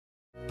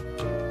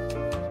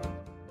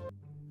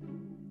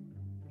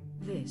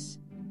this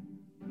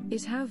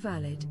is how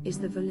valid is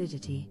the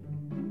validity.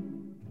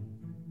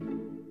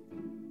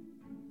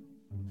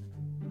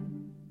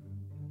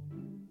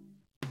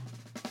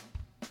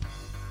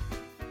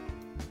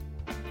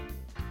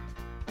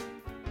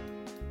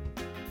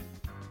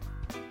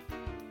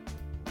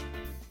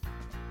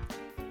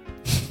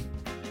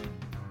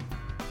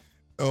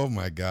 Oh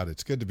my God,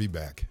 it's good to be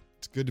back.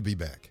 It's good to be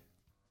back.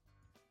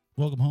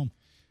 Welcome home.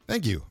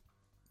 Thank you.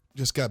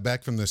 Just got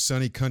back from the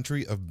sunny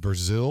country of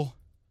Brazil.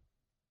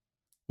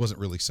 Wasn't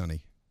really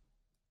sunny.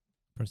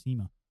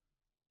 Prosima.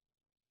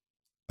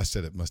 I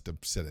said it, must have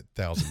said it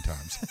 1,000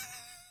 times.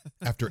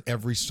 After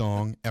every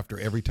song, after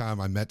every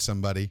time I met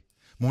somebody,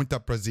 muito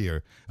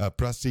prazer,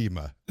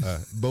 prosima,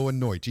 boa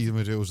noite,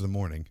 even if it was the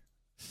morning.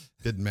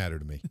 Didn't matter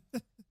to me.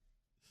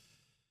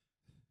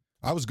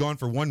 I was gone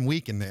for 1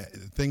 week and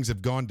things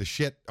have gone to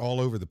shit all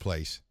over the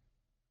place.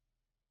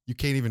 You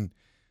can't even,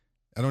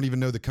 I don't even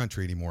know the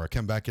country anymore. I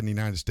come back in the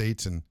United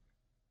States and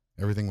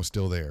everything was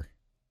still there.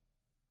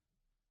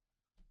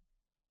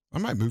 I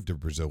might move to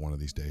Brazil one of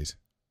these days.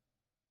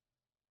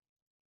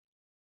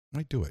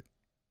 Might do it.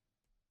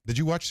 Did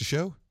you watch the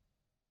show?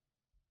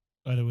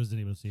 I wasn't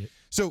able to see it.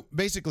 So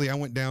basically, I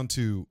went down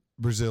to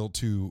Brazil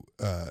to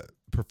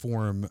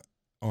perform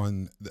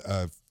on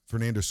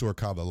Fernando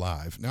Sorocaba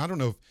Live. Now, I don't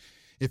know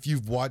if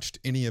you've watched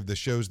any of the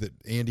shows that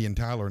Andy and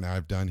Tyler and I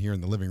have done here in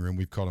the living room.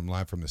 We've called them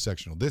Live from the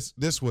Sectional.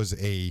 This was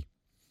I'd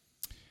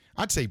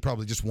say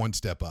probably just one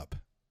step up,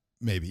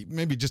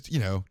 maybe just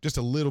just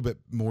a little bit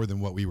more than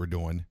what we were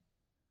doing.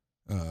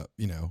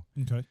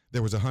 Okay.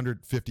 There was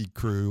 150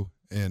 crew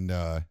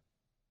and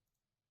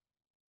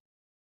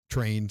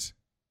trains,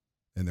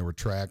 and there were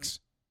tracks,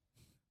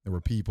 there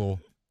were people.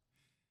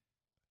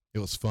 It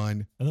was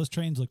fun. And those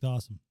trains looked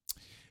awesome.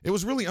 It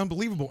was really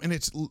unbelievable, and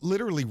it's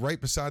literally right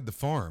beside the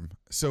farm.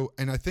 So,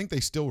 and I think they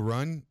still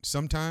run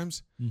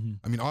sometimes. Mm-hmm.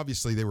 I mean,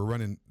 obviously they were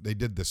running. They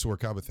did the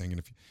Sorocaba thing, and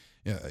if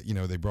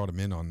they brought him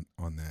in on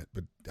that.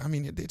 But I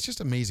mean, it's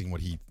just amazing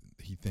what he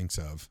thinks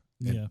of.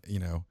 And,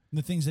 yeah.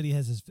 The things that he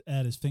has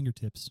at his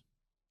fingertips.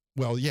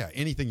 Well, yeah,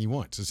 anything he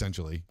wants,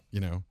 essentially.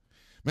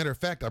 Matter of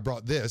fact, I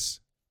brought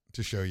this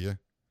to show you,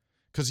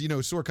 because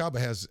Sorocaba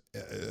has.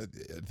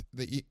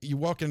 You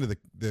walk into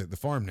the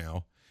farm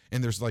now,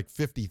 and there's like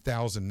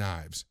 50,000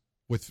 knives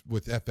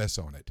with FS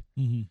on it.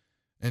 Mm-hmm.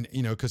 And,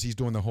 because he's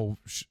doing the whole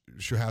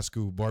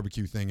churrasco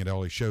barbecue thing at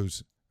all his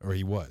shows, or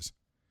he was.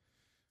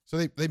 So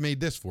they made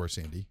this for us,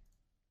 Andy.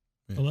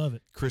 Yeah. I love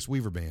it. Chris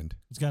Weaver Band.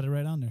 It's got it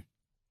right on there.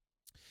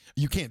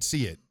 You can't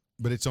see it,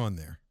 but it's on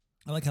there.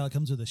 I like how it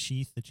comes with a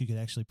sheath that you could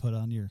actually put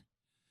on your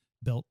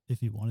belt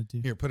if you wanted to.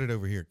 Here, put it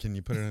over here. Can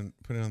you put it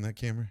on that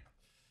camera?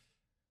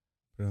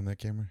 Put it on that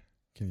camera.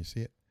 Can you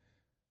see it?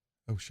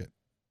 Oh, shit.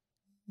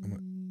 No.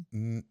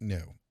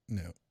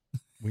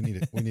 We need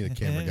a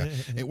camera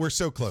guy. We're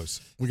so close.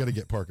 We got to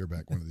get Parker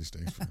back one of these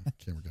days for a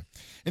camera guy.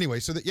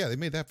 Anyway, so they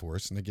made that for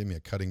us, and they gave me a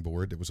cutting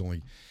board. It was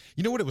only,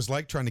 what it was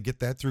like trying to get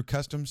that through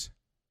customs?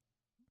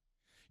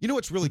 You know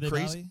what's really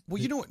crazy?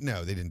 Well, you know what?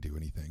 No, they didn't do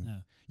anything. No.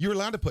 You're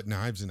allowed to put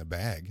knives in a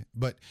bag,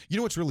 but you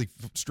know what's really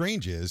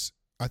strange is,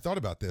 I thought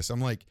about this. I'm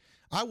like,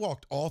 I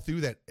walked all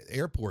through that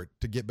airport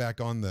to get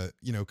back on the,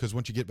 because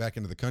once you get back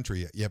into the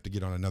country, you have to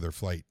get on another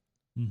flight.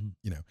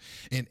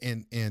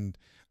 Mm-hmm. And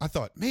I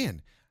thought,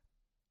 man,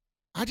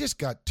 I just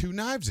got 2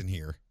 knives in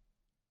here.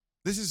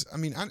 This is, I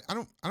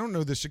don't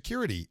know the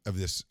security of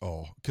this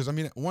all, because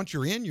once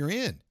you're in, you're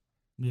in.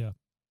 Yeah,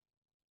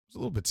 it's a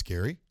little bit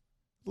scary,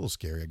 a little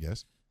scary, I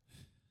guess.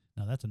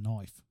 No, that's a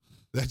knife.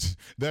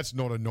 That's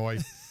not a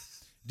knife.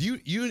 Do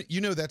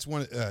you that's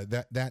one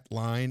that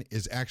line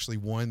is actually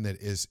one that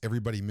is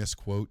everybody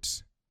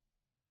misquotes,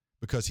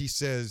 because he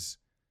says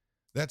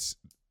that's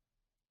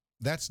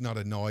not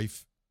a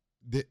knife.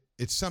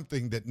 It's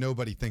something that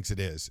nobody thinks it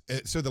is.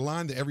 So the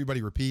line that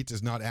everybody repeats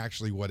is not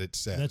actually what it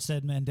says. That's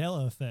that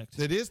Mandela effect.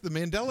 It is the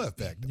Mandela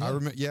effect. Yeah. I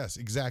remember. Yes,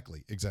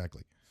 exactly.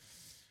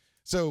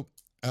 So,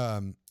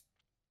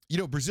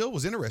 Brazil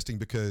was interesting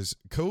because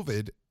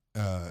COVID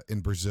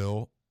in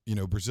Brazil,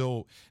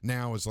 Brazil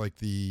now is like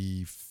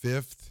the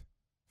 5th.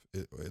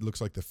 It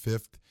looks like the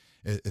 5th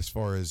as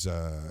far as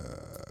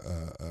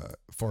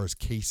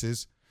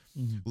cases.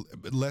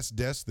 Mm-hmm. Less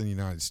deaths than the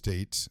United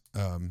States.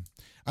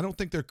 I don't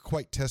think they're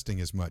quite testing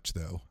as much,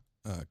 though.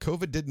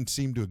 COVID didn't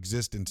seem to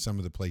exist in some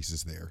of the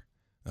places there,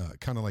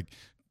 kind of like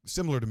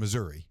similar to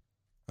Missouri,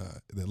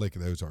 the Lake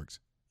of the Ozarks,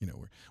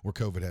 where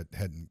COVID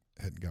hadn't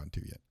gotten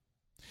to yet.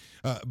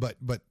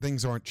 But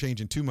things aren't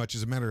changing too much.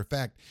 As a matter of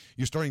fact,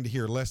 you're starting to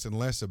hear less and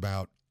less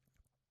about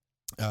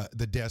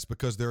the deaths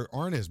because there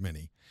aren't as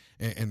many,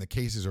 and the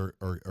cases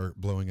are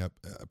blowing up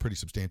pretty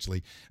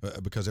substantially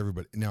because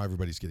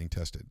everybody's getting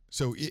tested.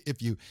 So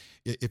if you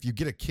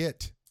get a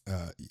kit,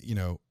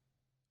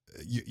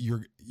 you're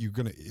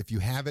gonna, if you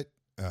have it,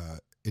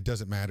 it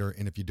doesn't matter,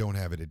 and if you don't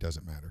have it, it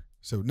doesn't matter.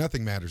 So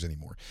nothing matters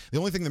anymore. The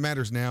only thing that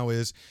matters now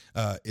is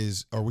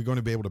are we going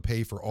to be able to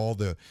pay for all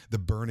the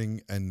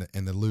burning and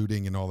the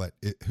looting and all that?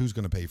 Who's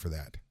going to pay for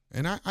that?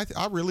 And I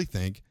really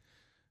think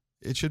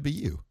it should be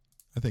you.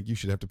 I think you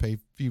should have to pay a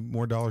few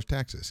more dollars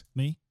taxes.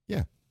 Me?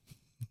 Yeah.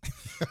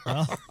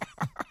 Well,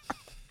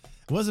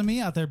 it wasn't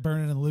me out there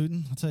burning and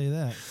looting. I'll tell you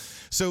that.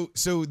 So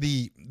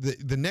the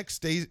next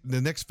stage,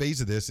 the next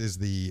phase of this is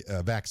the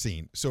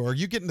vaccine. So are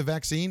you getting the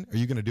vaccine? Are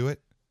you going to do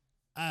it?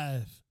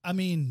 I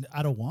mean,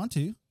 I don't want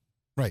to.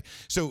 Right.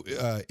 So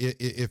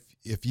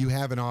if you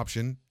have an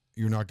option,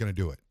 you're not going to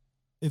do it.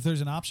 If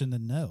there's an option,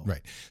 then no.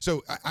 Right.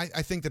 So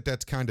I think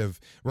that's kind of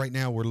right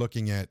now we're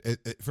looking at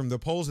from the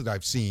polls that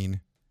I've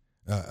seen.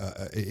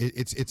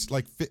 It's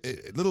like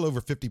a little over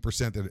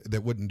 50%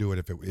 that wouldn't do it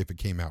if it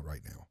came out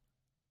right now.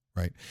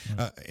 Right.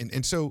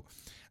 And so,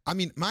 I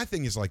mean, my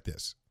thing is like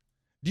this.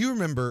 Do you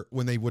remember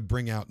when they would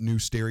bring out new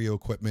stereo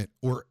equipment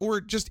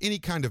or just any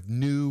kind of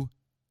new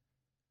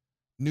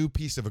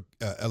piece of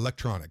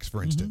electronics,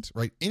 for instance,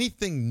 right?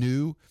 Anything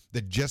new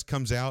that just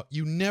comes out,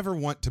 you never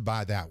want to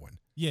buy that one.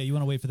 Yeah, you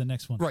want to wait for the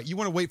next one. Right. You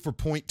want to wait for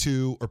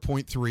 0.2 or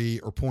 0.3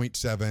 or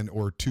 0.7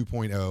 or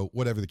 2.0,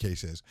 whatever the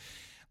case is.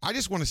 I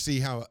just want to see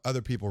how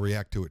other people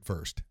react to it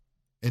first.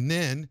 And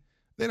then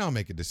I'll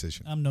make a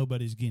decision. I'm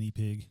nobody's guinea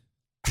pig.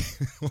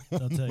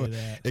 I'll tell you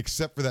that.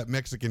 Except for that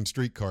Mexican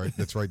street cart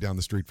that's right down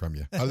the street from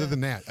you. Other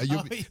than that,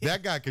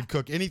 that guy could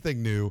cook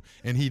anything new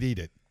and he'd eat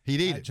it.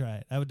 I'd try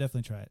it. I would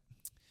definitely try it.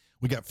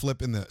 We got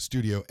Flip in the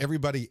studio.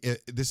 Everybody,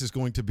 this is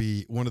going to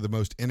be one of the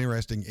most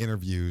interesting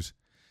interviews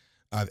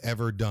I've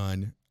ever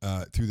done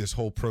through this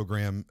whole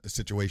program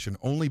situation,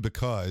 only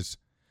because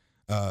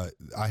I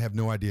have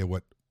no idea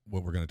what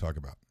we're going to talk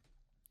about.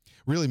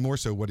 Really, more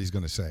so what he's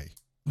going to say.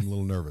 I'm a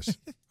little nervous.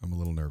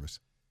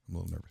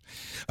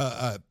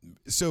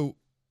 So,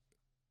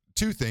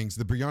 two things.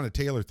 The Breonna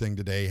Taylor thing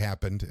today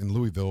happened in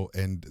Louisville,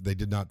 and they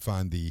did not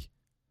find the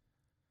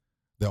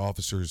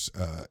officers.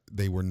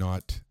 They were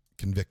not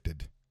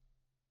convicted.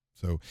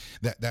 So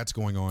that's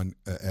going on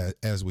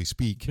as we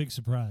speak. Big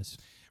surprise.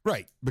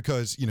 Right,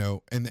 because,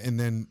 and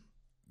then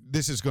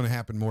this is going to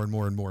happen more and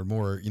more and more and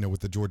more,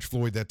 with the George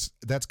Floyd.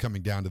 That's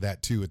coming down to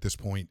that, too, at this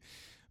point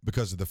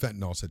because of the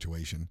fentanyl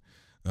situation.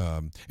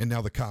 And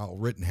now the Kyle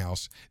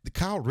Rittenhouse. The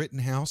Kyle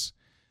Rittenhouse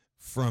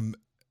from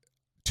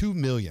 $2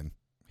 million.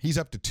 He's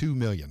up to $2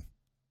 million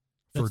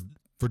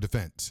for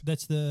defense.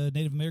 That's the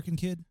Native American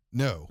kid?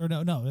 No. Or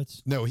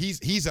no,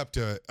 he's up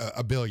to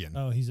 $1 billion.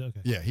 Oh, he's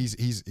okay. Yeah, he's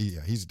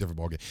a different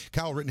ballgame.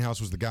 Kyle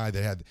Rittenhouse was the guy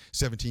that had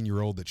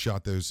 17-year-old that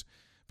shot those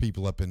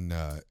people up in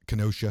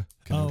Kenosha.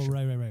 Oh,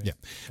 right. Yeah,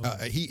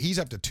 okay. He's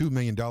up to $2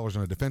 million on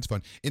a defense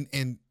fund,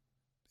 and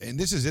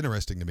this is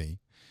interesting to me.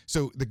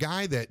 So the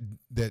guy that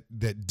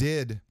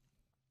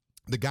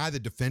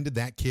defended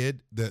that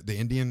kid, the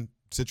Indian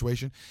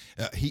situation,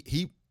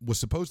 he was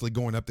supposedly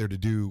going up there to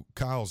do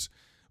Kyle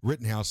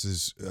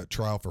Rittenhouse's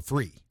trial for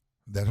free.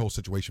 That whole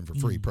situation for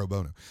free, pro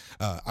bono.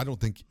 I don't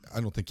think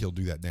he'll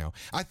do that now.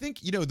 I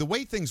think the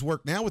way things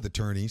work now with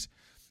attorneys,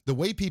 the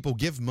way people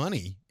give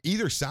money,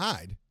 either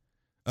side.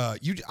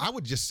 I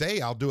would just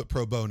say I'll do it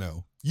pro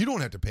bono. You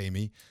don't have to pay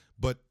me,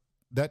 but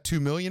that $2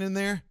 million in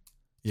there,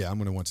 yeah, I'm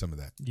going to want some of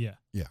that. Yeah,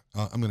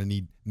 I'm going to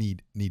need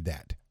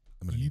that.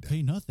 I'm going to need that. You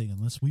pay nothing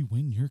unless we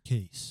win your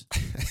case.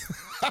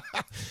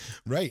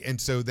 Right, and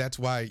so that's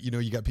why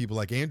you got people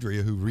like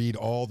Andrea who read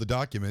all the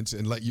documents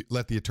and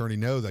let the attorney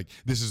know, like,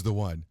 this is the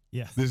one.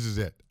 Yeah, this is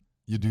it.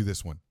 You do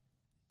this one.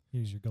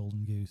 Here's your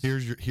golden goose.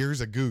 Here's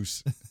a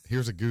goose.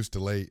 Here's a goose to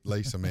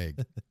lay some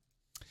egg.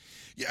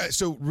 Yeah.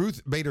 So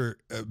Ruth Bader.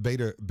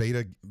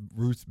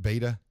 Ruth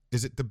Bader.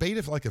 Is it the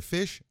beta like a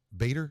fish?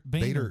 Bader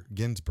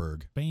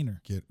Ginsburg.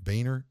 Boehner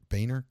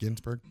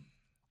Ginsburg.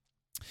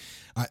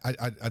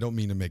 I don't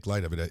mean to make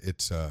light of it.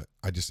 It's I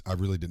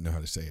really didn't know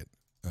how to say it.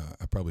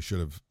 I probably should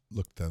have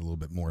looked at it a little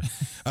bit more.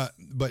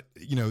 But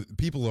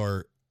people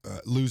are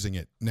losing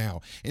it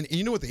now. And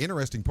you know what the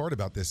interesting part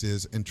about this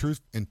is,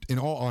 in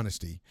all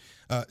honesty.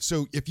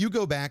 So if you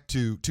go back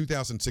to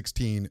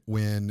 2016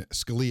 when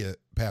Scalia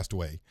passed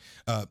away,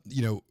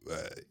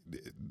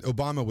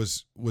 Obama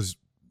was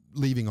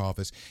leaving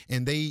office,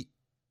 and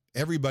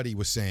everybody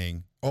was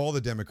saying, all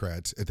the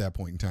Democrats at that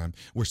point in time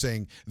were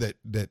saying that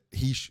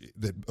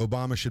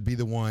Obama should be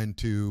the one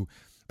to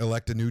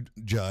elect a new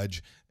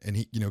judge,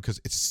 and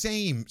because it's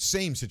same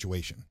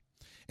situation.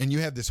 And you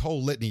have this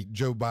whole litany,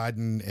 Joe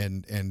Biden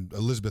and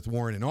Elizabeth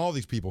Warren and all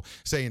these people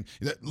saying,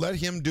 let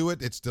him do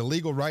it. It's the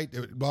legal right,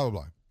 blah, blah,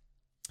 blah.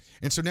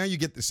 And so now you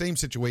get the same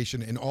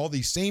situation, and all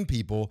these same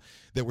people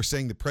that were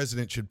saying the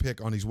president should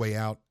pick on his way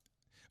out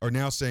are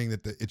now saying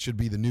that it should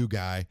be the new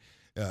guy,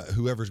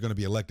 whoever's going to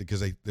be elected,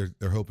 because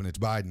they're hoping it's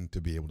Biden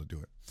to be able to do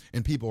it.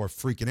 And people are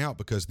freaking out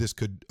because this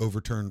could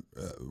overturn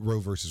Roe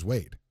versus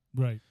Wade.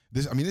 Right.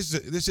 This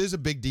is a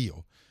big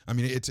deal. I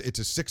mean, it's a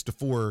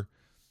 6-4.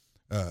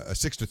 A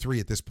 6-3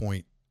 at this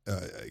point.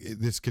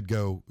 This could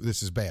go.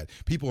 This is bad.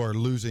 People are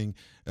losing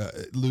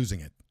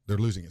it. They're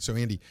losing it. So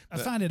Andy, I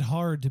find it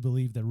hard to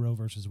believe that Roe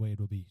versus Wade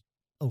will be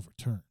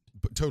overturned.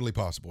 But totally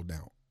possible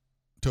now.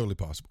 Totally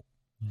possible.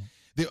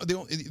 Yeah.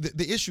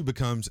 The issue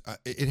becomes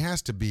it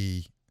has to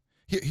be.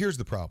 Here's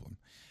the problem.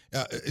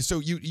 So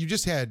you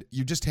just had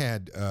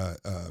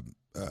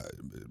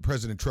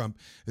President Trump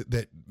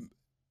that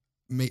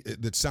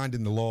that signed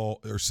in the law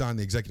or signed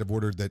the executive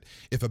order that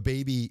if a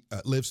baby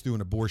lives through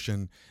an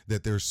abortion,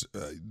 that there's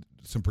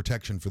some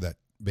protection for that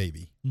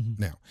baby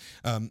now.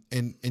 And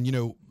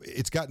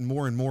it's gotten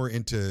more and more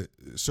into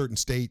certain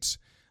states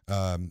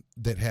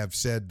that have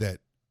said that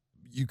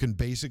you can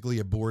basically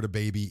abort a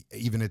baby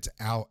even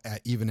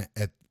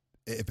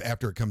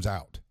after it comes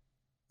out.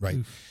 Right.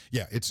 Oof.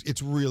 Yeah,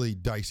 it's really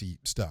dicey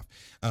stuff,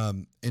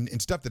 and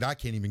stuff that I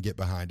can't even get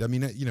behind. I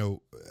mean,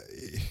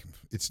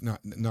 it's not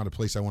a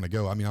place I want to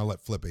go. I mean, I'll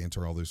let Flip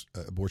answer all those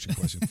abortion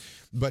questions,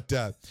 but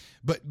so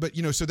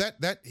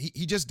that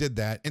he just did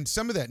that, and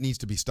some of that needs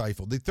to be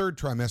stifled. The third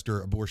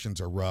trimester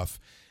abortions are rough,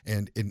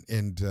 and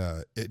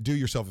do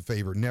yourself a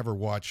favor, never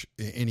watch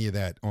any of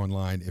that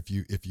online if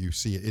you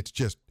see it. It's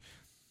just.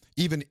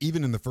 Even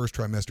in the first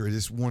trimester, it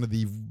is one of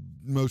the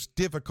most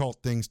difficult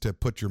things to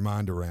put your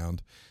mind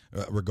around,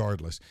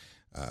 regardless.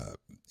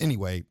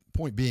 Anyway,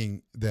 point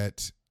being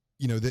that,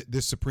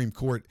 this Supreme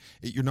Court,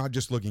 you're not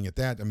just looking at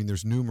that. I mean,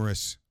 there's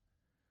numerous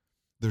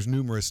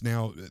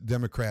now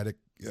Democratic,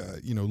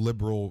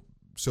 liberal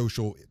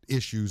social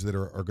issues that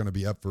are going to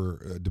be up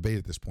for debate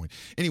at this point.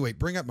 Anyway,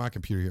 bring up my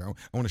computer here. I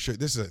want to show you.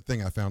 This is a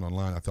thing I found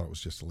online. I thought it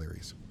was just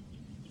hilarious.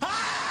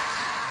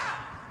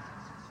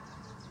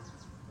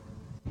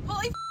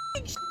 Holy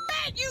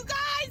shit, you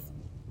guys!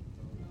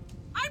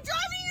 I'm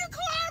driving your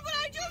car, but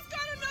I just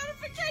got a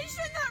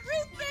notification that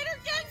Ruth Bader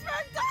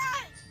Ginsburg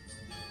died!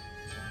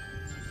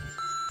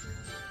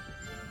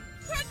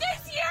 Could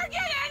this year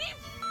get any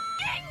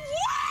f***ing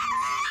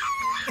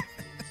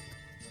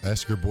worse?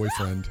 Ask your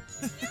boyfriend.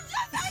 You just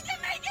had to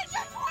make it to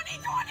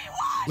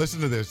 2021! Listen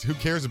to this. Who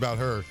cares about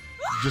her?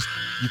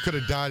 You could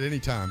have died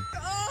anytime.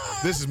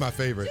 This is my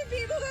favorite. To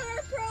people that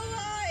are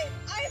pro-life,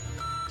 I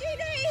f***ing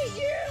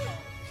hate you!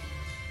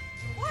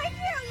 Why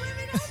can't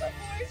women have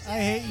abortion? I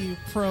hate you,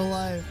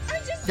 pro-life.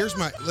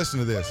 Listen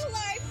to this.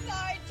 Pro-life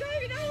side,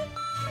 driving down the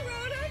f***ing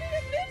road, having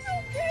a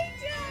mental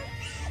breakdown.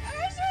 And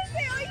I started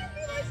saying,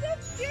 myself,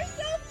 you're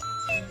so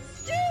f***ing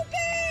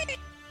stupid!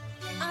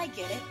 I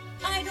get it.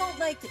 I don't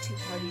like the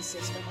two-party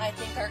system. I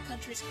think our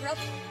country's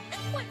corrupt.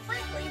 And quite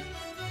frankly,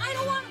 I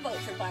don't want to vote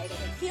for Biden.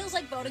 It feels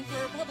like voting for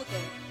a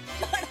Republican.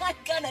 But I'm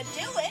gonna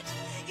do it.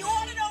 You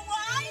want to know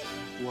why?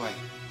 Why?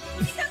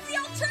 Because the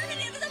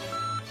alternative is a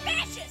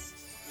fascist.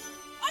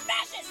 A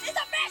fascist is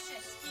a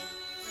fascist.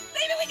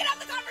 Maybe we can have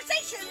the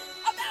conversation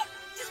about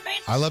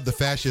disbanding. I love the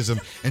fascism,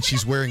 and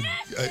she's wearing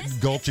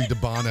Dolce &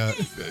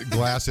 Gabbana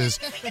glasses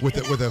with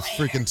a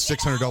freaking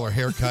 $600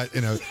 haircut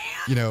and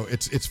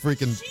it's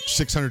freaking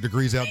 600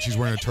 degrees out, and she's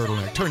wearing a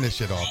turtleneck. Turn this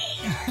shit off.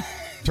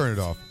 Turn it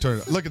off.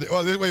 Look at it.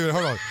 Oh, wait,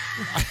 hold on.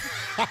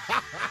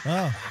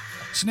 Oh,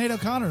 Sinead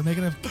O'Connor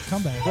making a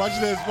comeback. Watch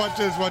this.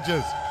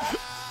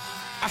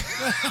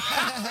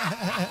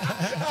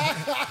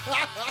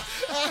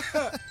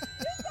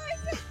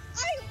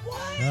 I won.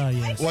 Oh,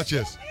 yes. Watch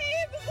this.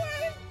 Before I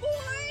was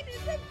born,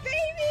 it's a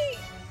baby.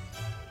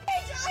 I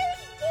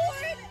was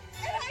born,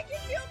 and I can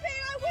feel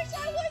pain. I wish I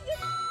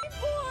wasn't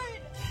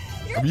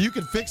born. I mean, you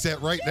can fix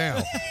that right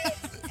now.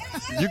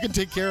 You can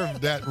take care of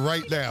that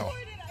right now.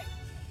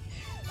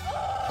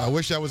 I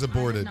wish I was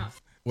aborted.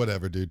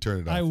 Whatever, dude. Turn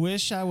it off. I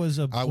wish I was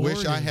aborted. I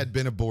wish I had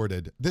been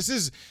aborted. This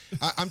is,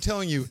 I'm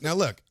telling you. Now,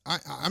 look,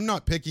 I'm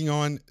not picking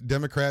on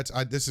Democrats.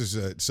 This is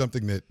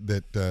something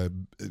that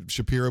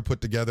Shapiro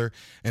put together,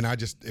 and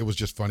it was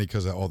just funny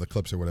because of all the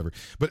clips or whatever.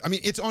 But I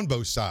mean, it's on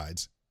both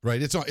sides, right?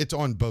 It's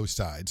on both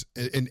sides,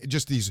 and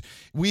just these.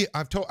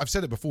 I've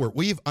said it before.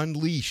 We've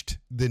unleashed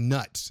the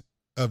nuts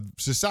of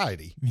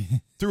society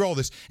through all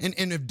this,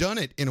 and have done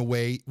it in a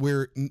way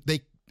where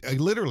they. I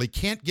literally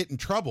can't get in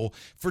trouble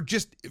for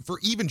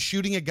even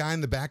shooting a guy in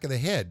the back of the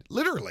head.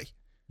 Literally,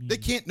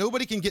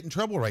 nobody can get in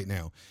trouble right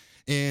now.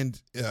 And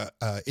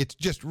it's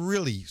just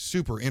really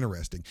super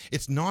interesting.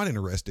 It's not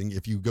interesting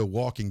if you go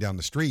walking down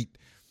the street.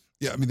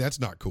 Yeah, I mean, that's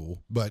not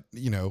cool. But,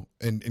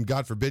 and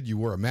God forbid you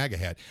wore a MAGA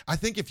hat. I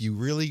think if you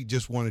really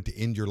just wanted to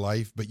end your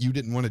life, but you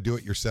didn't want to do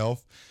it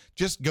yourself,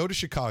 just go to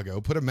Chicago,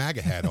 put a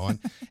MAGA hat on,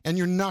 and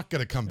you're not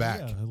going to come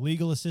back. Yeah,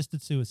 legal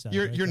assisted suicide.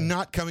 You're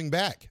not coming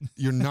back.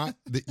 You're not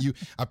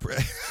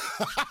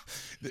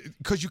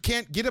because you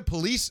can't get a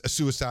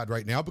suicide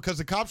right now because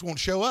the cops won't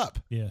show up.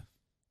 Yeah.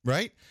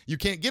 Right? You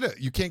can't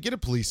get a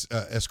police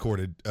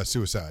escorted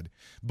suicide,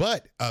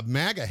 but a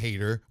MAGA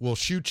hater will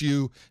shoot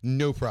you,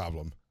 no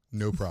problem.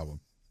 No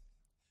problem.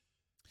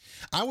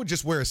 I would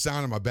just wear a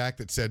sign on my back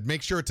that said,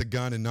 "Make sure it's a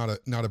gun and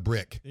not a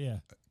brick." Yeah.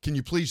 Can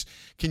you please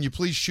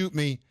shoot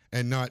me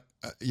and not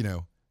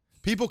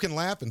people can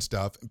laugh and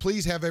stuff.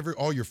 Please have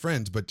all your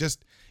friends, but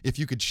just if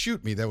you could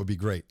shoot me, that would be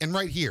great. And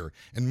right here,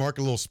 and mark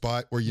a little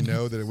spot where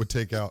that it would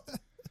take out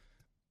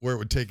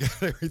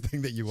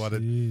everything that you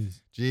wanted.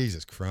 Jeez.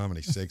 Jesus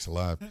criminy sakes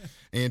alive.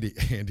 Andy.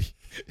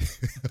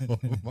 Oh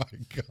my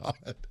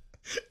God.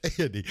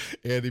 Andy,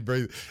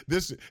 it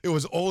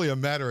was only a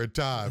matter of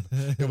time.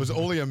 It was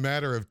only a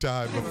matter of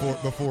time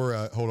before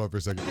hold on for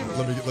a second.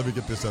 Let me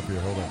get this up here.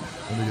 Hold on.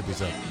 Let me get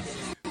this up.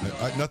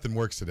 Nothing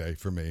works today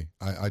for me.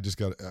 I just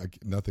got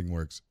nothing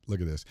works.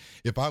 Look at this.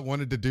 If I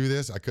wanted to do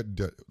this, I couldn't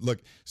do it. Look,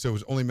 so it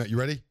was only you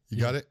ready? You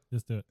got it?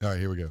 Let's do it. All right,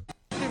 here we go.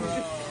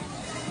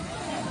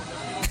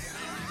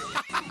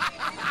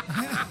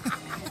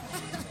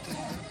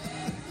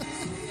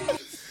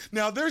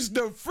 Now there's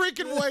no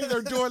freaking way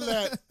they're doing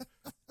that.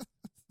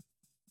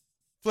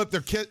 Flip,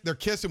 they're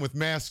kissing with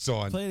masks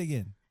on. Play it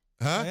again.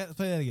 Huh?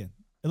 Play that again.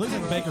 It looks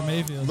like Baker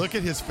Mayfield. Look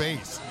at his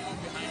face.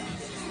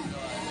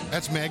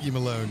 That's Maggie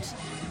Malone's.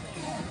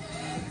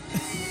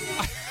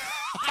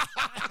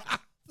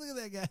 Look at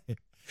that guy.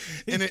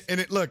 And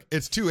it look,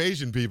 it's two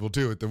Asian people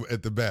too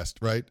at the best,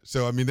 right?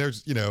 So I mean,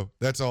 there's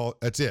that's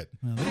it.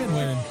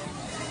 Well,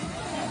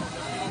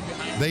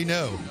 They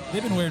know.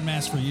 They've been wearing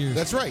masks for years.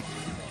 That's right.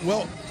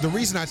 Well, the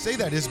reason I say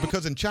that is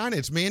because in China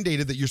it's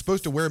mandated that you're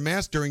supposed to wear a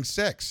mask during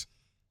sex.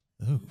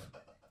 Ooh.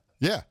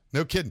 Yeah,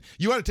 no kidding.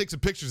 You ought to take some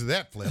pictures of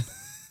that, Flip.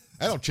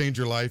 That'll change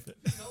your life.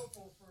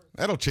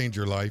 That'll change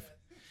your life.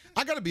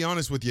 I got to be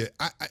honest with you.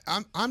 I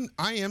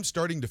am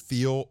starting to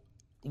feel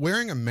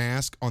wearing a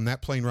mask on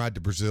that plane ride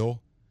to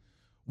Brazil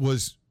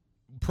was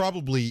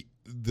probably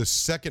the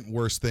second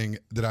worst thing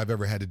that I've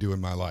ever had to do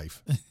in my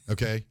life.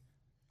 Okay,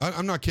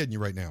 I'm not kidding you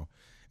right now.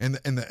 And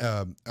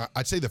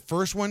I'd say the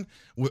first one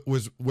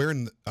was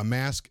wearing a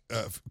mask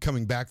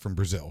coming back from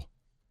Brazil.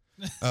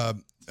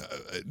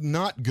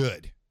 Not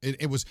good.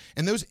 It was,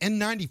 and those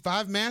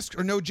N95 masks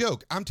are no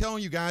joke. I'm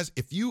telling you guys,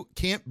 if you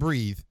can't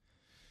breathe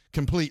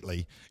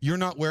completely, you're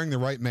not wearing the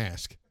right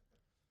mask,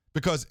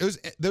 because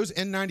those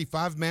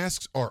N95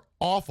 masks are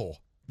awful.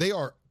 They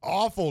are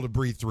awful to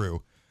breathe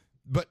through.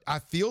 But I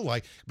feel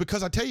like,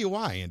 because I tell you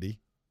why,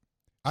 Andy.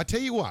 I tell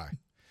you why.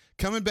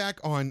 Coming back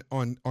on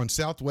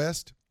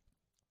Southwest,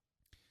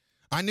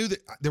 I knew that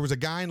there was a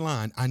guy in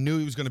line. I knew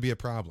he was going to be a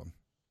problem.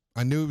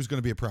 And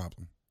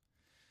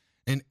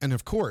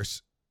of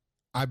course,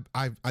 I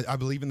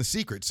believe in the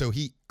secret. So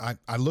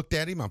I looked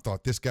at him. I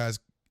thought, this guy's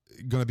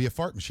going to be a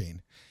fart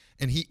machine.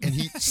 And he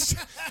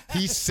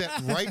he sat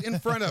right in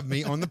front of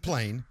me on the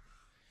plane,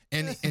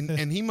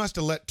 and he must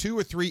have let two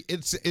or three.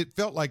 It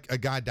felt like a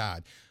guy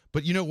died.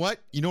 But you know what?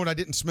 You know what I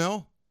didn't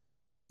smell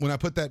when I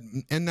put that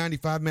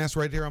N95 mask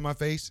right here on my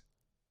face?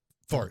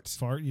 Farts.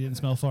 Fart? You didn't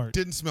smell fart?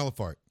 Didn't smell a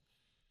fart.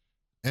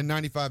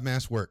 N95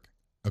 masks work.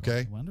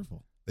 Okay?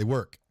 Wonderful. They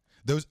work.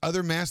 Those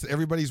other masks that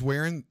everybody's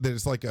wearing, that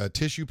it's like a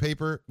tissue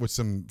paper with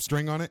some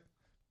string on it,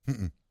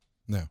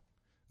 no,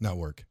 not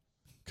work.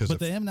 But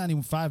the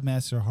N95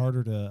 masks are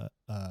harder to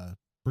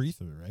breathe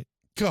through, right?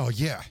 Oh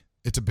yeah,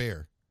 it's a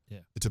bear.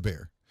 Yeah, it's a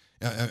bear.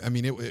 I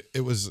mean,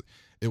 it was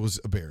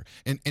a bear,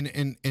 and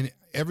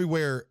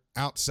everywhere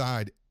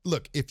outside.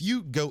 Look, if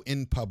you go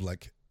in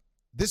public,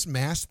 this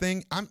mask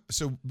thing.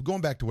 So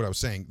going back to what I was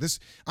saying.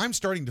 I'm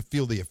starting to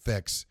feel the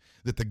effects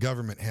that the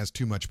government has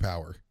too much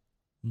power.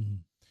 Mm-hmm.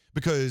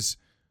 Because,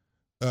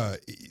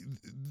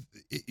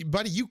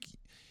 buddy,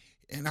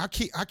 I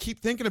keep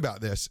thinking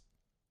about this.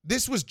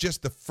 This was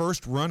just the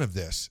first run of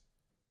this.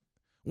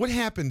 What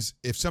happens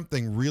if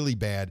something really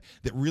bad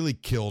that really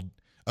killed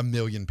 1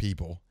 million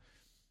people,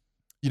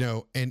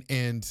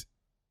 and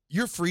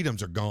your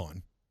freedoms are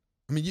gone?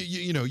 I mean,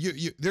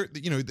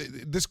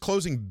 this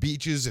closing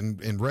beaches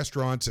and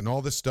restaurants and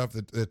all this stuff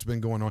that's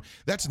been going on.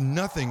 That's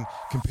nothing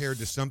compared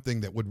to something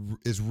that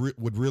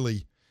would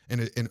really.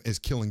 And is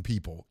killing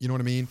people, you know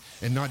what I mean?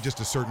 And not just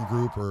a certain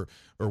group or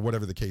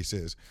whatever the case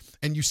is.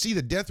 And you see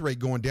the death rate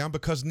going down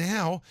because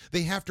now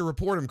they have to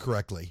report them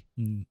correctly.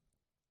 Mm.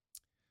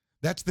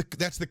 That's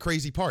the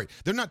crazy part.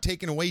 They're not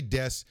taking away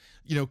deaths,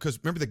 because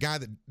remember the guy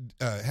that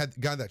had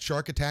that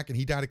shark attack and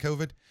he died of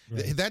COVID?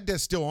 Right. That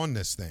death's still on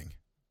this thing,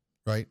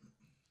 right?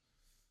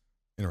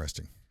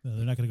 Interesting. No,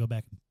 they're not going to go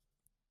back and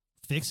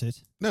fix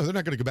it. No, they're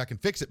not going to go back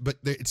and fix it, but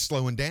it's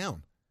slowing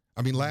down.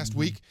 I mean, last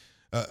week,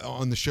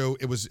 on the show,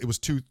 it was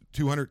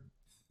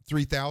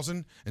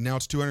 203,000, and now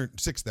it's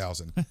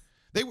 206,000.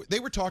 They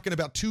were talking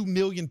about 2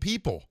 million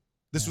people.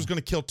 This was going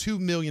to kill 2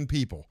 million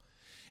people,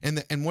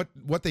 and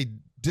what they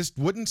just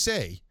wouldn't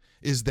say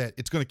is that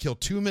it's going to kill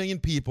 2 million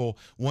people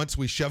once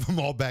we shove them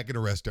all back in a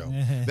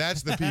resto.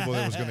 That's the people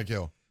that was going to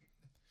kill.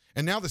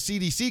 And now the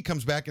CDC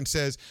comes back and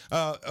says,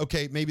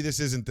 okay, maybe this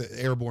isn't the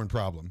airborne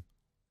problem.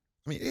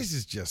 I mean, this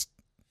is just.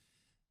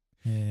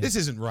 Yeah. This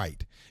isn't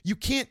right. You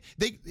can't.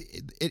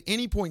 At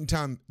any point in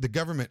time, the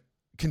government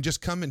can just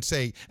come and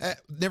say,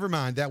 "Never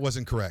mind, that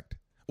wasn't correct,"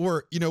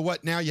 or you know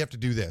what? Now you have to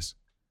do this.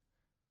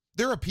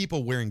 There are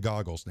people wearing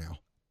goggles now.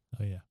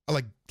 Oh yeah,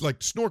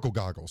 like snorkel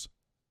goggles.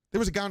 There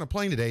was a guy on a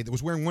plane today that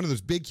was wearing one of those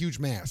big, huge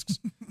masks.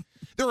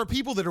 There are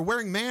people that are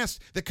wearing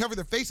masks that cover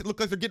their face that look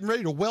like they're getting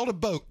ready to weld a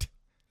boat.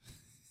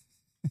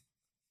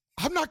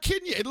 I'm not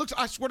kidding you.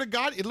 I swear to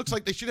God, it looks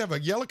like they should have a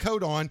yellow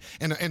coat on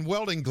and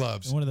welding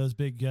gloves. One of those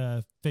big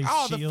face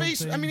shield the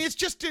face. Things. I mean, it's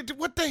just,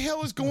 what the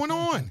hell is going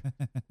on?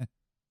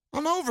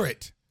 I'm over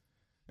it.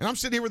 And I'm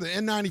sitting here with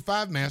an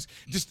N95 mask.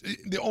 Just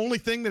the only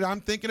thing that I'm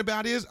thinking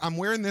about is I'm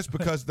wearing this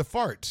because the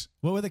farts.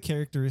 What were the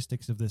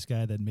characteristics of this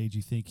guy that made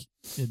you think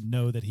and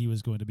know that he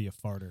was going to be a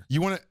farter?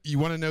 You want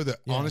to know the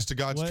honest to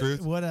God's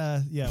truth?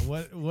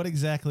 What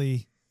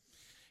exactly?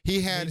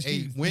 He had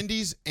a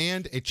Wendy's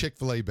and a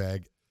Chick-fil-A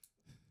bag,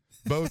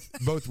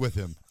 both with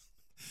him.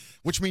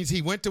 Which means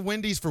he went to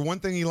Wendy's for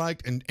one thing he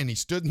liked, and he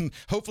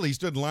hopefully he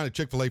stood in line at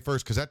Chick-fil-A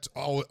first, because that's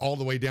all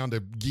the way down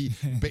to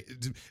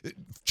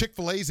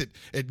Chick-fil-A's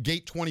at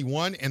gate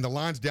 21, and the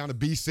line's down to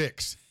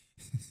B6.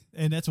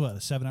 And that's what, a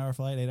 7-hour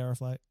flight, 8-hour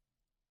flight?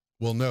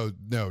 Well, no,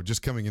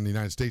 just coming in the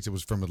United States, it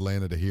was from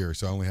Atlanta to here,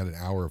 so I only had an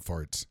hour of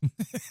farts.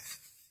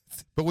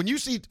 But when you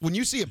see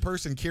a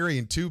person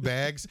carrying 2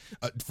 bags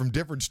from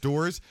different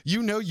stores,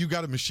 you know you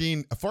got a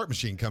fart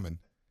machine coming.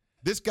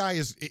 This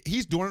guy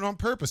he's doing it on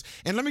purpose.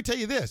 And let me tell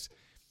you this.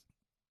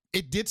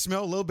 It did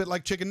smell a little bit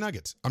like chicken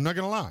nuggets. I'm not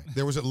going to lie.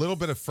 There was a little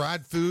bit of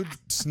fried food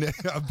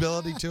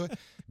ability to it.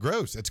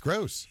 Gross. It's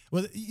gross.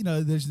 Well,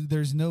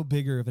 there's no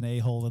bigger of an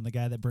a-hole than the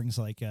guy that brings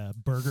like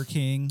Burger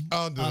King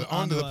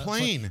onto the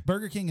plane.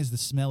 Burger King is the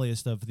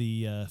smelliest of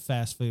the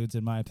fast foods,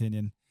 in my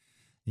opinion.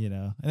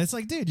 And it's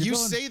like, dude, you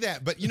say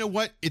that, but you know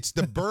what? It's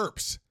the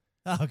burps.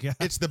 Oh, God.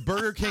 It's the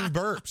Burger King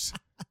burps.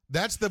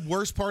 That's the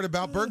worst part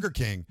about Burger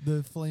King.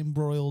 The flame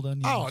broiled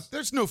onions. Oh,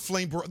 there's no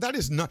flame broiled. That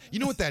is not. You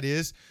know what that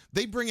is?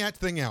 They bring that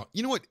thing out.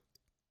 You know what?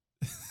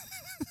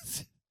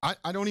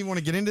 I don't even want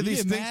to get into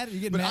these things.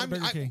 You get mad at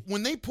Burger King.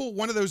 When they pull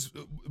one of those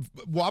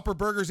Whopper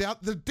burgers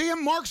out, the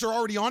damn marks are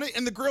already on it,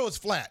 and the grill is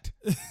flat.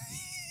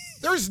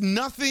 There's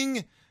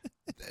nothing.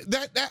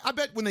 That I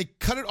bet when they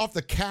cut it off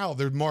the cow,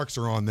 their marks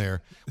are on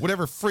there.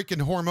 Whatever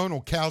freaking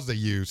hormonal cows they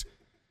use.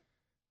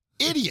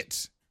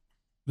 Idiots.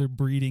 They're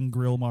breeding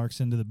grill marks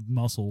into the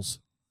muscles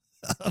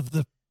of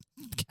the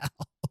cow.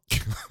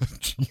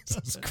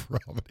 Jesus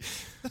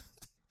Christ.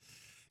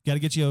 Got to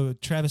get you a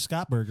Travis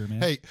Scott burger, man.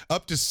 Hey,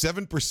 up to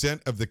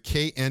 7% of the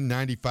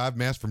KN95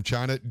 masks from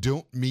China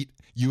don't meet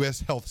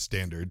U.S. health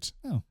standards.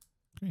 Oh,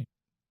 great.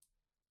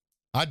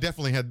 I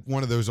definitely had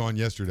one of those on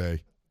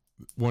yesterday.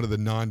 One of the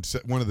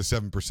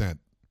 7%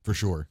 for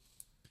sure.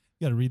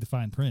 You got to read the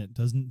fine print,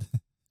 doesn't?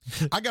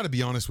 I got to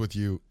be honest with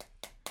you.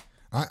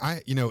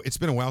 It's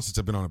been a while since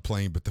I've been on a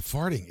plane, but the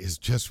farting is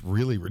just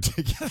really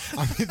ridiculous. I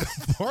mean,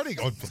 the farting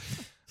on.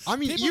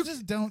 People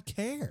just don't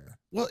care.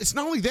 Well, it's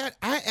not only that.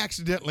 I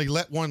accidentally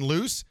let one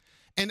loose,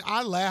 and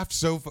I laughed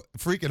so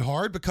freaking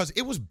hard because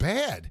it was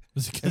bad.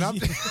 Was it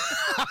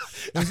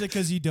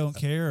because you don't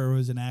care, or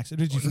was it an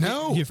accident? Did you forget,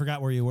 No. You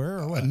forgot where you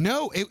were, or what?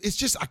 No, it's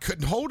just I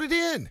couldn't hold it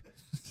in.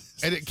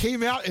 And it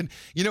came out, and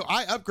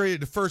I upgraded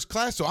to first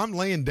class, so I'm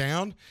laying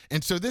down,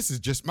 and so this is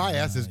just my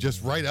ass is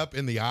just right up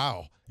in the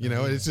aisle.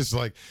 It's just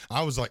like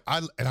I was like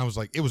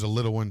it was a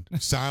little one,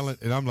 silent,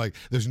 and I'm like,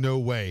 there's no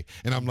way,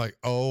 and I'm like,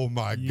 oh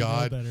my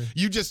God,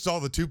 you just saw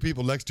the 2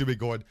 people next to me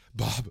going,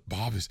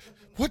 Bob is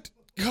what?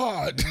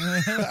 God,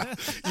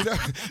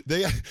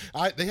 they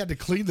had to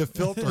clean the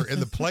filter in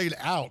the plane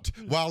out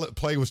while the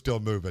plane was still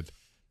moving.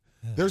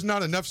 There's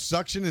not enough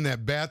suction in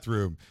that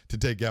bathroom to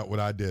take out what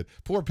I did.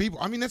 Poor people.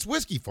 I mean, that's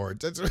whiskey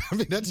farts. That's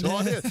all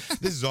it is.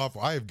 This is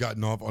awful. I have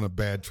gotten off on a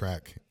bad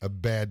track.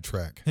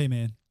 Hey,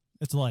 man,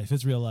 it's life.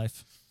 It's real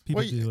life.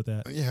 People deal with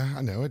that. Yeah,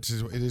 I know. It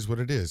is what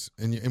it is.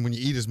 And when you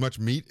eat as much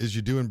meat as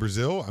you do in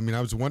Brazil, I mean,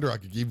 I was wondering I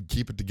could even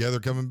keep it together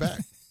coming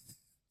back.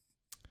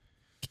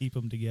 Keep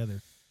them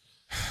together.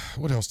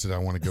 What else did I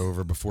want to go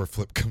over before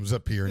Flip comes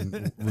up here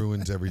and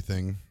ruins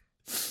everything?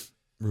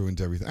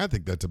 I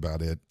think that's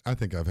about it. I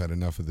think I've had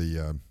enough of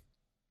the.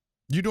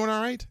 You doing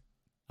all right?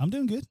 I'm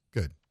doing good.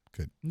 Good.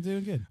 I'm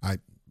doing good. It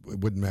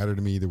wouldn't matter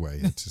to me either way.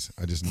 It's just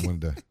I just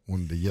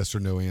wanted a yes or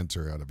no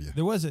answer out of you.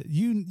 There was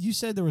you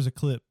said there was a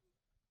clip,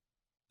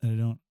 and I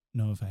don't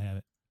know if I have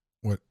it.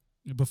 What?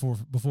 Before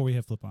we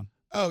have Flip on.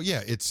 Oh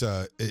yeah, it's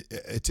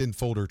in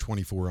folder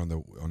 24 on the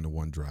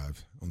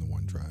OneDrive.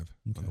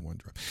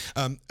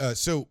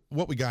 So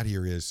what we got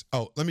here is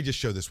let me just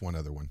show this one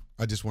other one.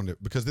 I just wanted to,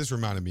 because this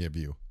reminded me of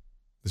you.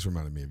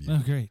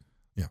 Oh, great.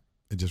 Yeah,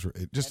 it just a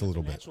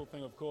little bit. Natural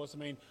thing, of course. I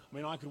mean,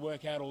 I could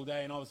work out all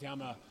day, and obviously I'm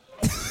an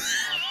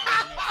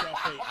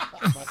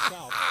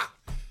myself.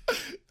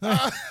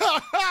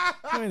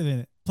 Wait a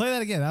minute. Play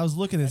that again. I was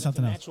looking at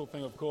something else. Natural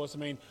thing, of course. I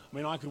mean,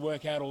 I could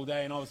work out all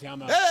day, and obviously I'm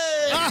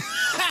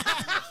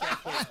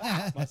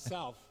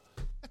myself.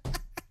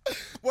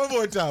 One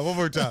more time.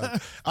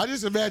 I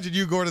just imagine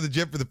you going to the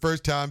gym for the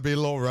first time, being a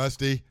little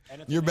rusty.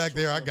 You're back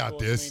there. I got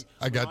this.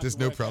 I got this.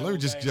 No problem. Let me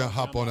just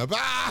hop on up.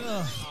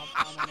 I'm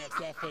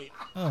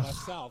an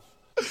myself.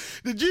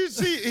 Did you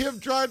see him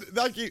trying?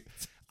 What do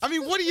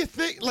you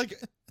think?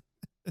 Like,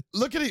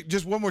 look at it.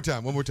 Just one more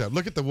time. Look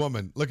at the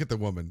woman.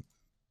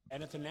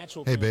 And it's a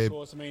natural hey, thing, babe. of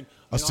course. I mean,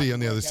 I'll see you on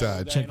the other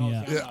side. Check me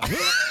out.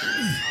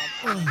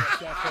 I'm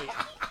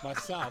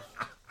myself.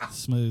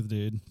 Smooth,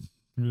 dude.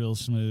 Real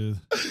smooth.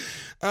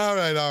 All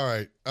right.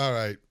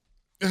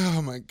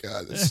 Oh my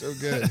God, that's so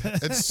good.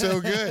 That's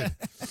so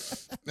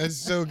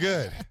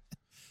good.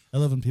 I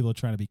love when people are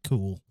trying to be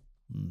cool.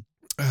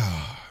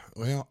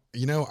 Well,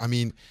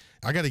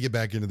 I got to get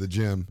back into the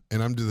gym,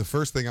 and the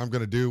first thing I'm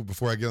going to do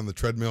before I get on the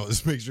treadmill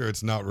is make sure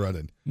it's not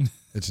running.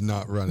 It's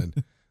not running.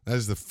 That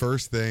is the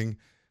first thing.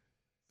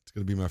 It's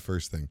going to be my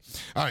first thing.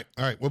 All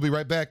right. We'll be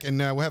right back, and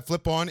we'll have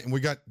Flip on, and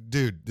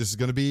this is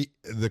going to be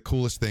the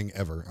coolest thing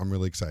ever. I'm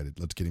really excited.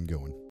 Let's get him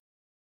going.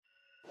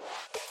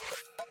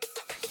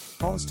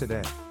 Call us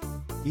today.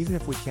 Even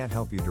if we can't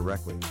help you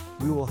directly,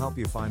 we will help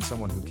you find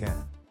someone who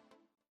can.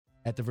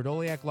 At the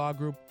Verdoliak Law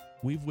Group,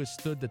 we've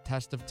withstood the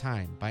test of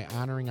time by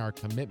honoring our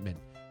commitment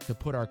to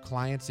put our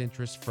clients'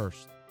 interests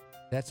first.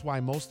 That's why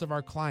most of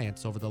our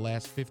clients over the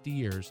last 50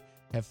 years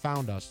have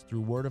found us through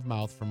word of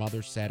mouth from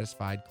other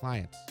satisfied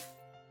clients.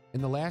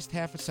 In the last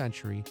half a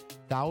century,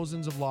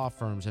 thousands of law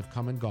firms have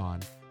come and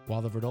gone,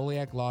 while the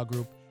Verdoliak Law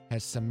Group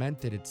has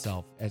cemented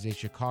itself as a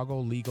Chicago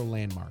legal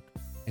landmark,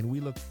 and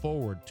we look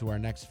forward to our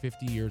next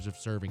 50 years of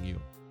serving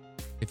you.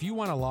 If you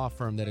want a law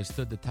firm that has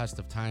stood the test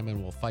of time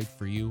and will fight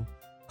for you,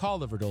 call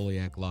the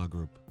Verdoliak Law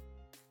Group.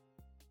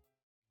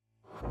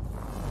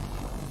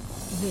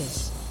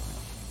 This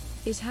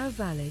is how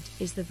valid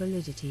is the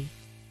validity.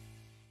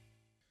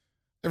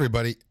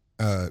 Everybody,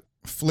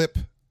 Flip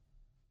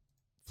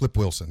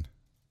Wilson.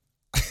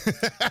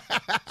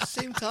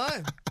 Same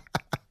time.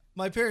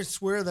 My parents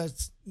swear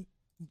that's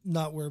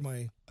not where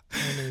my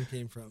name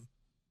came from.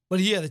 But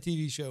he had a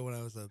TV show when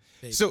I was a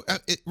baby. So,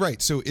 right.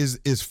 So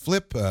is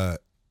Flip... not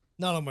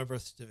on my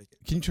birth certificate.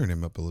 Can you turn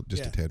him up a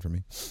tad for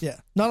me? Yeah.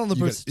 Not on the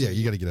birth certificate. Yeah,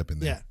 you got to get up in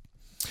there.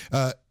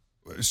 Yeah.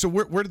 So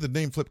where did the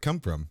name Flip come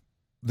from?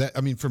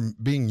 From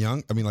being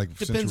young?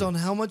 Depends on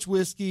how much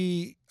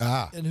whiskey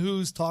and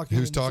who's talking.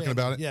 Who's talking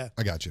about it? Yeah.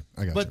 I got you.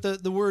 But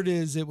the word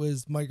is it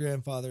was my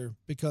grandfather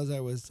because I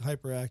was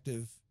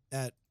hyperactive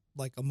at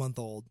like a month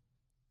old.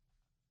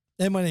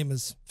 And my name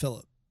is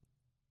Philip.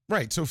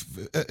 Right. So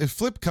if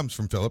Flip comes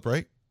from Philip,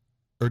 right?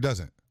 Or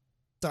doesn't?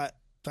 I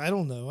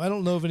don't know. I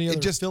don't know of any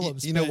other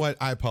Phillips. You know what?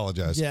 I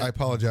apologize. Yeah. I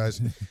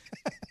apologize.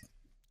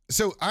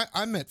 So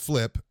I met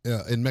Flip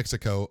in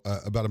Mexico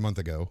about a month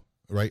ago,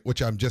 right?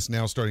 Which I'm just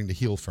now starting to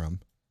heal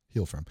from.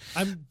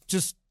 I'm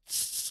just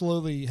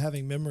slowly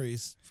having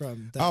memories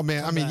from that. Oh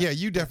man, yeah,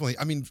 you definitely.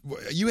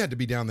 You had to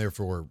be down there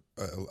for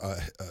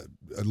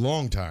a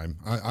long time.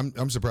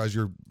 I'm surprised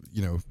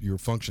you're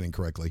functioning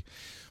correctly,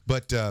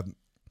 but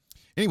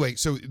anyway,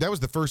 so that was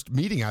the first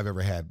meeting I've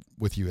ever had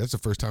with you. That's the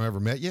first time I ever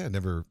met you.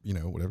 Never,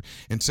 whatever.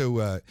 And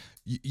so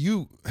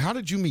how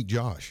did you meet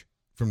Josh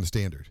from the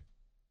Standard?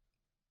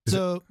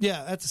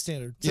 Yeah, at the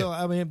Standard. So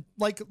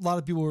like a lot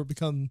of people were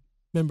become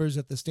members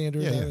at the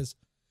Standard. Yeah,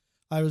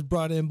 I was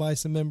brought in by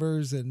some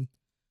members, and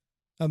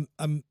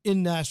I'm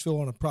in Nashville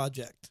on a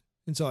project,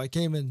 and so I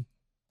came in.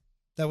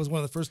 That was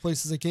one of the first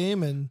places I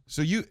came. And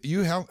so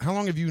you how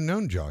long have you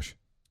known Josh?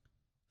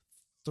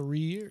 3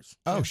 years.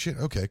 Oh yeah. shit.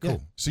 Okay, cool. Yeah.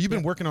 So you've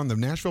been working on the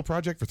Nashville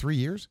project for 3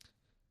 years?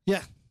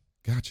 Yeah.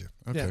 Gotcha.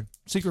 Okay. Yeah.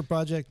 Secret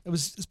project. It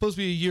was supposed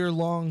to be a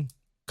year-long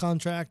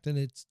contract, and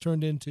it's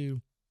turned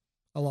into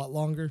a lot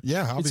longer.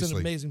 Yeah, obviously. It's an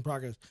amazing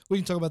progress. We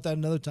can talk about that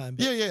another time.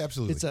 Yeah,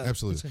 absolutely.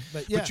 Absolutely.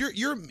 But yeah.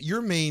 But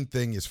your main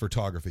thing is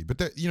photography.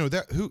 But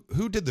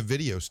who did the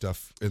video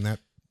stuff in that?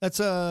 That's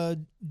a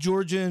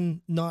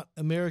Georgian, not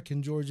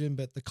American Georgian,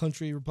 but the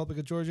country Republic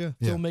of Georgia,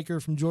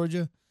 filmmaker from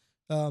Georgia.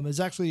 Is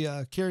actually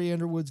Carrie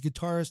Underwood's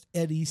guitarist,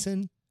 Ed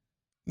Eason.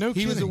 No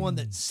kidding. He was the one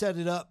that set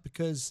it up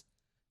because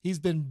he's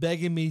been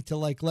begging me to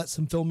let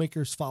some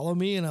filmmakers follow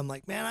me, and I'm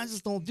like, man, I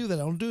just don't do that.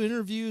 I don't do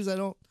interviews. I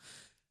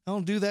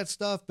don't do that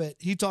stuff. But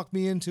he talked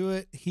me into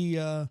it.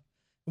 And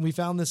we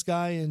found this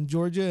guy in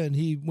Georgia, and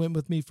he went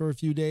with me for a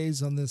few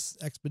days on this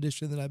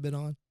expedition that I've been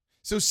on.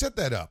 So set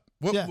that up.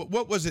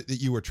 What was it that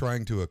you were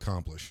trying to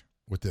accomplish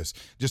with this?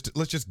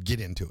 Let's just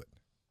get into it.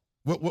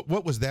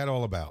 What was that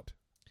all about?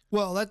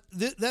 Well,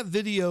 that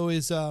video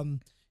is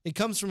it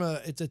comes from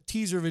it's a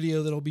teaser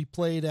video that'll be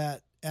played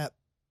at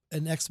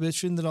an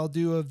exhibition that I'll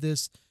do of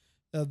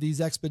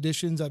these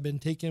expeditions I've been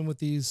taking with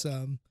these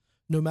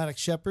nomadic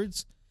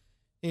shepherds.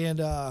 And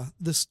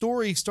the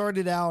story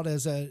started out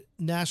as a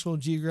National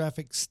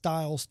Geographic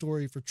style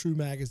story for True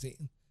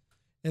Magazine.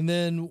 And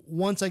then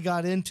once I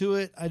got into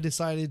it, I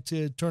decided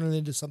to turn it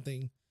into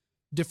something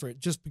different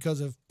just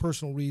because of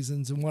personal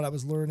reasons and what I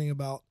was learning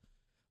about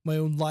my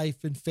own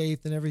life and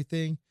faith and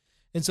everything.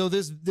 And so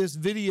this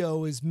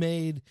video is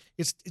made,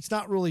 it's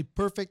not really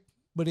perfect,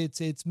 but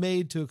it's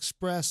made to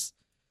express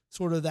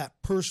sort of that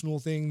personal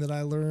thing that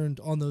I learned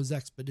on those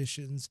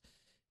expeditions.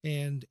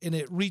 And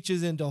it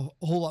reaches into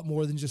a whole lot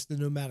more than just the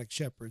nomadic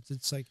shepherds.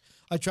 It's like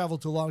I travel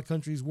to a lot of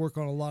countries, work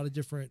on a lot of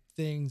different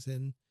things.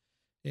 And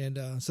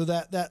so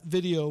that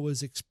video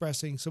was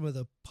expressing some of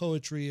the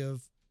poetry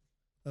of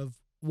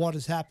what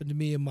has happened to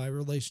me in my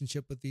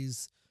relationship with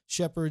these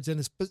shepherds,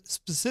 and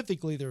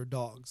specifically their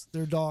dogs.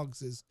 Their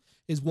dogs is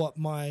what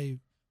my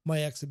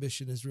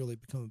exhibition has really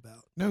become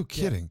about. No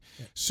kidding.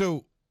 Yeah.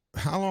 So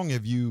how long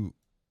have you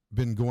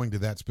been going to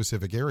that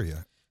specific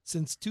area?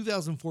 Since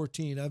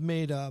 2014. I've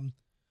made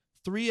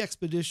 3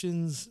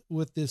 expeditions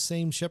with this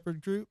same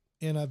shepherd group,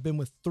 and I've been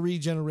with 3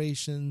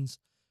 generations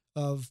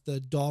of the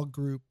dog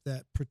group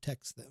that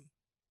protects them.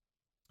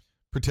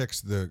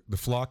 Protects the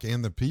flock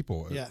and the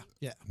people.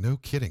 Yeah. No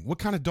kidding. What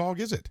kind of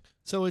dog is it?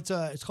 So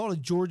it's called a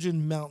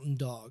Georgian mountain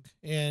dog,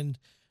 and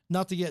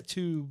not to get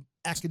too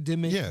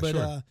academic, but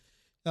sure.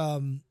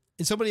 And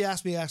somebody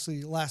asked me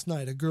actually last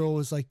night. A girl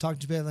was like talking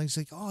to me, and she's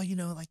like, "Oh,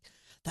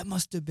 that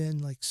must have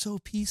been like so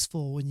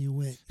peaceful when you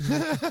went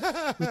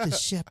with the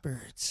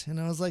shepherds." And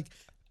I was like,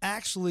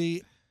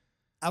 "Actually,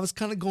 I was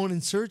kind of going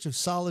in search of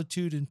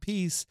solitude and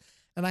peace.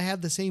 And I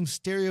had the same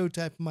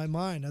stereotype in my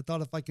mind. I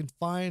thought if I can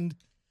find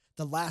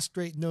the last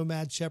great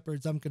nomad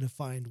shepherds, I'm going to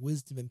find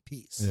wisdom and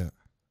peace. Yeah.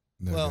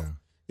 No Well,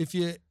 doubt.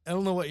 I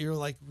don't know what your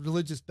like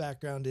religious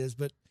background is,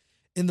 but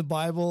in the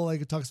Bible, like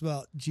it talks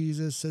about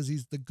Jesus says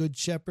he's the good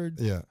shepherd.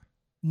 Yeah.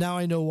 Now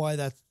I know why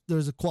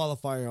there's a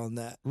qualifier on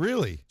that.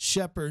 Really?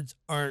 Shepherds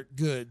aren't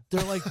good.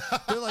 They're like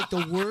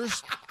the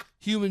worst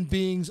human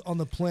beings on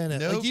the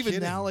planet. No like even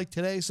kidding. now, like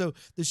today. So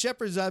the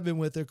shepherds I've been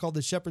with, they're called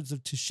the shepherds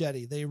of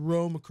Tusheti. They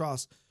roam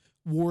across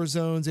war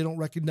zones. They don't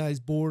recognize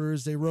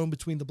borders. They roam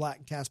between the Black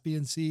and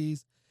Caspian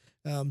Seas.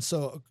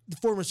 So the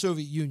former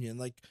Soviet Union,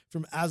 like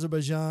from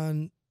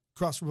Azerbaijan,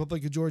 across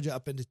Republic of Georgia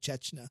up into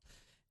Chechnya.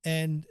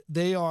 And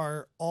they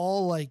are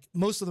all like,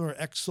 most of them are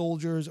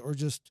ex-soldiers or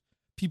just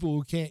people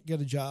who can't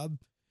get a job.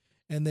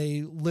 And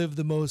they live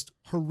the most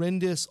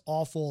horrendous,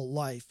 awful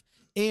life.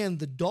 And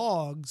the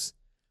dogs,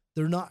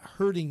 they're not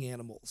herding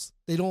animals.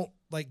 They don't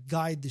like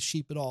guide the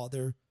sheep at all.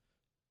 They're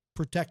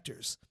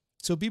protectors.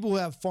 So people who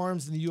have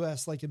farms in the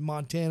U.S., like in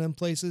Montana and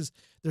places,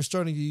 they're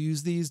starting to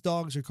use these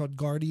dogs. They're called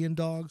guardian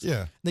dogs.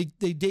 Yeah. They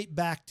date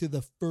back to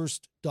the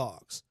first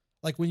dogs.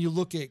 Like when you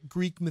look at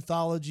Greek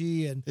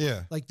mythology and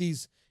Yeah. like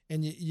these,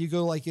 and you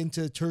go like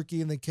into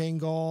Turkey and the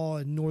Kangal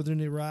and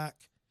northern Iraq.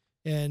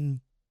 And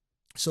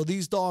so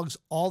these dogs,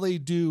 all they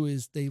do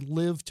is they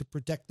live to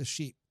protect the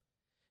sheep.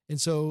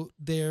 And so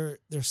they're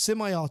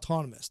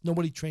semi-autonomous.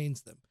 Nobody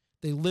trains them.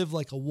 They live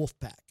like a wolf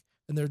pack,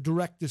 and they're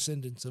direct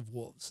descendants of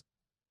wolves.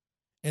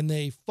 And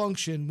they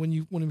function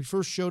when we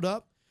first showed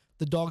up,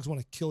 the dogs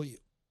want to kill you.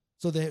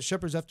 So the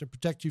shepherds have to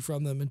protect you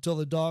from them until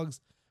the dogs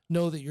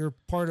know that you're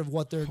part of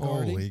what they're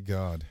guarding. Holy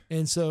God.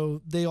 And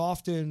so they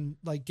often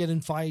like get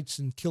in fights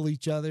and kill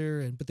each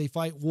other, but they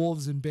fight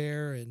wolves and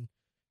bear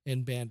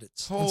and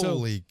bandits. And so-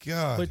 Holy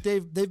God. but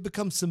they've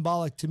become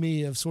symbolic to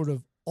me of sort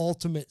of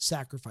ultimate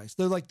sacrifice.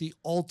 They're like the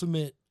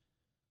ultimate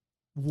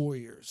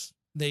warriors.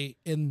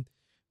 And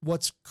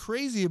what's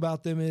crazy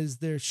about them is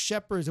they're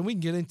shepherds, and we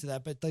can get into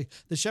that, but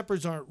the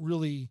shepherds aren't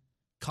really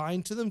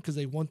kind to them because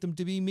they want them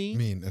to be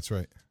mean. That's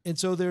right. And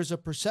so there's a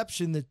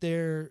perception that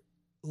they're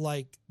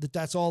like,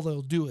 that's all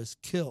they'll do is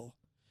kill.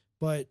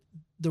 But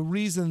the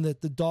reason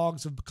that the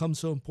dogs have become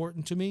so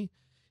important to me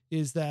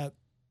is that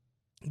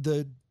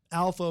the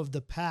alpha of the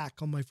pack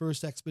on my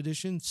first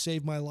expedition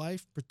saved my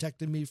life,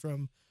 protected me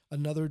from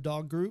another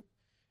dog group,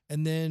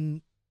 and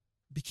then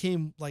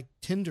became like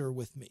tender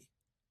with me.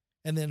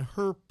 And then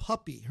her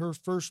puppy, her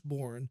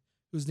firstborn,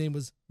 whose name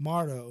was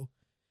Marto,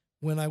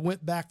 when I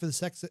went back for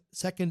the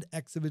second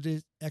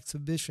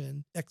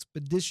expedition,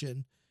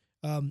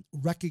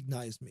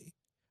 recognized me.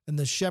 And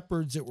the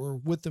shepherds that were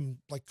with them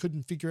like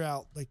couldn't figure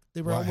out, like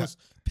they were Wow. almost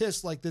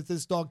pissed, like that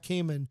this dog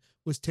came and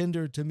was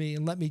tender to me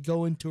and let me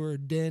go into her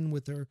den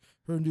with her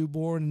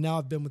newborn. And now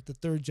I've been with the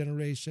third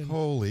generation.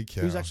 Holy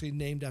cow. Who's actually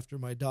named after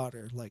my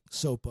daughter, like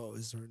Sopo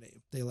is her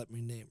name. They let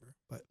me name her.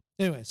 But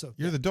anyway, so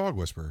You're the dog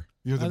whisperer.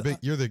 You're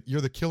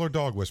the killer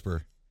dog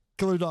whisperer.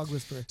 killer dog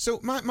whisperer. So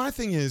my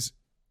thing is,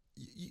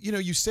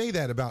 you say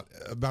that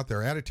about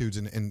their attitudes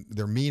and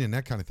they're mean and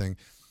that kind of thing,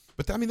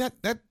 but I mean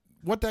that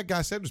what that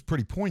guy said was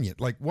pretty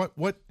poignant. Like what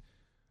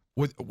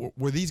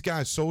were these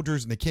guys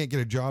soldiers and they can't get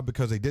a job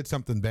because they did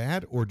something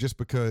bad, or just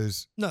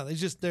because? No,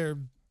 they're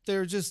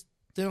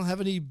don't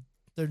have any.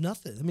 They're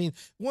nothing. I mean,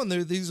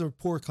 these are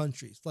poor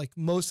countries. Like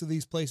most of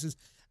these places.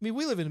 I mean,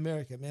 we live in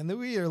America, man.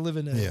 We are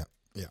living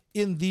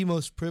in the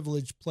most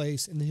privileged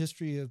place in the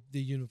history of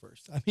the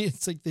universe. I mean,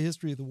 it's like the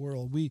history of the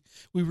world. We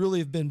really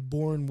have been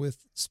born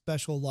with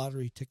special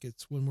lottery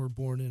tickets when we're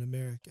born in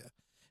America.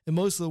 And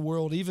most of the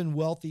world, even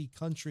wealthy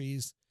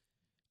countries,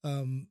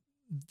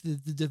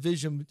 the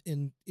division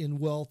in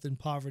wealth and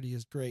poverty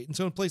is great. And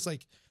so in a place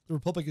like the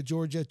Republic of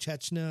Georgia,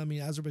 Chechnya, I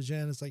mean,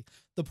 Azerbaijan, it's like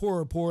the poor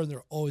are poor and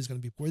they're always going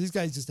to be poor. These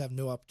guys just have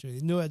no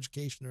opportunity, no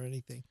education or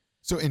anything.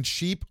 So, and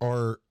sheep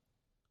are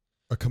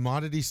a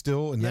commodity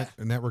still in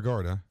that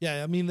regard, huh?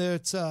 Yeah, I mean,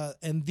 it's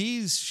and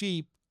these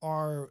sheep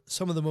are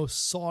some of the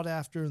most sought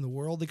after in the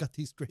world. They got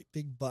these great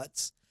big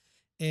butts.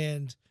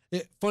 And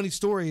funny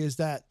story is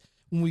that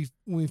when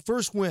we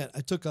first went,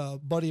 I took a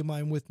buddy of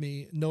mine with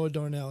me, Noah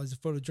Darnell. He's a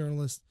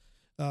photojournalist.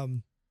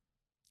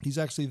 He's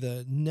actually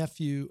the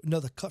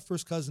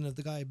first cousin of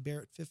the guy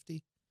Barrett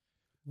 50.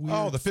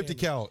 The 50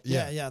 cal.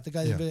 Yeah. The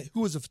guy who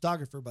was a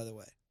photographer, by the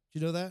way.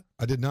 Did you know that?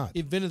 I did not. He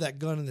invented that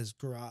gun in his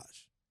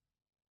garage.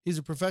 He's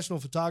a professional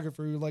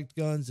photographer who liked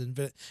guns.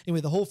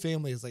 Anyway, the whole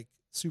family is like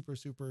super,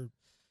 super,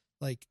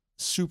 like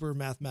super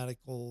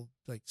mathematical,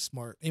 like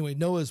smart. Anyway,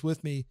 Noah's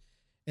with me.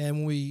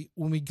 And when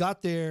we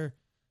got there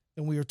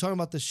and we were talking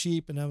about the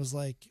sheep, and I was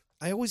like,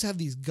 I always have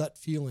these gut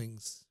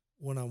feelings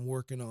when I'm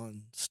working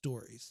on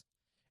stories.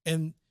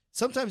 And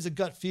sometimes the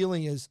gut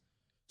feeling is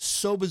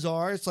so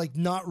bizarre. It's like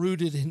not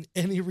rooted in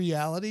any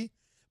reality,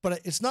 but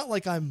it's not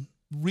like I'm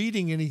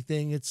reading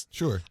anything. It's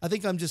sure. I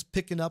think I'm just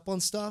picking up on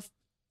stuff.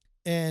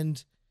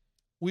 And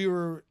we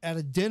were at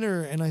a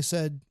dinner and I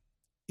said,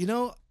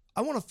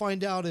 I want to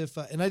find out if,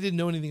 and I didn't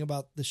know anything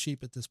about the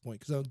sheep at this point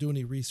because I don't do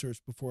any research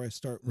before I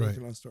start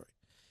working on a story.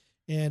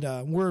 And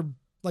we're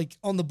like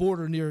on the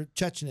border near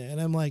Chechnya, and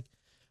I'm like,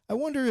 I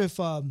wonder if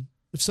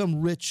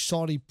some rich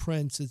Saudi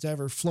prince has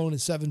ever flown a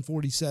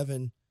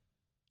 747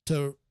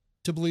 to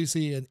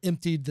Tbilisi and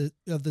emptied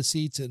the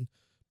seats and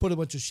put a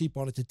bunch of sheep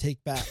on it to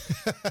take back.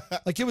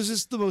 Like, it was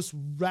just the most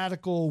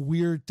radical,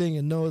 weird thing.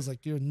 And Noah's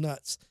like, you're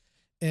nuts.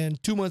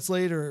 And 2 months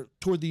later,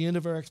 toward the end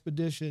of our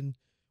expedition,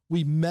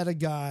 we met a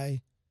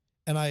guy,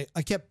 and I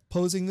kept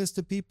posing this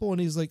to people,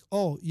 and he's like,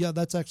 oh, yeah,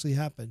 that's actually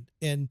happened.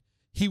 And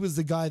he was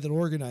the guy that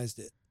organized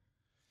it.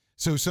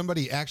 So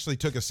somebody actually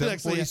took a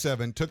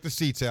 747, took the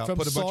seats out, From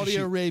put a bunch Saudi of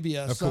sheep.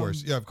 Arabia. Of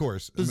course. Yeah, of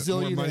course.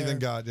 More money than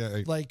God.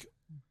 Yeah. Like,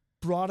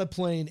 brought a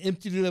plane,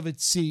 emptied it of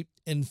its seat,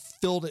 and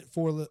filled it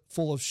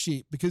full of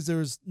sheep, because there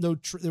was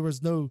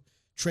no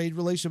trade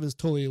relation. It was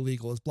totally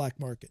illegal. It was black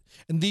market.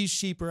 And these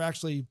sheep are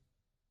actually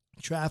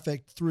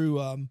trafficked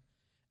through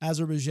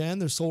Azerbaijan.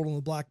 They're sold on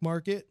the black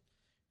market,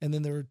 and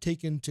then they're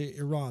taken to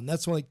Iran.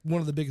 That's one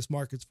of the biggest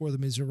markets for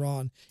them is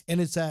Iran. And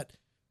it's at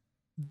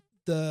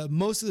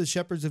most of the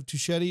shepherds of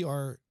Tusheti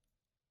are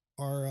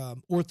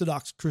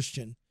Orthodox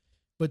Christian,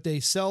 but they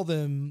sell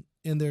them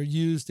and they're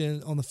used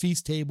on the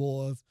feast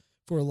table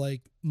for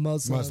like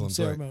Muslim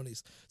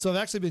ceremonies. Right. So I've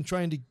actually been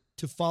trying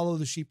to follow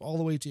the sheep all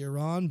the way to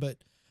Iran, but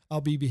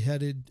I'll be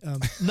beheaded.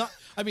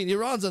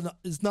 Iran's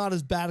is not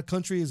as bad a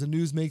country as the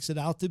news makes it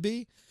out to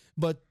be,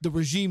 but the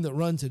regime that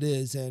runs it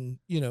is. And,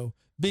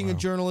 being a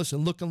journalist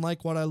and looking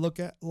like what I look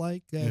at,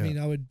 I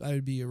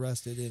would be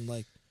arrested in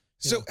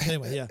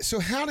anyway, yeah. So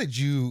how did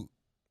you,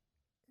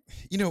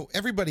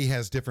 everybody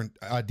has different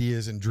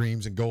ideas and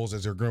dreams and goals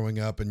as they're growing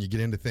up, and you get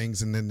into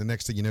things, and then the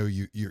next thing you know,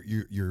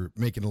 you're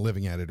making a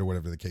living at it, or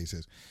whatever the case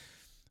is.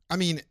 I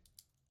mean,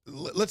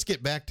 let's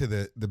get back to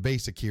the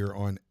basic here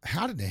on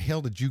how the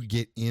hell did you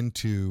get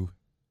into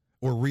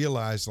or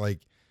realize,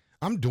 like,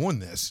 I'm doing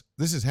this.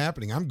 This is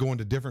happening. I'm going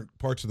to different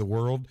parts of the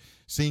world,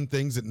 seeing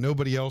things that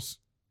nobody else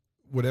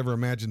would ever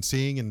imagine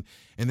seeing, and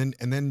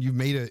then you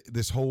made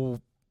this whole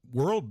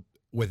world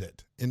with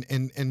it,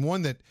 and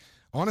one that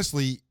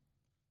honestly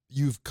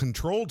you've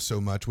controlled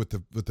so much with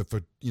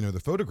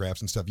the photographs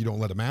and stuff. You don't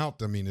let them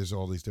out. I mean, there's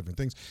all these different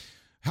things.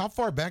 How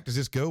far back does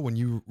this go when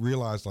you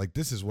realize, like,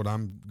 this is what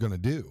I'm going to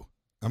do?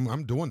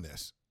 I'm doing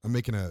this.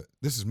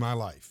 This is my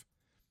life.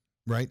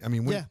 Right. I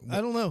mean,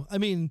 I don't know. I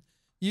mean,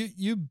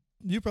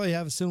 you probably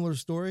have a similar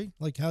story.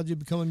 Like, how'd you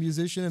become a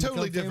musician? And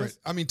totally different. Famous?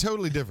 I mean,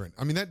 totally different.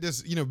 I mean, that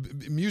just,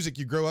 music,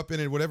 you grow up in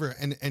it, whatever.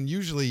 And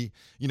usually,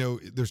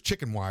 there's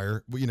chicken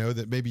wire,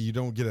 that maybe you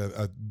don't get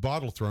a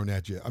bottle thrown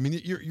at you. I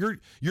mean,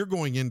 you're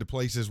going into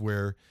places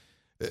where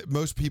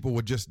most people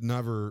would just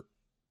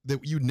that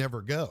you'd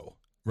never go.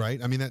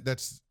 Right. I mean,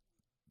 that's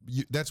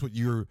what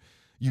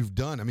you've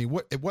done. I mean,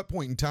 at what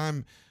point in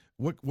time,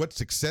 what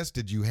success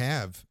did you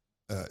have?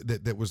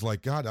 That was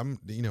like, God, I'm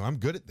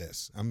good at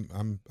this.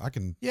 I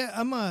can. Yeah,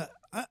 I'm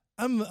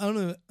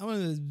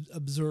an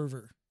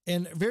observer,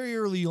 and very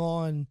early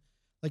on,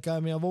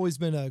 I've always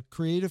been a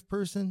creative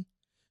person,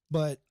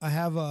 but I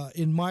have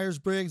in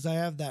Myers-Briggs, I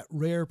have that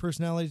rare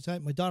personality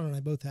type. My daughter and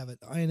I both have it.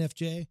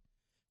 INFJ.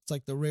 It's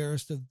like the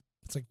rarest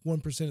it's like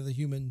 1% of the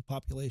human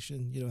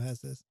population,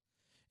 has this,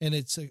 and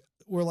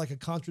we're like a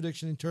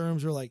contradiction in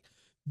terms. We're like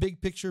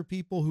big picture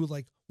people who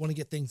like want to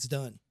get things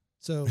done.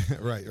 So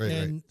right.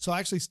 So I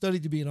actually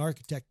studied to be an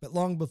architect, but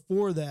long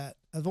before that,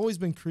 I've always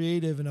been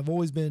creative, and I've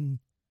always been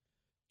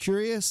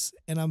curious,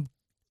 and I'm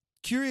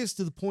curious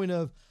to the point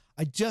of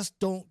I just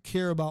don't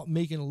care about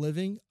making a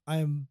living. I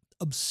am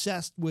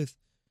obsessed with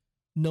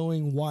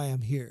knowing why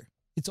I'm here.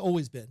 It's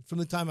always been from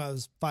the time I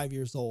was 5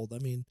 years old. I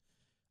mean,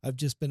 I've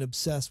just been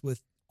obsessed with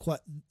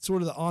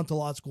sort of the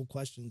ontological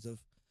questions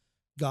of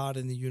God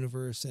and the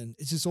universe, and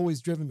it's just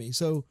always driven me.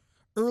 So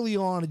early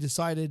on, I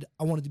decided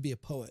I wanted to be a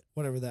poet,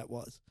 whatever that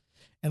was.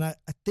 And I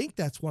think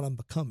that's what I'm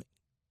becoming.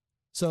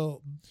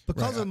 So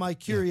because of my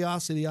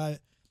curiosity, I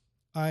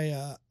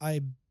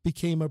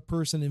became a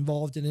person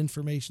involved in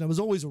information. I was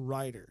always a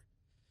writer,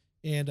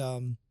 and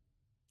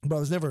but I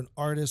was never an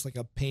artist, like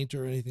a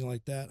painter or anything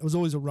like that. I was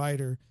always a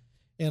writer,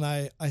 and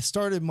I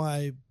started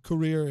my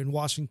career in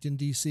Washington,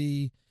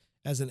 D.C.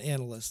 as an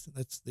analyst.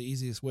 That's the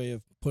easiest way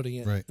of putting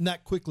it. Right. And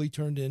that quickly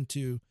turned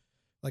into,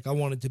 like, I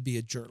wanted to be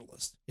a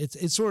journalist.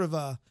 It's sort of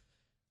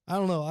I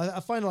don't know.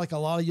 I find like a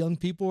lot of young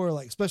people, or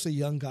like especially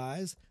young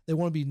guys, they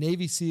want to be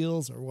Navy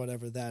SEALs or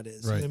whatever that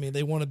is. Right. You know what I mean,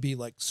 they want to be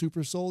like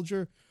super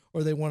soldier,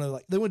 or they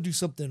want to do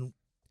something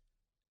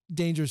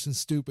dangerous and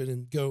stupid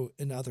and go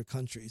in other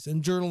countries.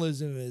 And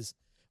journalism is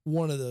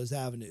one of those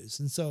avenues.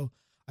 And so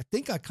I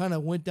think I kind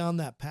of went down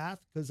that path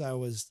because I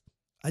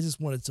just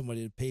wanted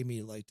somebody to pay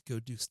me like to go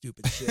do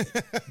stupid shit.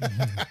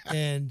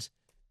 and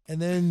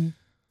then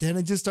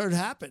it just started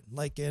happening.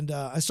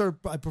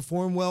 I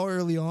performed well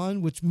early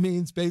on, which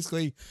means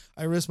basically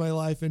I risked my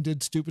life and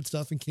did stupid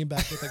stuff and came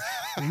back with like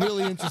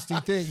really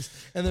interesting things.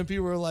 And then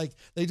people were like,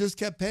 they just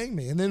kept paying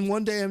me. And then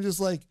one day I'm just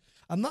like,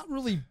 I'm not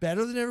really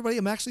better than everybody.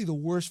 I'm actually the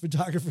worst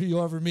photographer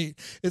you'll ever meet.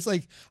 It's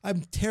like,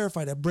 I'm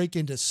terrified. I break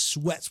into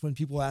sweats when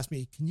people ask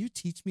me, can you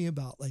teach me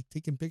about like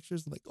taking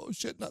pictures? I'm like, oh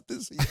shit, not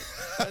this either.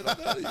 I don't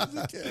know how to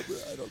use a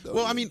camera. I don't know.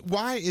 Well, I mean,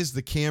 why is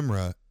the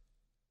camera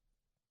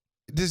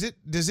Does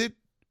it?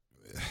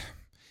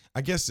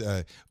 I guess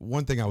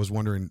one thing I was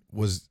wondering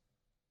was,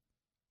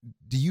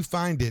 do you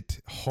find it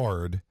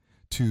hard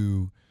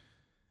to,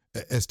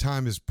 as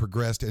time has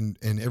progressed and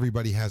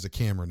everybody has a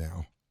camera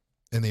now,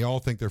 and they all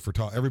think they're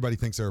everybody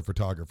thinks they're a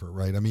photographer,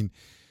 right? I mean,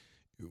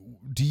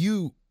 do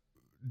you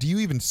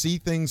even see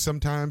things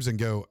sometimes and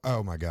go,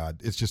 oh my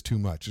God, it's just too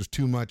much. There's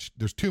too much.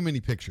 There's too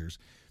many pictures.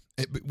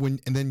 And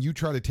then you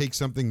try to take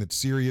something that's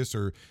serious,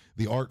 or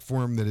the art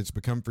form that it's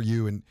become for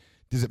you, and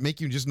does it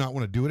make you just not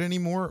want to do it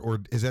anymore,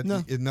 or is that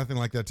No. is nothing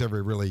like that's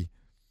ever really?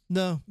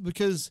 No,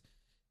 because,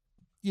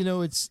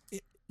 no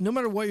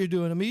matter what you're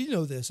doing, I mean, you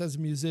know this as a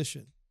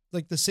musician,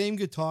 like the same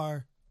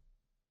guitar,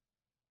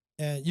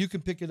 and you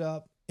can pick it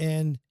up,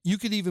 and you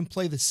could even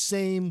play the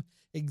same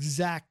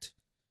exact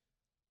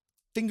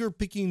finger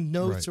picking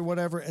notes Right. or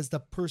whatever as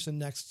the person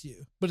next to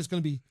you, but it's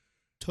going to be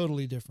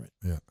totally different.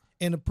 Yeah.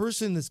 And a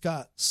person that's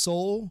got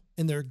soul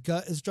and their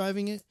gut is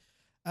driving it,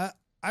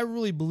 I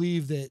really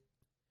believe that,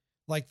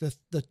 like,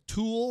 the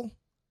tool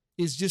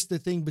is just the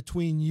thing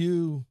between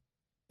you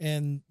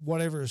and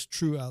whatever is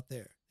true out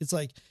there. It's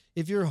like,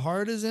 if your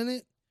heart is in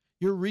it,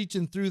 you're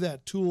reaching through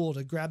that tool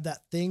to grab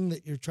that thing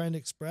that you're trying to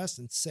express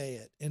and say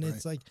it. And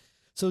it's like,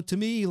 so to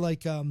me,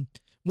 like, one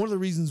of the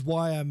reasons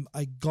why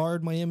I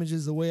guard my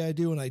images the way I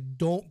do and I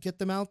don't get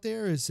them out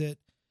there is that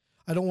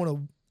I don't want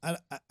to,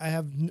 I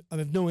have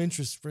no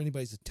interest for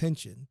anybody's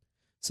attention.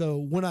 So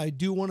when I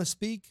do want to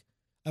speak,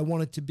 I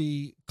want it to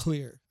be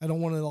clear. I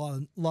don't want a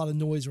lot of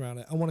noise around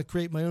it. I want to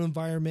create my own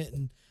environment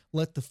and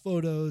let the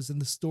photos and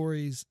the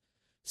stories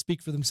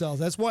speak for themselves.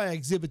 That's why I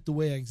exhibit the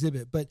way I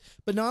exhibit. But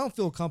now I don't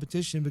feel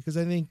competition, because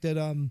I think that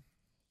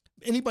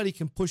anybody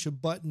can push a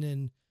button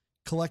and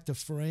collect a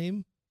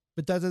frame,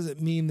 but that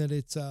doesn't mean that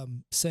it's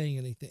saying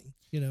anything,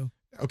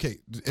 Okay,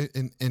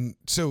 and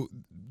so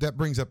that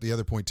brings up the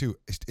other point too.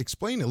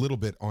 Explain a little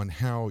bit on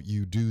how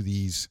you do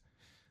these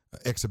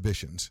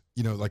exhibitions.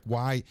 Like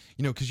why?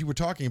 Because you were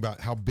talking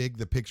about how big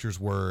the pictures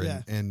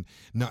were, and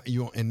not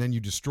you, and then you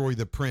destroy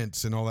the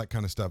prints and all that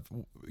kind of stuff.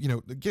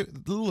 Get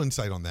a little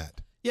insight on that.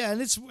 Yeah, and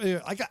it's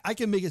I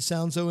can make it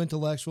sound so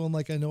intellectual and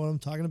like I know what I'm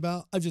talking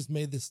about. I just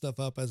made this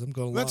stuff up as I'm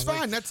going along. That's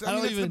fine. That's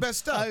the best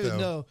stuff. I don't even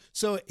know.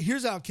 So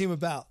here's how it came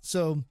about.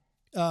 So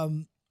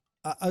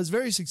I was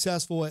very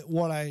successful at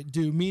what I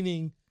do,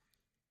 meaning,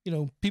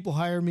 people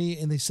hire me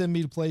and they send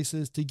me to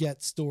places to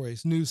get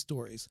stories, news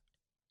stories.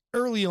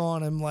 Early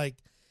on, I'm like,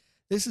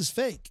 this is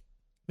fake.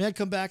 I mean, I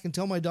come back and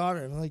tell my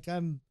daughter, I'm like,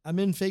 I'm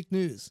in fake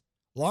news.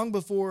 Long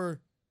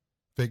before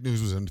fake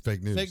news was in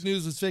fake news. Fake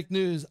news was fake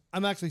news.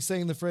 I'm actually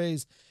saying the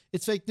phrase,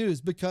 it's fake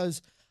news,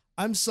 because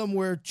I'm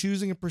somewhere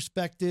choosing a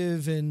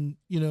perspective and,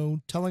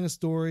 telling a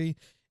story.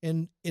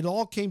 And it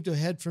all came to a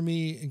head for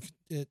me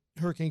at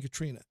Hurricane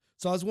Katrina.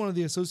 So I was one of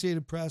the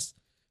Associated Press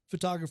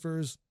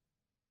photographers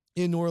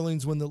in New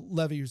Orleans when the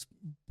levees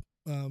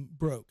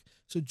broke.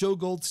 So Joe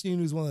Goldstein,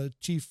 who's one of the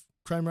chief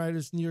crime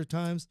writers in the New York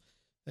Times,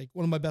 like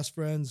one of my best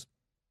friends,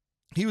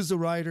 he was the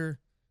writer.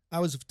 I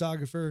was a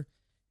photographer.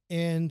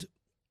 And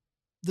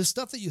the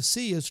stuff that you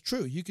see is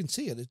true. You can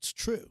see it. It's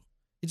true.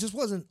 It just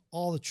wasn't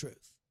all the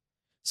truth.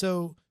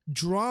 So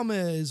drama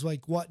is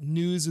like what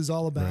news is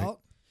all about. Right.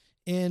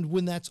 And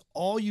when that's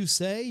all you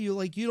say, you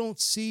don't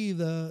see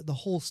the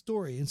whole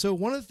story. And so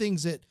one of the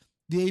things that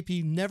the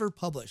AP never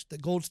published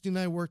that Goldstein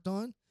and I worked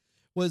on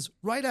was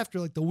right after,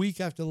 like the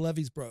week after the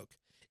levees broke,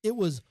 it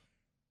was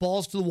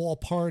balls to the wall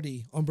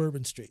party on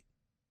Bourbon Street.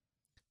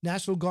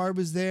 National Guard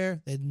was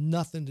there. They had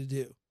nothing to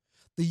do.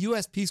 The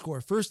U.S. Peace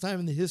Corps, first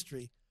time in the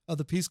history of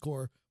the Peace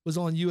Corps, was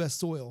on U.S.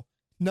 soil.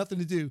 Nothing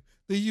to do.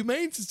 The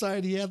Humane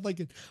Society had like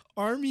an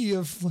army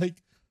of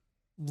like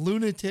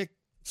lunatic,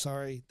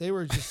 they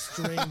were just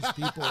strange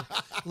people,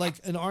 like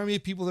an army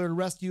of people there to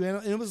rescue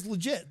animals. And it was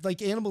legit,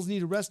 like animals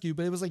needed rescue,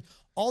 but it was like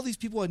all these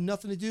people had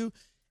nothing to do.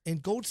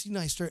 And Goldstein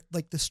and I started,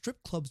 like the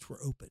strip clubs were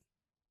open.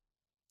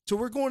 So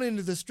we're going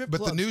into the strip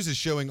clubs. But the news is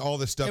showing all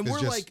this stuff. And is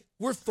we're just...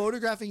 we're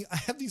photographing. I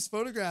have these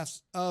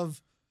photographs of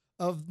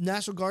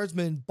National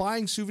Guardsmen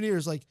buying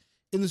souvenirs, like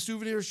in the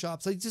souvenir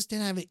shops. They just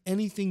didn't have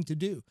anything to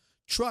do.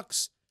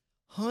 Trucks,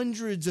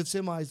 hundreds of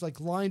semis, like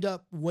lined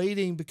up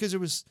waiting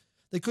because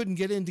they couldn't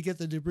get in to get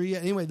the debris.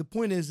 Anyway, the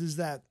point is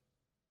that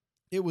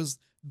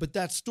but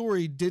that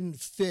story didn't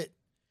fit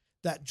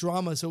that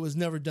drama, so it was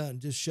never done,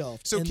 just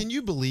shelved. So can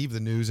you believe the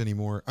news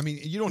anymore? I mean,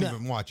 you don't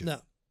even watch it. No,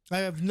 I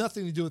have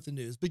nothing to do with the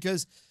news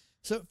because,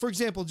 so for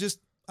example,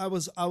 I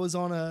was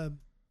on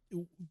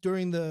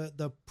during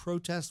the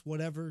protest,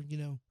 whatever,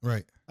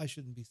 Right. I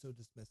shouldn't be so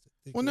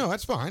dismissive. Well, no,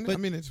 that's fine. But I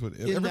mean, it's what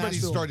everybody's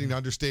Nashville, starting to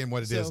understand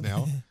what it is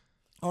now.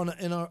 On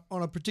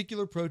a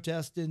particular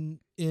protest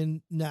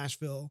in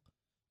Nashville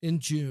in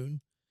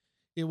June,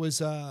 it was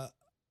I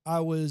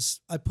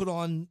put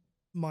on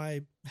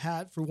my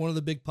hat for one of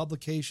the big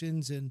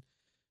publications and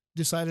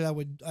decided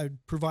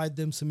I'd provide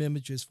them some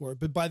images for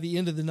it. But by the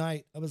end of the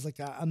night, I was like,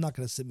 I'm not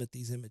going to submit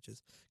these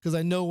images because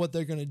I know what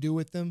they're going to do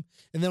with them.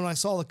 And then when I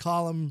saw the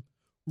column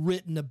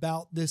written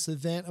about this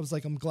event, I was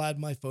like, I'm glad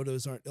my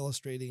photos aren't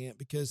illustrating it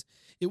because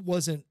it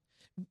wasn't.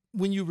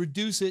 when you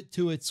reduce it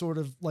to its sort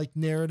of like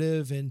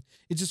narrative, and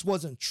it just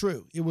wasn't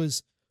true. It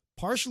was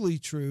partially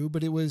true,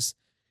 but it was,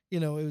 it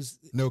was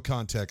No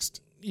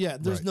context. yeah,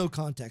 there's Right. no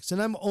context.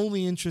 And I'm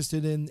only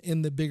interested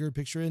in the bigger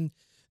picture. And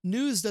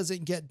news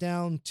doesn't get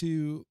down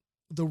to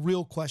the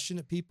real question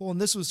at people. And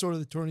this was sort of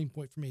the turning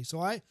point for me. So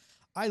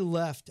I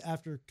left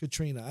after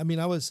Katrina. I mean,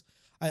 I was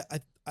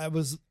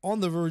on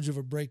the verge of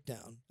a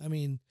breakdown. I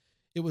mean,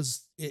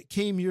 it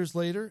came years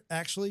later,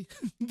 actually,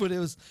 but it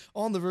was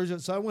on the verge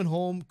of, so I went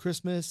home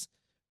Christmas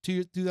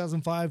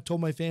 2005,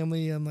 told my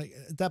family. I'm like,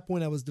 at that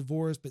point I was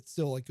divorced, but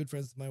still like good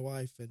friends with my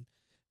wife, and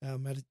I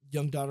had a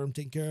young daughter I'm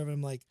taking care of. And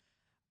I'm like,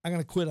 I'm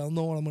going to quit. I don't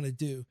know what I'm going to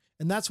do.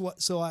 And that's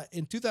what, so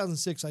in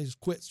 2006, I just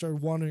quit,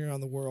 started wandering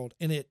around the world,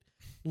 and it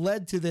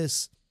led to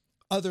this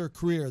other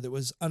career that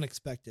was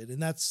unexpected.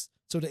 And that's,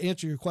 so to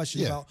answer your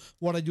question Yeah. about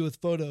what I do with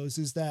photos,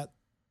 is that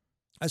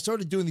I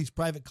started doing these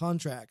private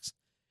contracts,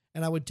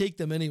 and I would take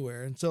them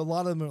anywhere. And so a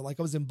lot of them are like,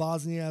 I was in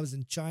Bosnia, I was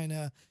in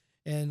China,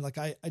 and like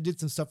I did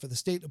some stuff for the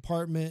State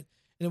Department,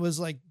 and it was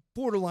like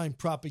borderline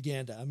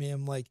propaganda. I mean,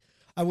 I'm like,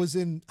 I was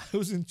in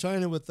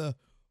China with the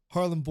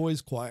Harlem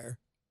Boys Choir,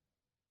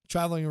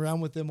 traveling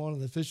around with them on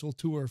an official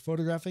tour,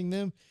 photographing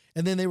them.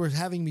 And then they were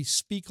having me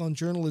speak on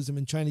journalism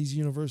in Chinese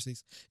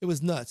universities. It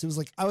was nuts. It was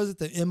like, I was at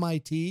the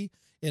MIT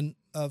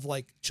of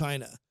like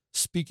China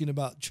speaking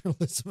about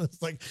journalism.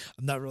 It's like,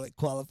 I'm not really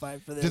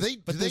qualified for this.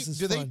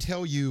 Do they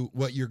tell you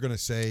what you're going to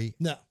say?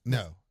 No.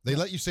 They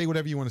let you say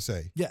whatever you want to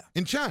say. Yeah.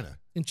 In China.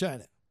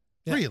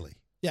 Yeah. Really?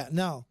 Yeah.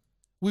 Now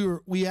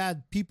we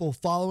had people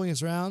following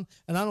us around,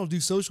 and I don't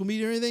do social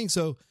media or anything.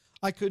 So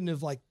I couldn't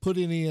have like put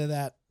any of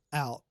that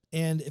out.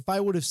 And if I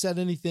would have said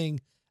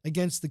anything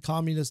against the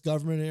communist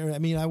government, I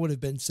mean, I would have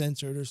been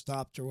censored or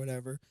stopped or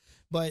whatever.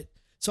 But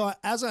so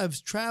as I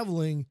was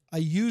traveling, I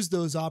used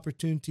those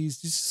opportunities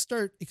to just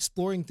start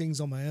exploring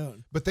things on my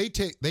own. But they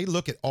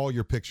look at all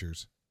your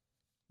pictures.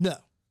 No.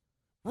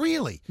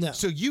 Really? No.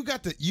 So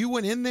you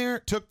went in there,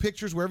 took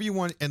pictures wherever you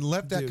want, and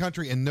left that Dude.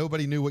 country, and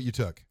nobody knew what you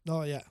took.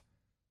 Oh, yeah.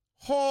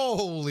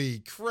 Holy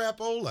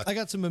crapola. I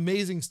got some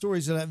amazing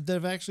stories that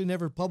I've actually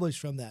never published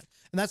from that.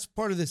 And that's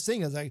part of this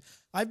thing. Is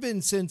I've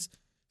been since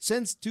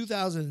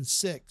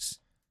 2006,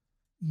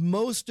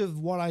 most of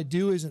what I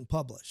do isn't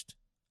published.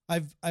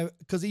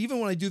 Because even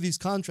when I do these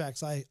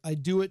contracts, I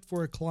do it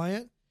for a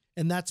client,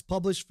 and that's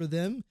published for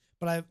them.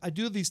 But I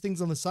do these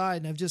things on the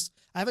side, and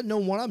I haven't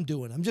known what I'm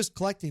doing. I'm just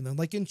collecting them,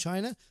 like in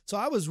China. So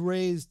I was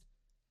raised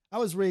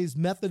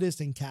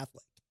Methodist and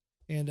Catholic,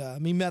 and I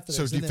mean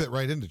Methodist. So you fit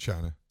right into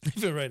China.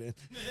 Fit right in.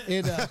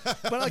 And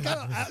but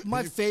like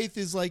my faith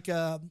is like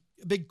a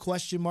big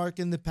question mark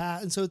in the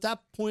past, and so at that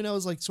point I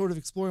was like sort of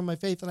exploring my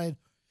faith, and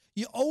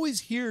you always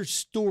hear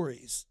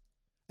stories,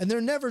 and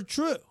they're never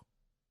true.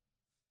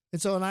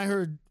 And so, and I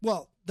heard,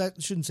 well,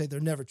 that shouldn't say they're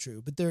never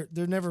true, but they're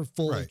never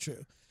fully Right.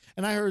 true.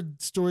 And I heard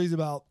stories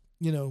about,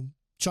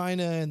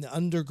 China and the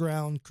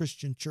underground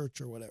Christian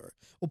church or whatever.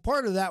 Well,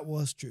 part of that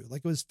was true.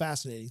 Like, it was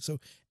fascinating. So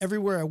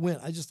everywhere I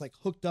went, I just like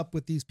hooked up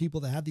with these people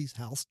that had these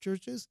house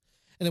churches.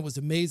 And it was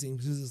amazing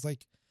because it's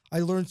like, I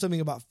learned something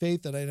about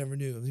faith that I never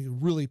knew. These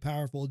really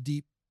powerful,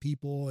 deep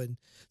people. And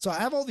so I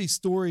have all these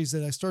stories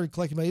that I started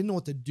collecting, but I didn't know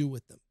what to do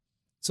with them.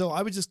 So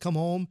I would just come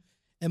home,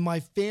 and my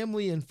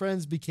family and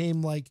friends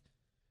became like,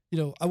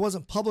 I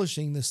wasn't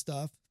publishing this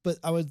stuff, but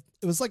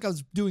it was like I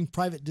was doing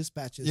private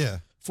dispatches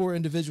for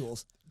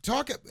individuals.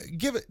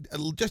 Give it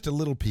just a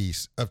little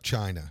piece of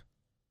China.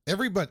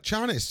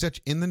 China is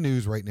such in the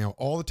news right now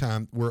all the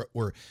time.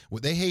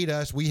 They hate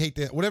us, we hate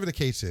that, whatever the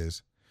case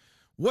is.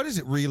 What is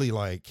it really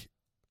like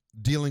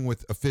dealing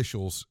with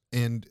officials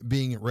and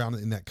being around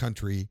in that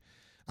country?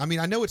 I mean,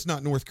 I know it's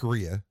not North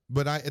Korea,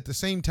 but at the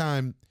same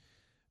time,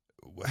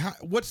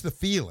 what's the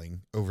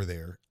feeling over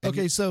there?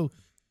 Okay, so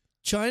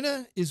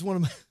China is one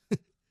of my.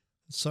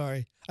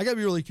 Sorry, I gotta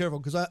be really careful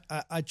because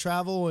I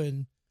travel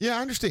and yeah,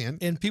 I understand,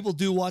 and people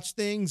do watch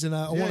things, and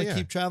I want to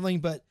keep traveling.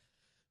 But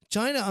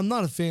China, I'm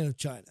not a fan of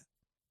China,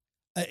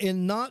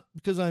 and not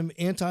because I'm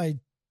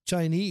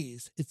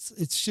anti-Chinese.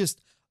 It's just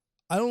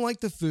I don't like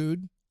the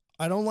food.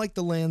 I don't like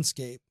the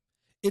landscape.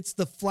 It's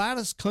the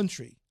flattest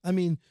country. I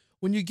mean,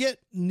 when you get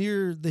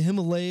near the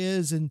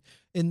Himalayas and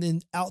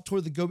then out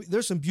toward the Gobi,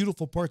 there's some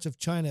beautiful parts of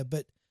China,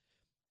 but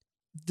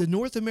the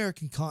North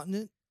American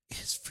continent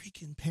is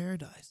freaking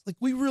paradise. Like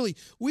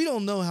we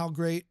don't know how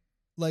great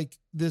like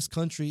this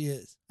country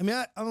is. I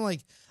mean,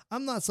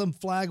 I'm not some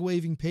flag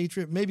waving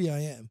patriot. Maybe I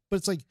am, but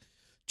it's like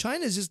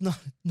China is just not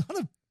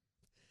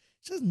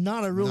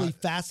a really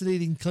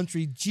fascinating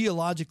country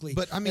geologically.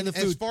 But I mean, and the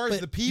food. as far as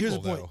the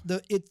people,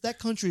 that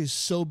country is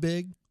so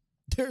big.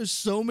 There's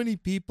so many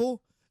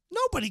people.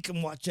 Nobody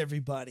can watch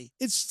everybody.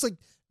 It's just like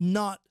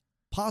not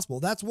possible.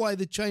 That's why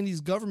the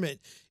Chinese government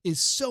is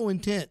so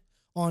intent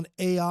on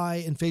AI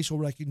and facial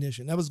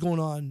recognition. That was going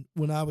on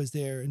when I was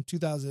there in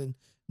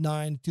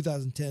 2009,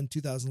 2010,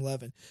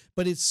 2011.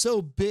 But it's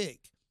so big.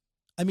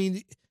 I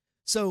mean,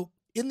 so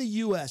in the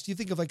U.S., you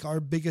think of like our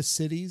biggest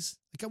cities.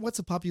 Like what's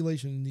the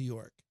population in New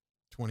York?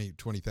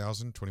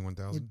 20,000,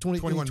 21,000?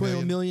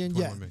 21 million.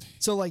 Yeah. million.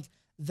 So like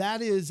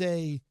that is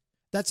a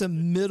That's a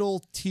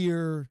middle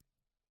tier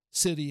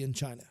city in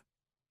China.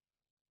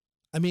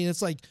 I mean,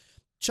 it's like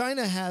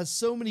China has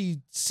so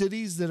many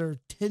cities that are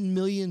 10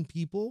 million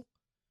people.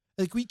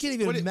 Like we can't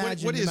even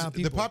imagine the amount of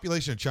people. The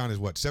population of China is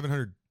what,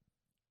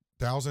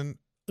 700,000?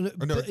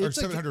 Or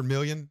 700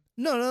 million?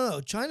 No.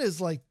 China is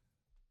like,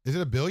 is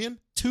it a billion?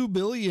 2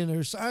 billion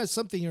or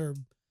something. Or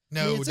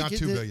no, I mean, not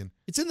 2 billion.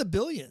 It's in the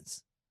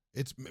billions.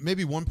 It's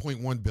maybe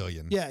 1.1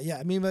 billion. Yeah.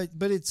 I mean, but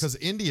it's because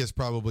India is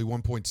probably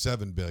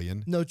 1.7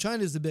 billion. No,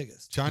 China's the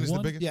biggest. China's the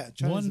biggest. Yeah,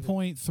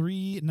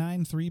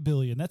 1.393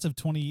 billion. That's of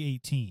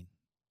 2018.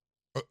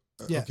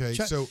 Yeah, okay,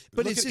 so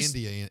but look at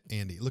India,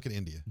 Andy. Look at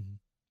India. Mm-hmm.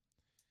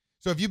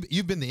 So have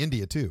you've been to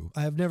India too?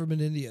 I have never been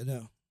to India.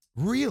 No.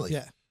 Really?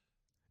 Yeah.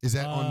 Is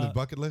that on the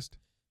bucket list?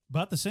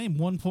 About the same,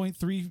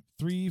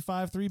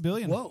 1.3353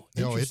 billion. Whoa.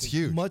 No, it's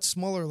huge. Much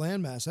smaller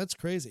landmass. That's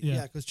crazy.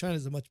 Yeah, because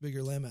China's a much bigger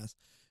landmass.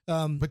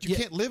 But you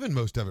can't live in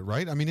most of it,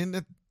 right? I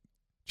mean,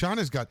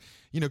 China's got,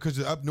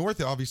 because up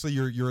north, obviously,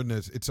 you're in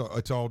this. It's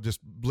all just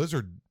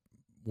blizzard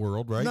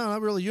world, right? No,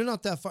 not really. You're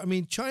not that far. I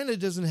mean, China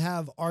doesn't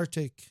have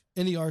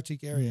any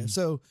Arctic area.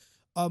 So,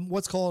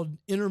 what's called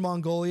Inner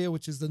Mongolia,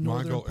 which is the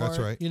northern part. That's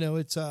right.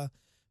 It's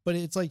but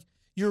it's like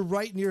you're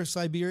right near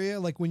Siberia,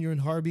 like when you're in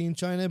Harbin,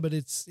 China. But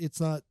it's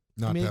not.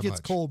 I mean, it gets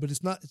cold, but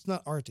it's not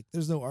Arctic.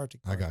 There's no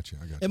Arctic part. I got you.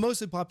 And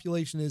most of the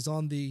population is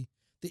on the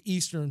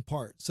eastern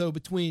part. So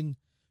between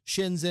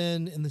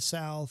Shenzhen in the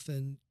south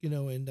and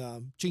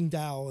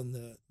Qingdao in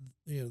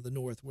the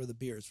north, where the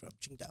beer is from,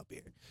 Qingdao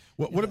beer.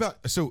 What about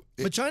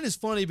but China's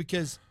funny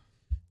because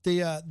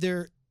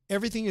they're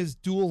everything is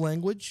dual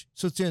language,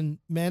 so it's in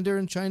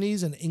Mandarin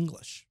Chinese and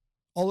English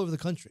all over the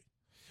country.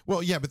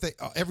 Well, yeah, but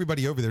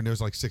everybody over there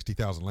knows like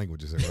 60,000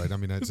 languages there, right? I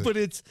mean, but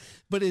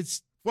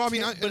it's well, I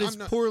mean, it's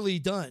poorly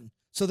done.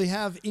 So they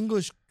have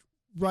English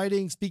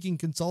speaking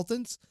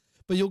consultants,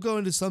 but you'll go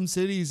into some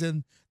cities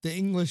and the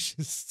English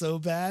is so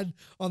bad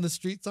on the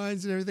street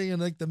signs and everything,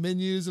 and like the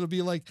menus, it'll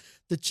be like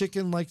the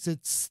chicken likes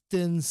its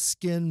thin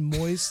skin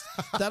moist.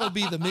 That'll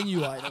be the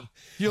menu item.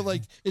 You're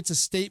like, it's a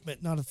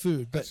statement, not a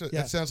food. But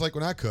that sounds like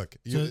when I cook.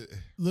 So a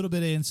little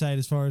bit of insight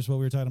as far as what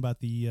we were talking about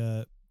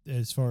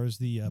as far as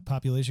the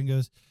population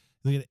goes.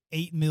 Look at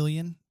 8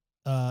 million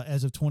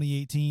as of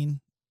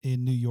 2018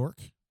 in New York,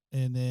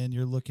 and then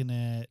you're looking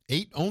at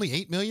only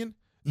 8 million.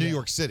 New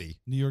York City.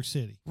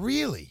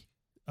 Really?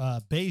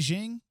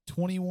 Beijing,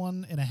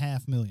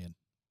 21.5 million.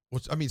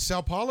 I mean,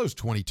 Sao Paulo's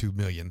 22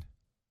 million.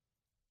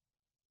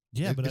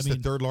 Yeah, but it's the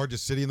third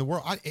largest city in the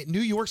world.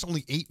 New York's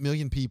only 8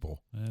 million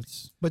people.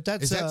 That's not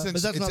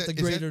the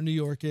greater New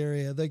York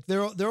area. Like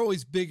they're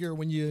always bigger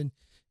when you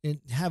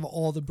have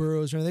all the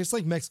boroughs. It's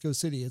like Mexico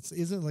City.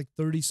 Isn't it like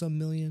 30 some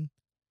million?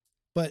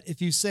 But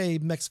if you say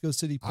Mexico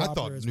City proper, I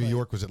thought New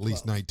York was at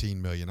least 19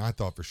 million. I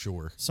thought for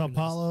sure. Sao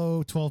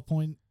Paulo,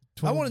 12.12.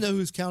 I want to know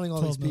who's counting all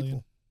these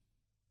people.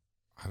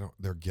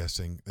 They're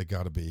guessing. They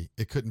got to be.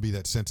 It couldn't be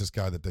that census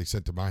guy that they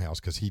sent to my house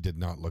because he did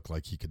not look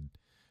like he could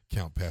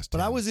count past 10.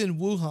 But I was in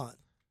Wuhan.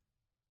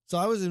 So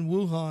I was in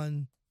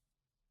Wuhan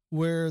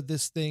where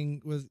this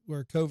thing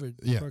where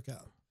COVID broke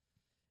out.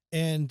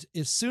 And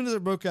as soon as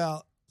it broke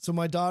out, so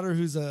my daughter,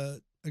 who's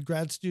a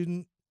grad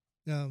student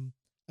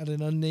at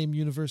an unnamed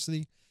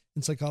university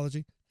in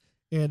psychology,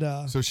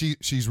 and so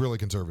she's really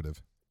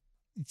conservative.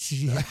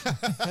 Yeah,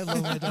 I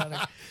love my daughter.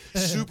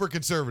 Super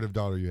conservative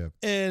daughter you have.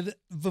 And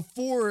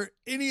before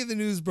any of the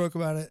news broke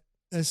about it,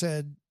 I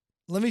said,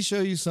 let me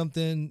show you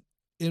something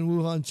in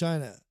Wuhan,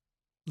 China.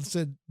 I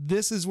said,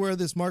 this is where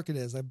this market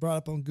is. I brought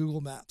up on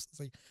Google Maps. It's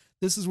like,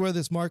 this is where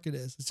this market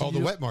is.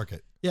 The wet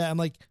market. Yeah. I'm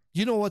like,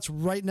 you know what's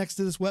right next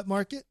to this wet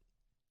market?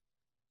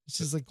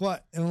 She's like,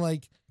 what? And I'm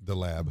like, the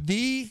lab.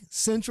 The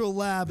central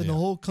lab in the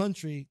whole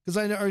country, because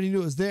I already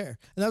knew it was there.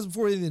 And that was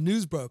before any of the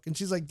news broke. And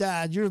she's like,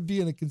 Dad, you're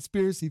being a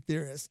conspiracy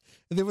theorist.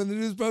 And then when the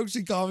news broke,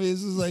 she called me and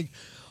she was like,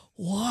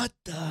 what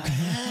the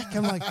heck?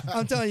 I'm like,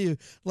 I'm telling you,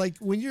 like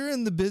when you're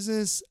in the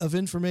business of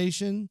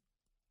information,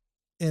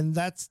 and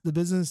that's the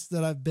business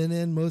that I've been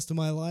in most of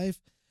my life,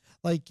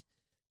 like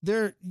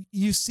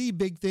you see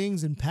big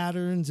things and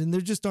patterns, and there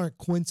just aren't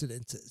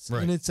coincidences.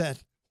 Right. And it's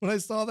when I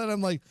saw that,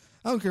 I'm like,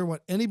 I don't care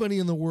what anybody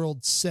in the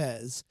world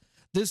says.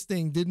 This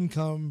thing didn't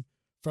come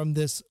from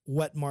this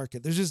wet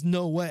market. There's just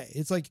no way.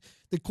 It's like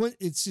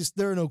it's just,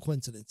 there are no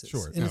coincidences.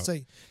 Sure. And it's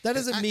like, that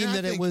doesn't mean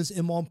that it was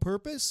on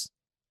purpose.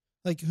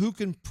 Like who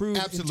can prove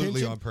absolutely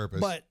intention? on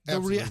purpose? But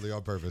absolutely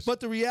on purpose.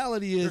 But the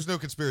reality is there's no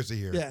conspiracy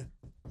here. Yeah.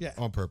 Yeah.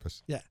 On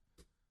purpose. Yeah.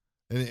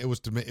 And it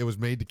was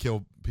made to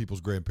kill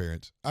people's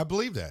grandparents. I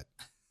believe that.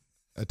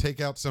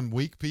 Take out some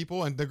weak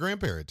people and their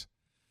grandparents.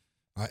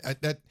 I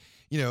don't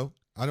want to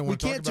talk about it. We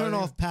can't turn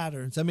off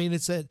patterns. I mean,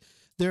 it's that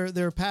there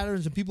are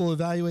patterns, and people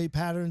evaluate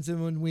patterns,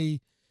 and when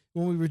we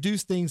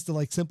reduce things to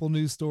like simple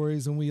news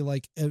stories, and we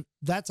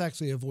that's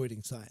actually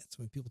avoiding science.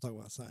 When people talk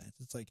about science,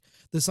 it's like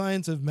the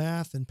science of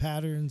math and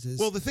patterns is.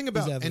 Well, the thing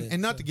about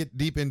and not to get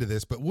deep into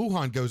this, but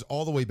Wuhan goes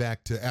all the way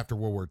back to after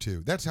World War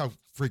II. That's how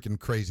freaking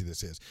crazy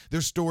this is.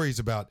 There's stories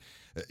about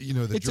the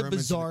it's Germans. A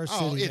bizarre city.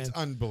 Oh, it's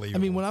man. unbelievable.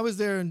 I mean, when I was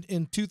there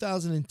in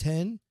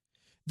 2010,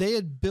 they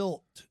had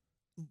built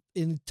an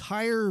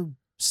entire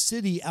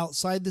city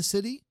outside the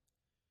city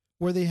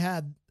where they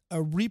had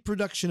a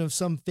reproduction of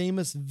some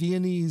famous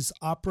Viennese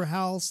opera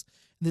house,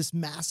 this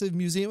massive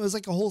museum. It was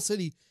like a whole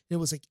city. And it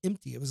was like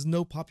empty. It was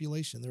no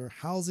population. There were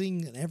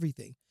housing and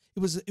everything. It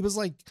was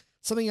like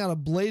something out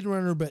of Blade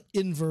Runner, but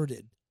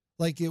inverted.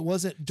 Like it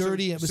wasn't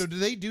dirty. So do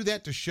they do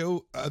that to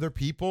show other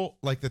people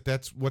like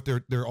that's what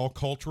they're all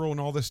cultural and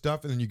all this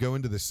stuff, and then you go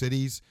into the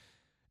cities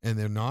and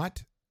they're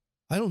not?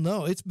 I don't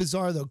know. It's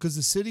bizarre though, because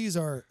the cities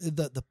are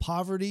the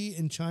poverty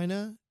in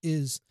China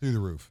is Through the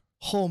roof.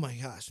 Oh my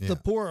gosh. Yeah. The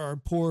poor are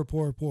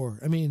poor.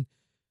 I mean,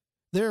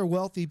 there are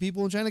wealthy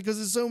people in China because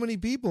there's so many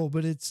people,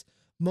 but it's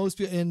most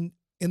people, and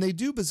they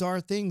do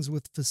bizarre things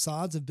with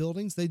facades of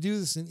buildings. They do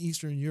this in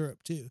Eastern Europe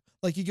too.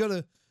 Like you go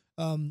to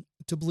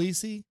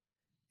Tbilisi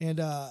and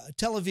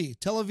Tel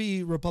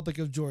Aviv, Republic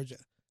of Georgia.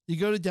 You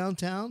go to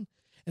downtown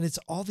and it's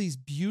all these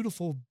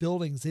beautiful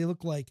buildings. They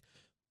look like,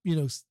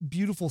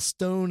 beautiful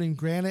stone and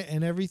granite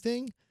and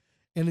everything.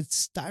 And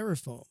it's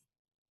styrofoam.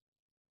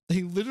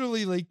 They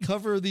literally like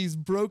cover these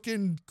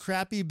broken,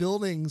 crappy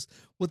buildings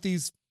with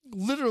these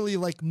literally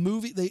like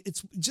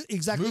it's just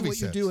exactly Movie what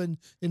sets. you're doing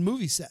in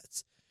movie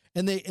sets.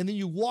 And then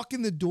you walk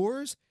in the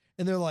doors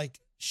and they're like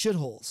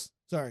shitholes.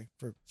 Sorry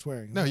for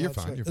swearing. No, I'm you're not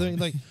fine. swearing. You're They're fine.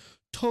 like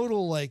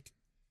total like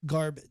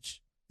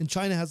garbage. And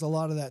China has a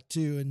lot of that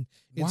too. And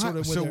it's Why? sort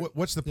of So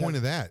what's the point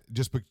of that?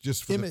 Just for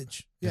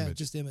image. image.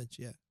 Just image.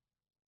 Yeah.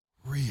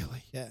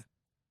 Really? Yeah.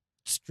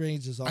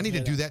 Strange as all. I need to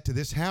get do out. that to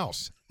this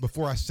house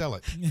before I sell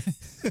it.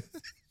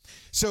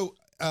 So,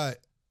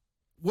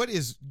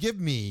 give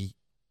me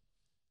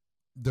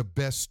the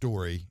best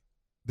story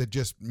that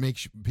just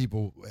makes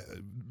people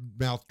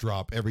mouth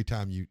drop every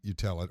time you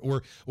tell it,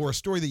 or a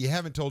story that you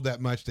haven't told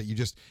that much that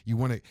you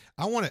want to.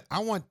 I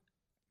want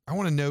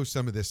to know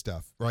some of this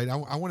stuff, right?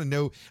 I want to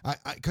know,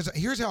 because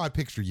here's how I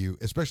picture you,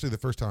 especially the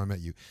first time I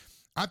met you.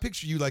 I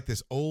picture you like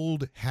this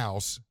old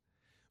house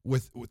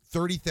with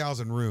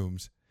 30,000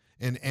 rooms,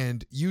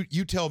 and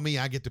you tell me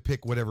I get to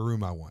pick whatever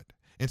room I want.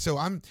 And so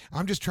I'm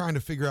just trying to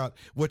figure out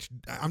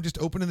I'm just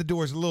opening the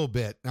doors a little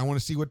bit. I want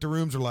to see what the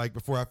rooms are like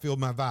before I feel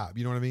my vibe.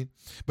 You know what I mean?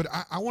 But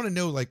I want to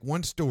know like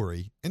one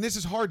story, and this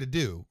is hard to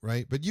do,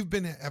 right? But you've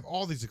have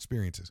all these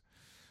experiences.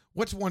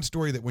 What's one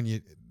story that when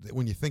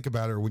you think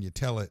about it or when you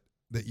tell it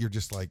that you're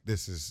just like,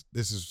 this is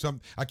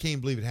I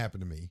can't believe it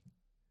happened to me,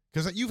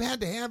 because you've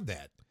had to have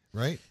that,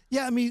 right?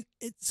 Yeah, I mean,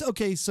 it's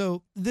okay.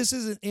 So this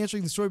isn't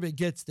answering the story, but it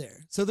gets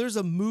there. So there's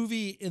a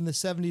movie in the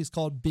 70s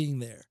called Being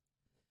There.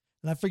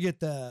 And I forget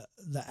the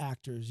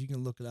actors. You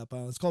can look it up.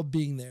 It's called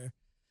Being There.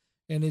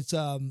 And it's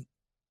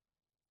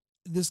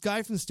this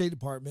guy from the State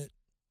Department,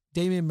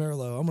 Damien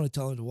Merlo. I'm going to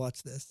tell him to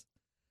watch this.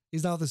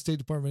 He's not with the State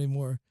Department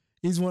anymore.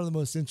 He's one of the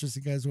most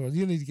interesting guys in the world.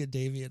 You need to get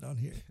Damien on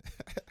here.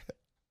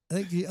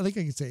 I think I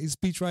can say he's a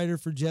speechwriter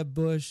for Jeb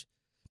Bush,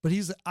 but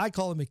I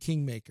call him a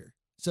kingmaker.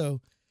 So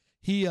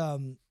he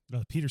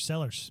Peter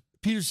Sellers.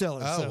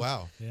 Oh, So,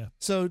 wow. Yeah.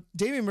 So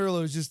Damien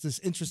Merlo is just this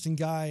interesting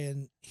guy,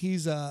 and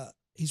he's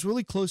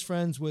really close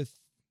friends with.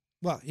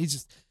 Well,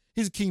 he's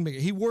a kingmaker.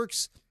 He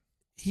works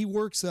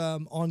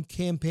on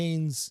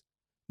campaigns,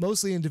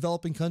 mostly in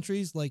developing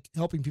countries, like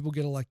helping people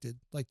get elected,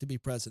 like to be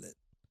president.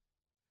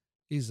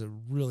 He's a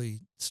really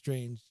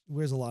strange.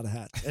 Wears a lot of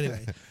hats.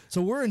 Anyway,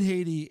 so we're in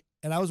Haiti,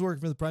 and I was working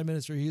for the prime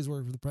minister. He was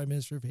working for the prime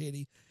minister of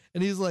Haiti,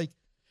 and he's like,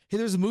 "Hey,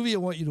 there's a movie I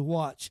want you to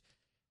watch.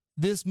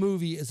 This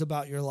movie is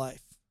about your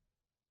life."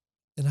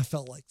 And I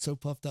felt like so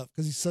puffed up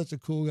because he's such a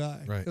cool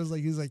guy. Right. It was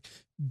like, he's like,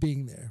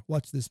 Being There,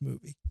 watch this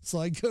movie. So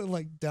I go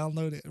like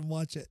download it and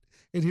watch it.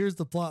 And here's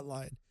the plot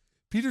line.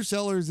 Peter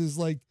Sellers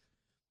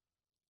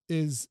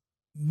is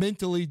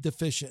mentally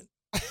deficient.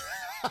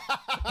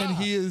 And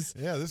he is,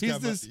 This he's guy,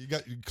 this, you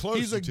got close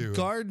he's a to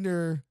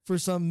gardener for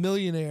some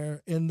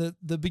millionaire. And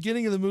the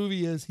beginning of the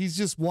movie is he's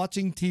just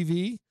watching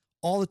TV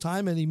all the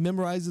time, and he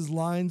memorizes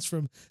lines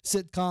from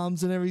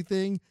sitcoms and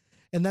everything.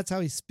 And that's how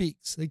he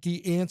speaks. Like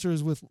he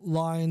answers with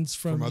lines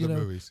from other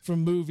movies.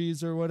 from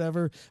movies or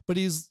whatever. But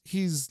he's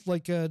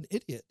like an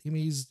idiot. I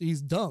mean,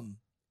 he's dumb.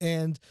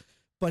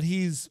 But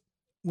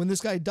when this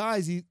guy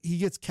dies, he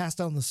gets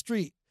cast out on the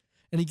street,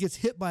 and he gets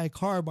hit by a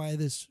car by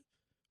this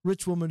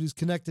rich woman who's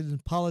connected in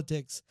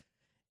politics,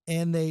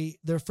 and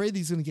they're afraid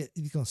he's going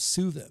to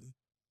sue them.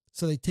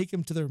 So they take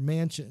him to their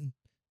mansion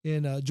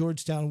in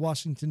Georgetown,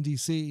 Washington,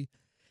 D.C.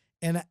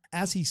 And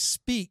as he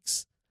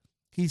speaks,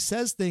 he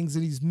says things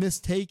that he's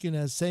mistaken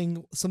as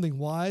saying something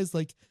wise,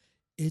 like,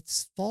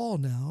 it's fall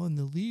now and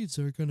the leaves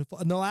are going to fall.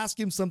 And they'll ask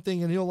him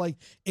something and he'll like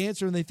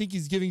answer, and they think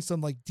he's giving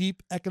some like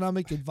deep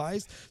economic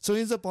advice. So he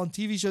ends up on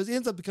TV shows. He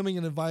ends up becoming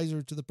an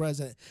advisor to the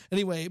president.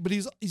 Anyway, but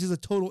he's just a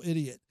total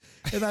idiot.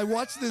 And I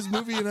watched this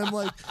movie and I'm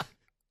like,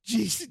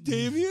 geez,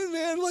 Damien,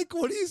 man, like,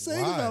 what are you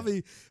saying Why? about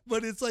me?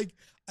 But it's like,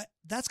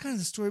 that's kind of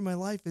the story of my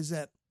life, is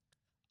that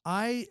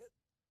I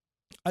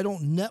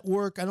don't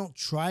network. I don't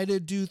try to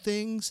do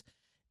things.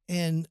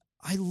 And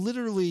I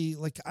literally,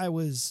 like, I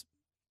was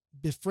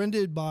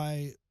befriended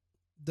by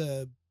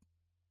the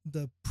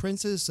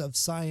princess of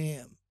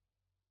Siam,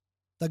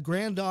 the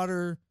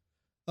granddaughter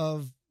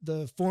of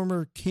the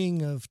former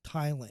king of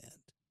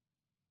Thailand,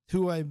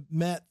 who I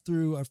met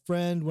through a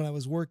friend when I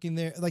was working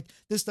there. Like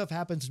this stuff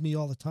happens to me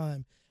all the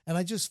time, and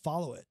I just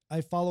follow it.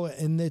 I follow it,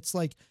 and it's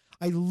like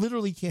I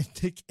literally can't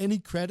take any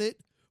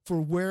credit for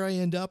where I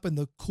end up and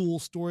the cool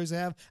stories I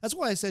have. That's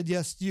why I said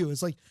yes to you.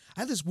 It's like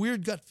I have this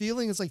weird gut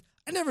feeling. It's like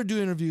I never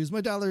do interviews.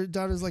 My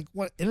daughter's like,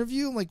 "What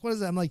interview?" I'm like, "What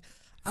is that?" I'm like,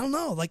 I don't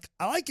know. Like,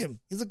 I like him.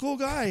 He's a cool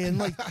guy. And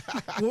like,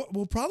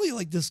 we'll probably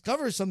like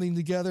discover something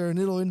together and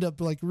it'll end up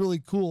like really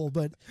cool.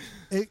 But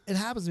it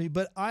happens to me.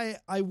 But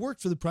I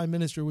worked for the prime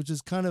minister, which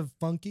is kind of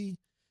funky.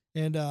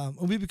 And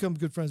we become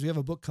good friends. We have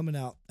a book coming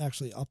out.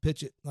 Actually, I'll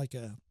pitch it like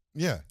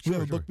Yeah, sure, we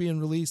have a book being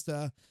released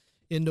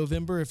in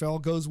November. If all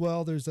goes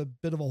well, there's a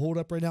bit of a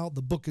holdup right now.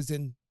 The book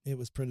it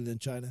was printed in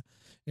China.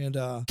 And,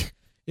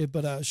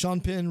 but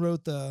Sean Penn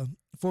wrote the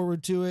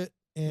forward to it.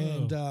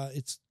 And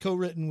it's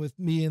co-written with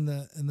me and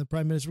the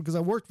prime minister because I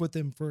worked with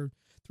him for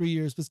 3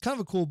 years. But it's kind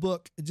of a cool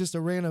book. It's just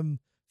a random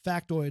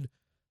factoid.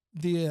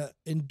 The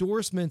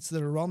endorsements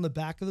that are on the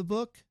back of the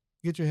book,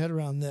 get your head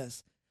around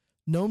this.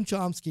 Noam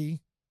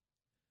Chomsky,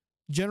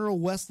 General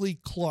Wesley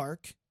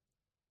Clark,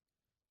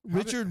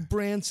 Richard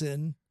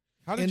Branson.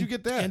 How did you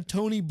get that? And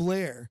Tony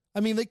Blair.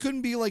 I mean, they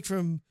couldn't be like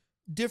from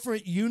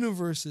different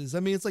universes.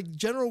 I mean, it's like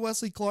General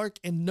Wesley Clark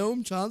and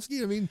Noam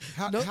Chomsky. I mean,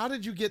 how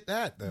did you get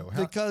that though?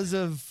 Because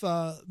of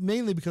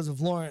mainly because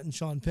of Laurent and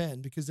Sean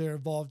Penn, because they're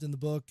involved in the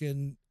book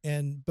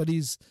but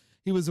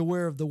he was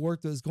aware of the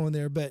work that was going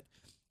there. But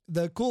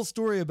the cool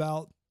story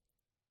about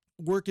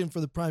working for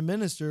the prime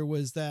minister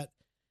was that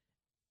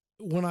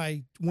when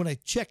I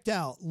checked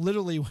out,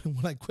 literally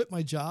when I quit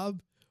my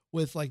job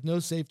with like no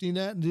safety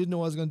net and didn't know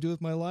what I was going to do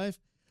with my life,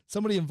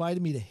 somebody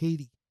invited me to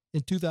Haiti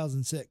in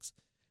 2006.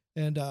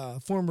 And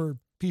former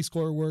Peace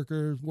Corps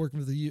worker working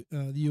for the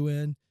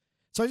UN.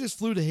 So I just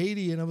flew to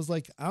Haiti and I was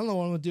like, I don't know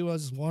what I'm going to do. I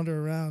was just wandering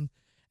around.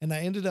 And I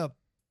ended up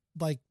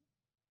like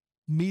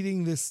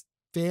meeting this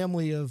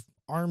family of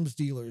arms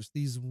dealers,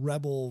 these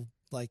rebel,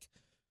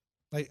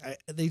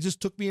 they just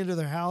took me into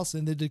their house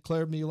and they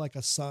declared me like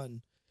a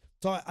son.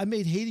 So I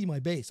made Haiti my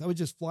base. I would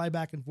just fly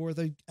back and forth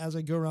as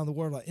I go around the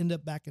world. I end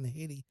up back in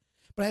Haiti.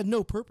 But I had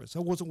no purpose. I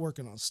wasn't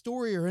working on a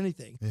story or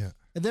anything. Yeah.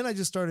 And then I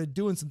just started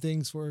doing some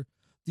things for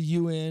the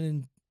UN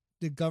and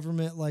the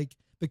government, like,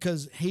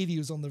 because Haiti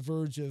was on the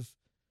verge of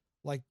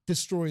like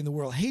destroying the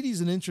world.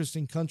 Haiti's an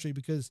interesting country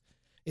because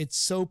it's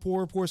so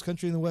poorest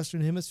country in the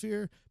Western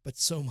Hemisphere, but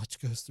so much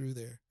goes through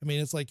there. I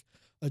mean, it's like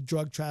a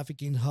drug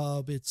trafficking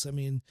hub.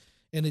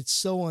 And it's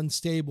so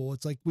unstable.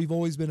 It's like, we've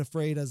always been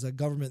afraid as a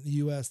government in the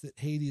US that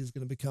Haiti is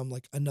going to become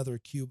like another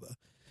Cuba.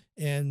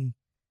 And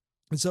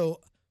so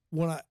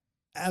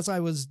as I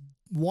was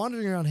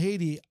wandering around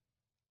Haiti,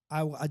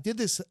 I did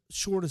this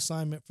short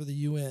assignment for the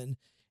UN,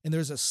 and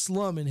there's a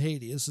slum in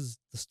Haiti. This is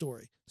the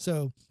story.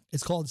 So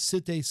it's called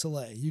Cité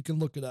Soleil. You can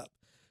look it up.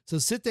 So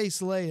Cité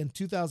Soleil in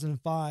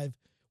 2005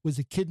 was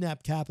the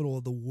kidnap capital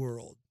of the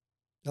world,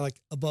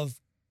 like above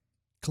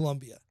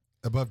Colombia.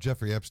 Above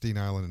Jeffrey Epstein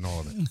Island and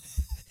all of it.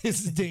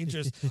 It's a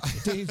dangerous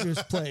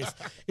place.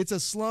 It's a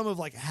slum of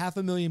like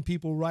 500,000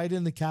 people right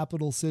in the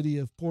capital city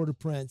of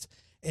Port-au-Prince,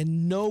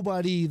 and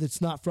nobody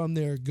that's not from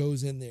there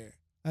goes in there.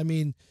 I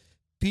mean,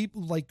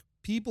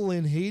 people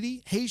in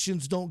Haiti,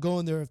 Haitians don't go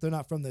in there if they're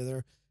not from there.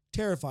 They're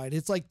terrified.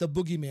 It's like the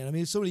boogeyman. I mean,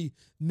 there's so many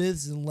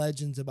myths and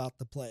legends about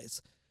the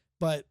place.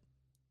 But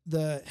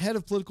the head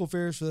of political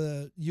affairs for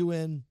the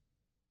UN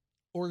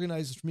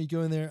organizes for me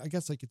going there. I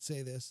guess I could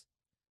say this.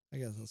 I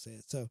guess I'll say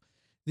it. So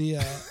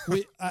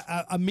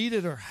I meet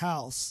at her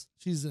house.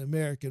 She's an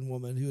American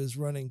woman who is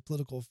running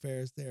political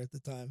affairs there at the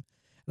time.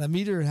 And I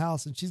meet her at her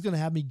house, and she's going to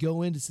have me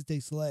go into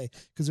Cité Soleil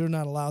because they're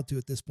not allowed to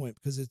at this point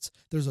because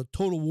there's a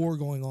total war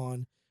going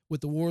on with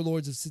the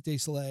warlords of Cité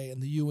Soleil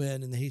and the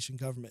UN and the Haitian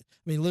government.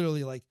 I mean,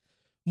 literally like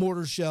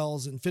mortar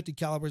shells and 50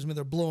 calibers. I mean,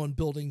 they're blowing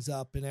buildings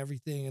up and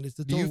everything. And it's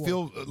the total Do you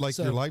feel war. like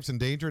your life's in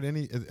danger at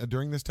any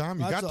during this time?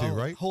 You got to,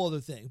 right? Whole other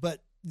thing.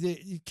 But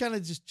you kind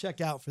of just check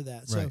out for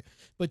that. So, Right.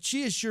 But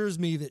she assures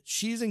me that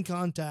she's in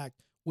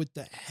contact with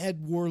the head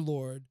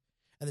warlord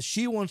and that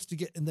she wants to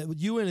get, and that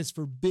UN is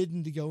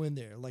forbidden to go in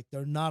there. Like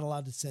they're not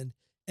allowed to send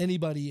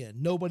anybody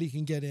in. Nobody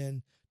can get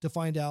in to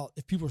find out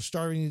if people are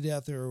starving to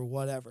death or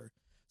whatever.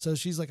 So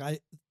she's like,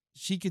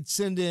 she could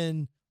send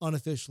in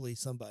unofficially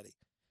somebody.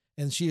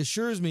 And she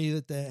assures me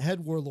that the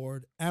head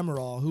warlord,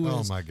 Amaral,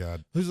 who's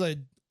like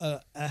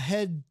a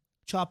head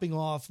chopping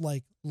off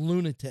like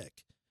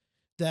lunatic,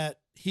 that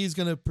he's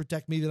going to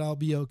protect me, that I'll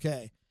be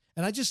okay.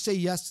 And I just say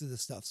yes to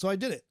this stuff. So I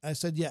did it. I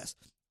said yes.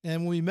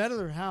 And when we met at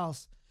her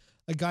house,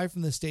 a guy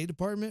from the State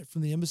Department,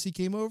 from the embassy,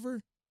 came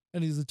over,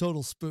 and he's a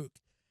total spook.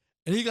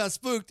 And he got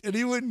spooked and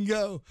he wouldn't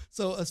go.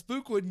 So a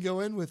spook wouldn't go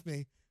in with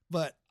me.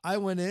 But I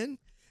went in.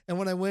 And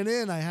when I went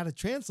in, I had a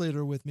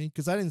translator with me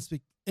because I didn't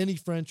speak any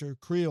French or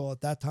Creole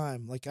at that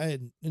time. Like I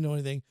didn't know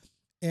anything.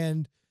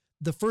 And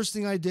the first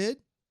thing I did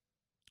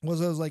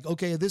was I was like,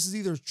 okay, this is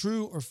either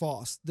true or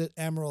false that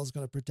Amaral is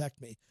going to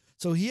protect me.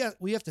 So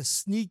we have to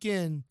sneak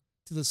in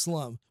to the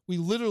slum. We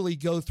literally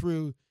go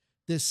through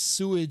this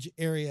sewage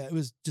area. It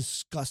was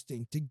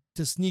disgusting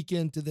to sneak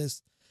into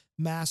this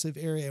massive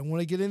area. And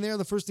when I get in there,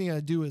 the first thing I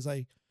do is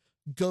I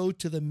go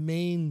to the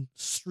main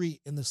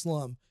street in the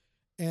slum.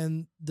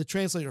 And the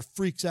translator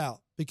freaks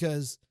out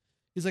because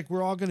he's like,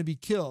 we're all going to be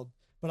killed.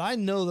 But I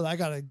know that I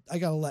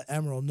gotta let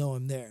Emerald know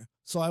I'm there.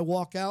 So I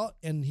walk out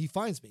and he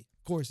finds me.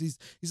 Of course,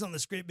 he's on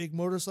this great big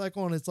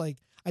motorcycle, and it's like,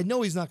 I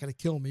know he's not going to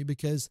kill me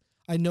because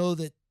I know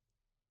that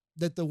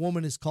the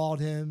woman has called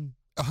him.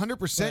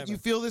 100% you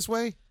feel this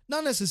way?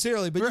 Not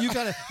necessarily, but you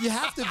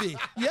have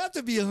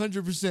to be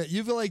 100%.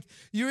 You feel like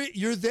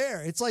you're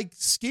there. It's like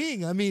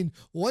skiing. I mean,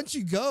 once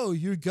you go,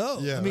 you go.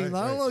 Yeah, I mean,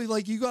 right, I don't know,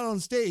 like you got on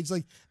stage,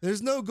 like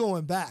there's no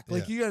going back.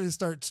 Like you got to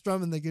start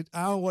strumming the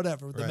guitar,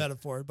 whatever with the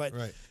metaphor. But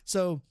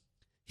so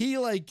he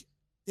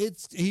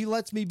he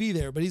lets me be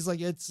there, but he's like,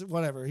 it's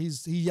whatever. He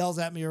yells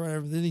at me or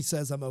whatever. Then he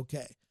says I'm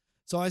okay.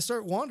 So I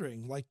start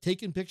wandering, like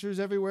taking pictures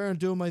everywhere and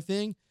doing my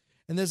thing.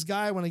 And this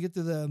guy, when I get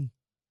to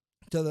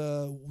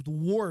the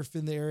wharf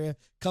in the area,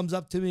 comes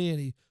up to me and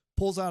he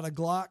pulls out a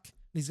Glock.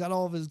 And he's got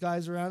all of his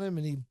guys around him,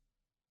 and he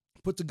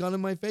puts a gun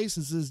in my face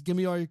and says, "Give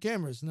me all your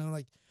cameras." And I'm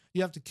like,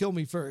 "You have to kill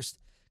me first."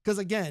 Because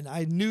again,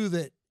 I knew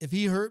that if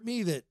he hurt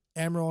me, that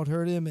Emerald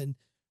hurt him.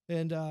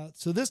 And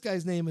so this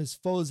guy's name is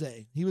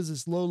Foze. He was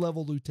this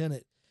low-level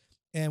lieutenant.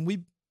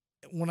 And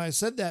when I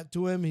said that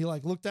to him, he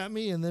like looked at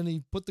me and then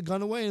he put the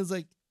gun away and was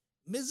like,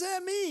 "Is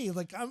that me?"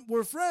 Like,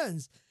 we're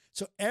friends.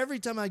 So every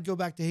time I'd go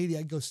back to Haiti,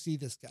 I'd go see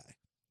this guy.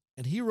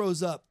 And he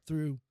rose up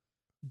through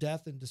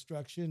death and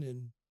destruction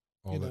and,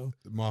 all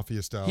the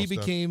mafia style he stuff.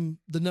 became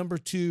the number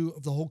 2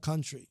 of the whole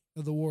country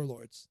of the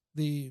warlords,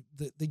 the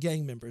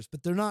gang members.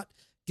 But they're not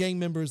gang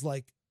members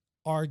like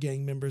our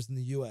gang members in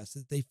the U.S.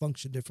 They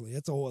function differently.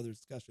 That's a whole other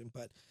discussion.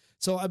 But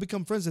so I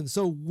become friends with him.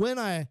 So when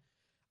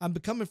I'm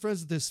becoming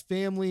friends with this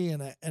family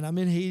and I'm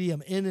in Haiti,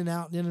 I'm in and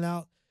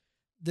out.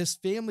 This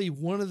family,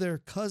 one of their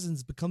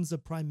cousins becomes the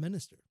prime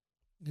minister.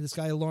 This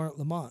guy, Laurent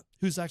Lamont,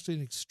 who's actually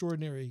an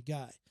extraordinary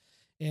guy.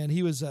 And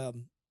he was a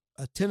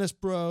tennis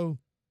pro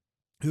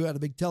who had a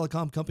big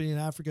telecom company in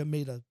Africa,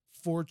 made a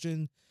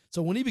fortune.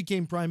 So when he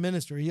became prime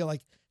minister, he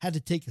like had to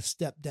take a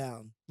step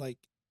down. Like,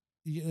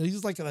 you know,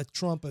 he's like a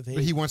Trump of Haiti.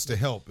 But he wants to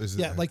help, isn't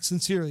it? Like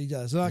sincerely he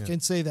does. And I can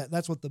say that.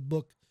 That's what the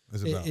book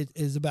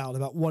is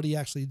about what he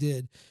actually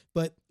did.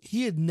 But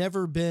he had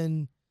never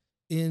been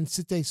in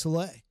Cité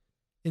Soleil.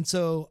 And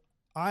so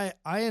I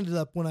ended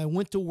up, when I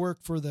went to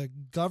work for the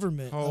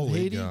government of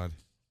Haiti, God.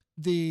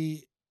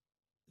 the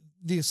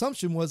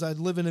assumption was I'd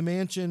live in a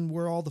mansion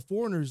where all the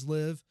foreigners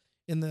live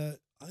in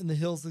the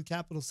hills of the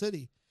capital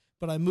city.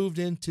 But I moved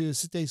into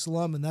Cité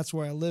Slum, and that's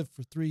where I lived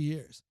for 3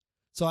 years.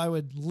 So I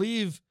would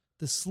leave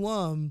the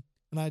slum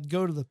and I'd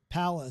go to the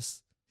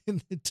palace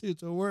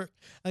to work.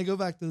 I go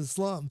back to the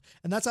slum.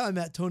 And that's how I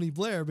met Tony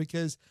Blair,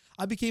 because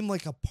I became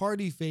like a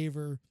party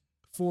favor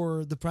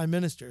for the prime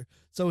minister.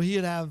 So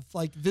he'd have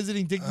like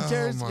visiting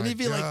dignitaries, and he'd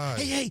be like,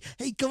 hey,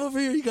 come over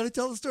here. You got to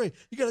tell the story.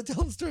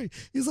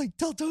 He's like,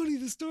 tell Tony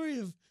the story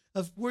of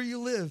where you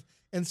live.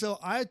 And so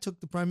I took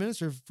the prime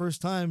minister for the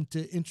first time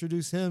to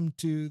introduce him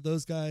to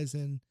those guys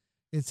in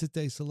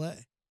Cité Soleil.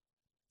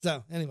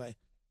 So anyway,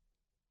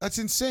 that's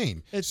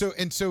insane. So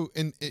did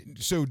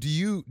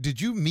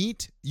you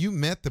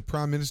met the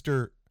prime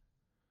minister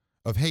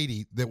of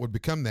Haiti that would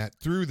become that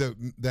through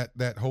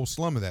that whole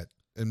slum of that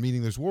and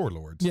meeting those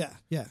warlords? Yeah.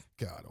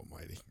 God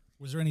almighty.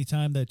 Was there any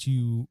time that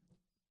you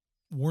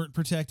weren't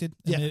protected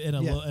and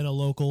a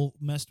local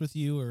messed with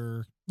you?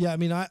 Or yeah, I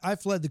mean, I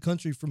fled the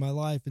country for my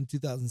life in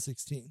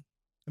 2016.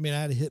 I mean,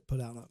 I had a hit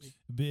put out on me.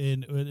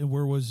 And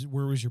where was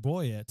your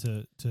boy at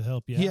to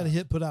help you? He had a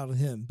hit put out on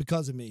him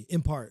because of me,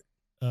 in part.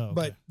 Oh,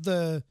 okay.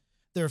 But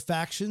there are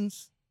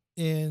factions,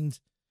 and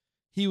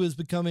he was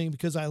becoming,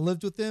 because I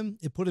lived with him,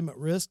 it put him at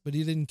risk, but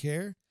he didn't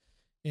care.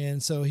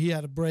 And so he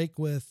had a break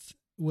with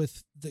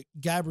the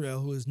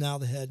Gabriel, who is now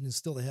the head and is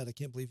still the head. I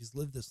can't believe he's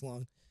lived this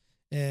long.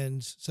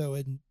 And so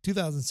in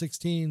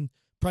 2016,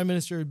 prime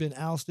minister had been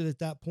ousted at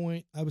that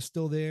point. I was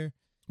still there.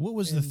 What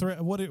was the threat?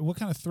 What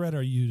kind of threat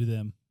are you to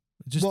them?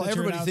 Just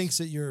everybody thinks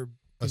that you're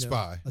a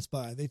spy. A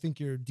spy. They think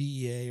you're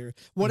DEA or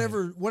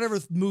whatever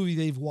movie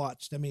they've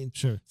watched. I mean,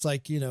 sure. It's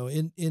like,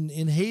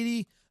 in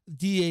Haiti,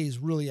 DEA is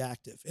really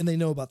active, and they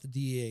know about the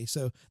DEA,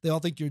 so they all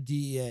think you're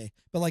DEA.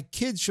 But like,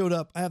 kids showed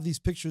up. I have these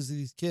pictures of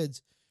these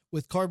kids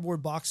with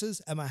cardboard boxes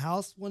at my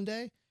house one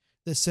day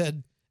that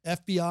said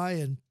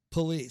FBI and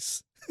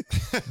police.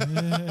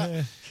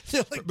 Like,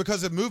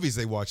 because of movies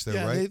they watch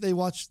there, right? They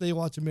watch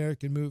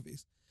American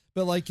movies.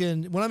 But like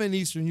when I'm in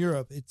Eastern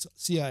Europe, it's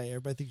CIA.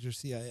 Everybody thinks you're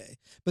CIA.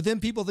 But then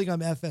people think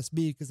I'm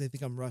FSB because they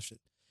think I'm Russian.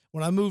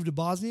 When I moved to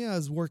Bosnia, I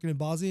was working in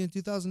Bosnia in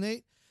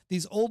 2008.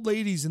 These old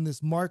ladies in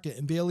this market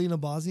in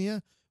Bijeljina,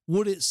 Bosnia,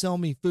 wouldn't sell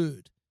me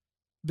food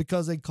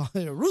because they call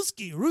it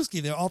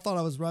Ruski. They all thought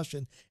I was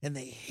Russian, and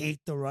they hate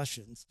the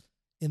Russians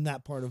in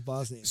that part of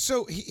Bosnia.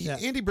 So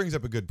Andy brings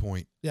up a good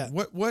point. Yeah.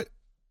 What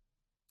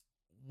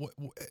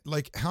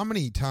like, how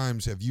many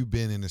times have you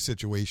been in a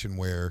situation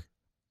where,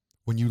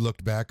 when you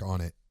looked back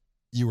on it,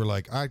 you were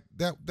like,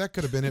 that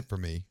could have been it for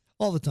me?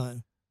 All the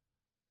time.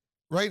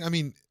 Right? I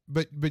mean,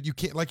 but you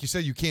can't, like you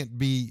said, you can't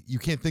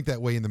think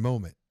that way in the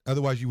moment.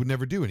 Otherwise you would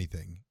never do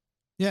anything.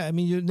 Yeah, I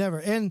mean, you'd never.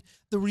 And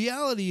the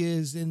reality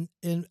is, and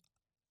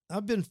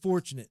I've been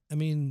fortunate. I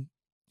mean,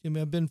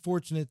 I've been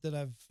fortunate that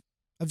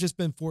I've just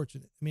been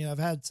fortunate. I mean, I've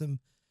had some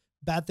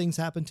bad things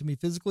happen to me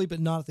physically, but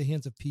not at the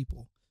hands of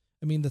people.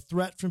 I mean, the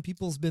threat from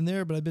people has been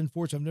there, but I've been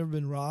fortunate. I've never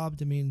been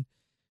robbed. I mean,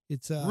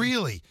 it's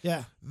really,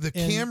 yeah, the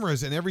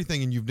cameras and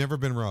everything, and you've never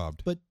been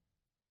robbed. But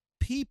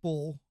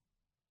people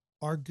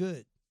are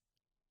good.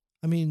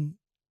 I mean,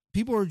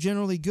 people are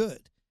generally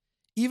good.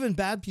 Even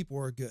bad people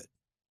are good.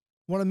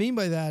 What I mean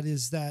by that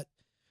is that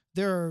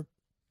there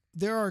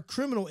are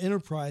criminal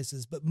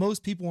enterprises, but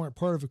most people aren't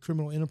part of a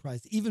criminal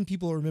enterprise. Even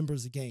people who are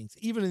members of gangs,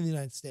 even in the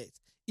United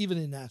States, even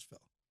in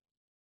Nashville.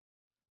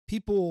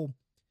 People,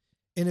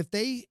 and if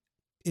they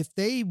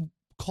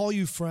call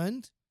you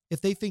friend, if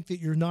they think that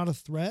you're not a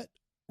threat,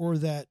 or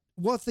that,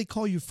 well, if they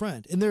call you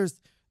friend, and there's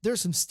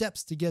some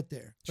steps to get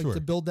there, like Sure.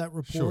 to build that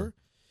rapport.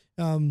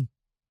 Sure.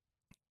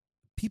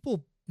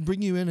 People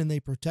bring you in and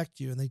they protect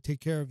you and they take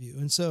care of you.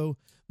 And so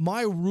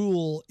my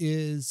rule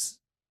is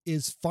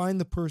find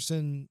the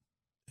person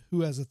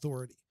who has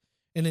authority,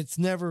 and it's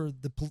never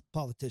the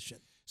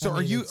politician. So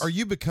have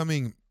you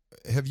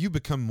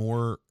become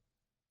more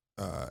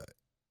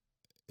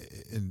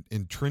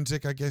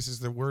intrinsic, I guess is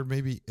the word,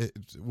 maybe,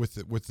 with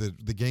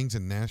the gangs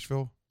in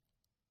Nashville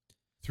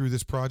through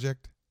this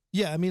project?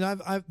 Yeah, I mean,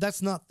 I've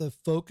that's not the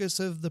focus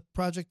of the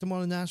project I'm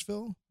on in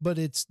Nashville, but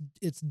it's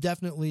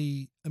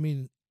definitely, I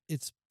mean,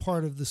 it's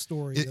part of the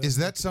story. Is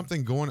that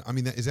something going? I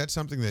mean, is that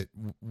something that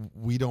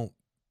we don't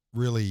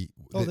really?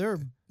 Oh, there are,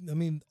 I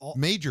mean,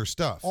 major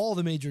stuff. All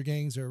the major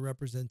gangs are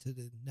represented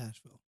in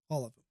Nashville.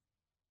 All of them.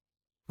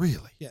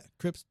 Really? Yeah,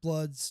 Crips,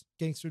 Bloods,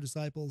 Gangster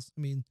Disciples.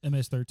 I mean,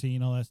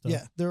 MS-13, all that stuff.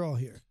 Yeah, they're all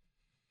here.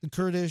 The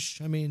Kurdish.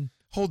 I mean,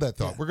 hold that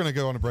thought. Yeah. We're going to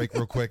go on a break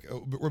real quick.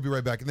 We'll be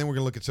right back, and then we're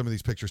going to look at some of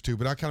these pictures too.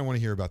 But I kind of want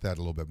to hear about that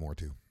a little bit more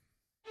too.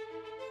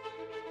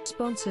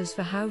 Sponsors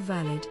for How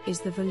Valid is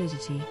the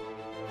Validity.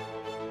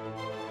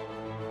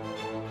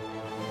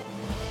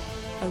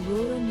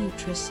 Aurora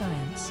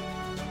Nutri-Science.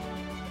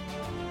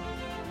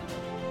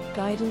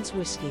 Guidance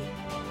Whiskey.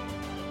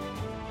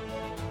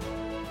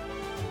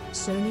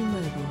 Sony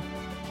Mobile.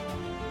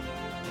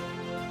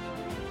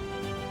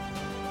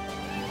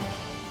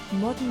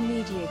 Modern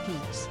Media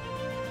Geeks.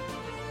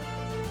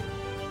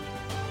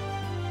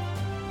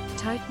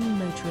 Titan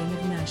Motoring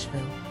of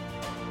Nashville.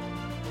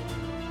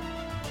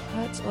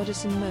 Hertz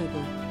Odison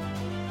Mobile.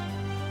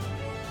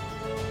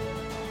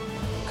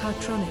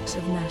 Cartronics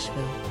of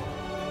Nashville.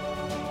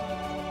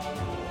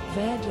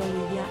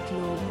 Verdoli Yak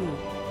Law Group.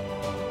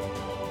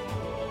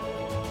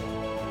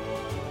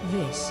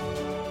 This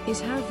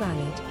is How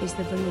Valid is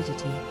the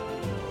Validity.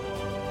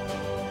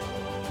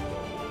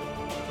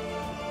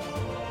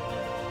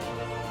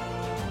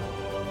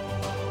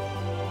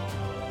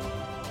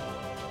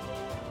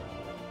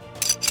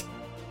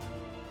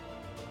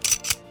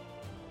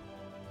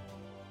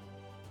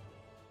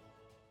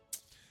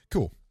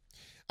 Cool.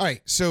 All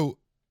right. So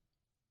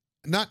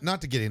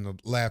not to get into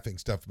laughing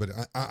stuff, but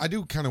I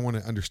do kind of want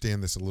to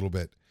understand this a little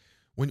bit.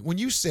 When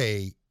you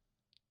say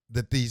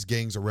that these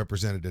gangs are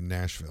represented in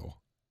Nashville,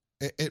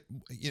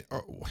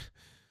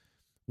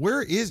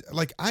 where is,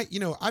 like,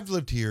 I've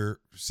lived here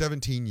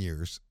 17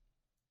 years.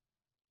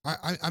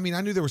 I mean,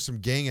 I knew there was some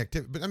gang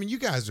activity, but I mean, you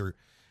guys are, I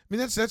mean,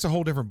 that's a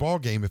whole different ball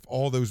game. If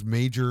all those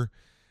major,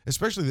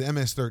 especially the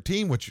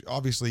MS-13, which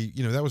obviously,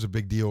 that was a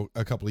big deal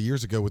a couple of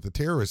years ago with the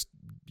terrorist,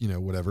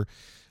 whatever.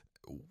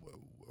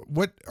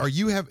 What are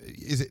you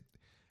is it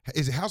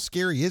how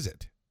scary is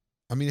it?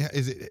 I mean,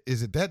 is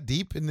it that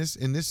deep in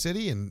this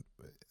city? And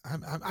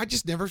I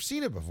just never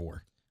seen it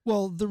before.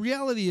 well, the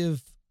reality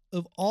of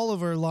all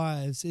of our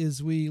lives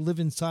is we live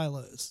in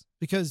silos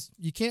because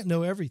you can't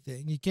know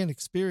everything. You can't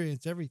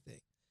experience everything.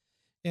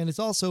 And it's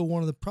also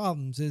one of the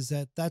problems is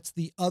that that's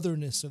the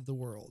otherness of the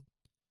world,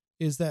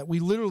 is that we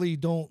literally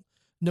don't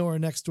know our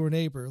next door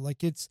neighbor.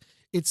 Like it's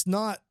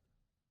not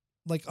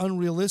like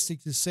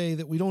unrealistic to say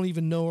that we don't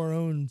even know our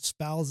own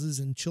spouses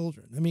and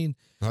children. I mean,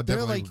 I they're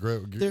definitely like,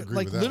 agree they're with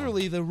like that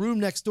literally one. the room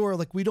next door.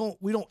 Like we don't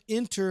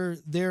enter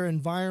their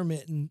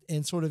environment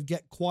and sort of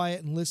get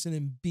quiet and listen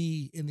and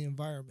be in the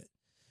environment.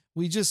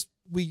 We just,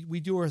 we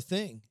do our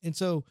thing. And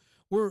so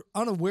we're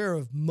unaware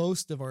of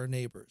most of our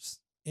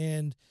neighbors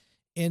and,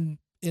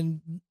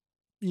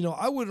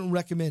 I wouldn't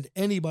recommend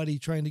anybody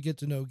trying to get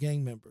to know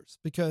gang members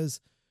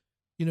because,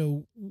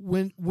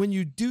 when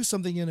you do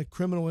something in a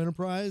criminal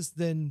enterprise,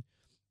 then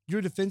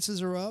your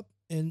defenses are up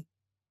and,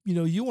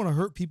 you want to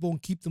hurt people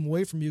and keep them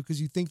away from you because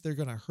you think they're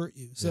going to hurt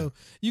you. So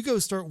you go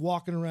start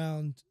walking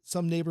around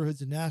some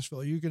neighborhoods in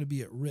Nashville, you're going to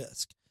be at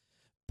risk.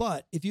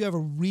 But if you have a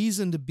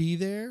reason to be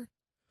there,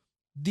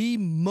 the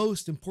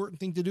most important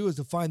thing to do is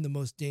to find the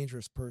most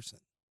dangerous person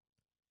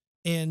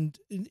and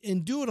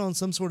do it on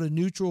some sort of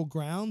neutral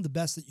ground, the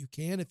best that you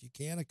can. If you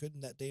can, I couldn't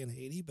that day in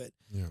Haiti, but,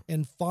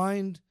 and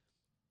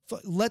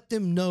let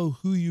them know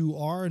who you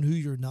are and who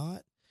you're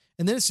not.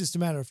 And then it's just a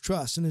matter of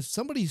trust. And if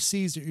somebody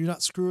sees that you're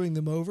not screwing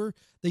them over,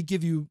 they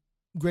give you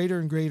greater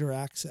and greater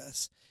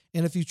access.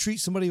 And if you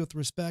treat somebody with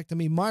respect, I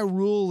mean, my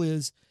rule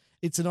is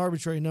it's an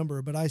arbitrary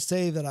number, but I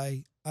say that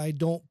I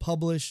don't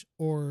publish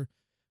or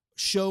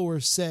show or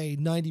say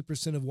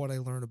 90% of what I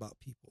learn about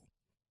people.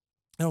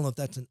 I don't know if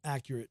that's an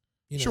accurate,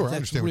 sure, if I that's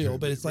understand. real,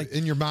 but it's like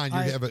in your mind,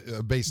 you have a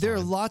baseline. There are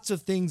lots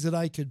of things that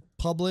I could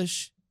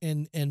publish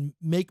and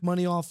make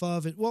money off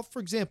of. And well, for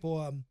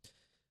example,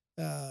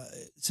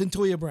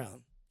 Centoya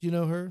Brown, you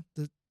know her,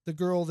 the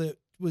girl that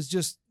was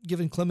just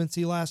given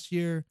clemency last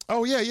year.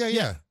 Oh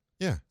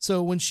yeah.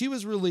 So when she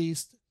was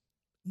released,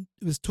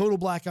 it was total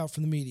blackout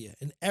from the media,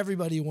 and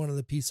everybody wanted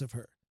a piece of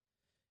her,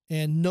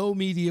 and no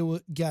media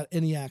got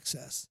any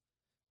access.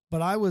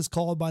 But I was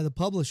called by the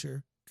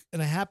publisher,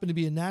 and I happened to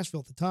be in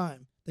Nashville at the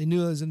time. They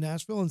knew I was in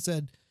Nashville and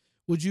said,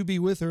 "Would you be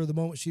with her the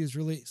moment she is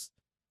released?"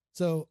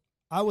 So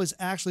I was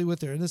actually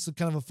with her, and this is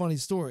kind of a funny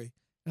story.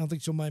 I don't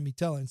think she'll mind me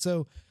telling.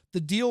 So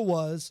the deal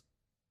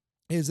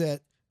is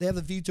that they have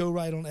the veto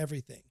right on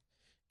everything,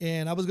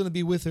 and I was going to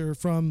be with her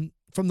from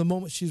the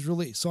moment she's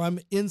released. So I'm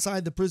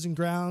inside the prison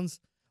grounds,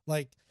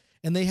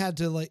 and they had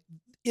to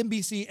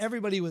NBC,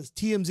 everybody was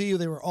TMZ.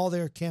 They were all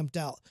there camped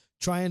out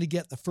trying to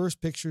get the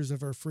first pictures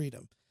of her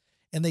freedom.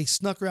 And they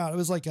snuck her out. It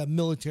was like a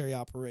military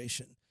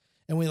operation.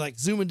 And we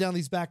zooming down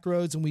these back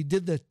roads, and we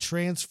did the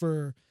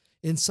transfer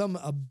in some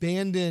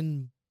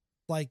abandoned,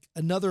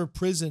 another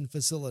prison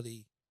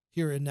facility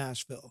here in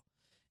Nashville.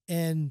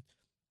 And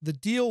the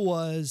deal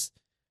was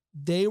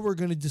they were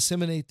going to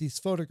disseminate these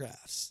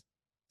photographs.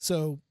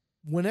 So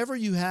whenever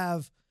you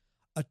have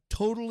a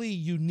totally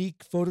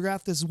unique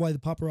photograph, this is why the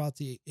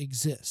paparazzi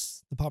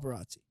exists. The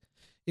paparazzi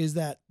is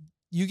that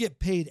you get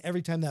paid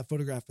every time that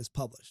photograph is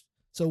published.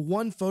 So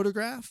one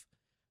photograph,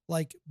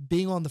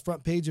 being on the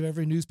front page of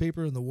every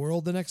newspaper in the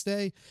world the next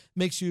day,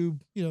 makes you,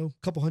 a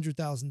couple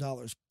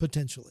 $100,000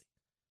 potentially.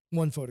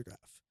 One photograph.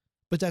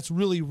 But that's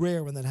really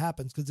rare when that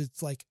happens because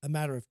it's a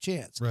matter of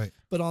chance. Right.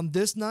 But on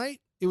this night,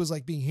 it was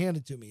being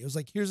handed to me. It was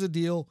here's a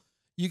deal.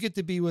 You get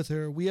to be with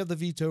her. We have the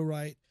veto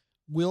right.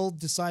 We'll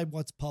decide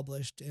what's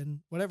published and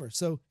whatever.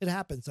 So it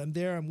happens. I'm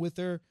there. I'm with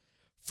her.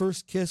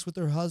 First kiss with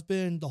her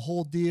husband, the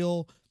whole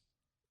deal.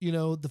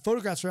 The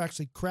photographs are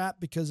actually crap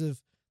because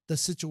of the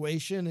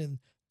situation and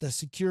the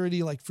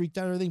security freaked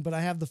out and everything. But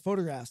I have the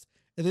photographs.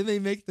 And then they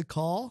make the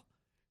call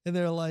and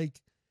they're like,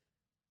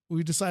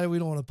 we decided we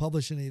don't want to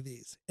publish any of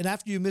these. And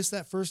after you miss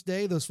that first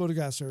day, those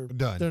photographs are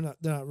done.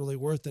 They're not really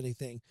worth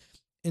anything.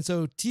 And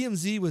so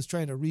TMZ was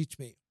trying to reach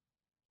me.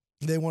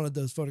 They wanted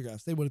those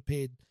photographs. They would have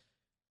paid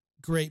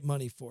great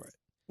money for it.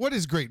 What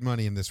is great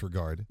money in this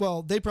regard?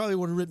 Well, they probably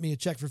would have written me a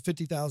check for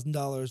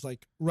 $50,000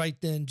 right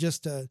then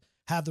just to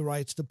have the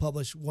rights to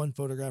publish one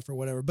photograph or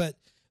whatever. But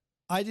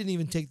I didn't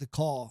even take the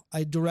call.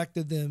 I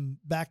directed them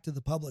back to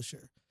the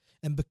publisher.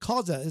 And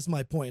because of that is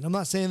my point. I'm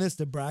not saying this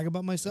to brag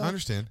about myself. I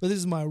understand. But this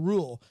is my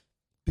rule.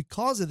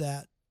 Because of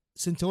that,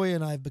 Centoya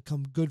and I have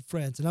become good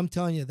friends. And I'm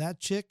telling you, that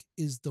chick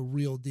is the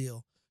real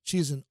deal.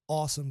 She's an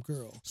awesome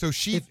girl. So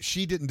she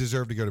didn't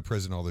deserve to go to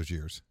prison all those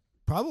years?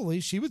 Probably.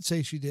 She would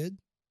say she did.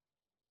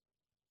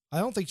 I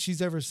don't think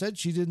she's ever said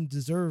she didn't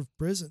deserve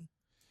prison.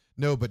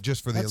 No, but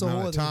just for the That's a amount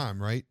whole of other-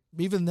 time, right?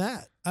 Even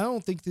that. I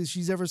don't think that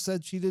she's ever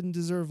said she didn't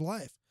deserve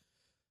life.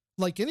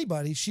 Like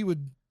anybody, she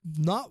would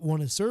not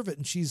want to serve it,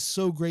 and she's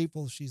so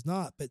grateful she's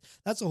not. But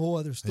that's a whole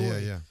other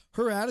story. Yeah.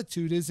 Her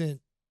attitude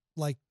isn't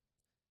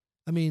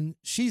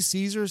she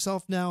sees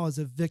herself now as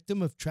a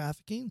victim of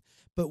trafficking,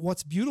 but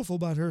what's beautiful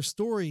about her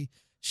story,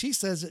 she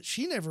says that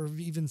she never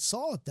even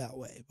saw it that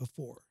way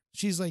before.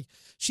 She's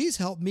she's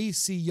helped me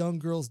see young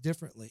girls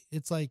differently.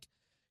 It's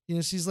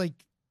she's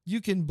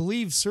you can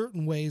believe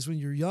certain ways when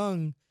you're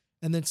young,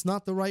 and it's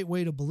not the right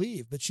way to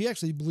believe. But she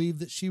actually believed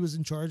that she was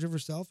in charge of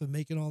herself and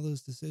making all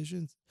those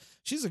decisions.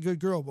 She's a good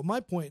girl. But my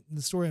point in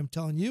the story I'm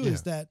telling you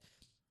is that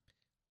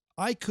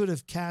I could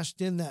have cashed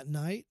in that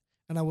night,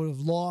 and I would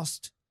have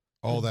lost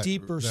all a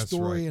deeper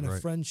story and a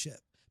right. friendship.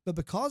 But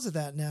because of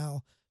that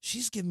now,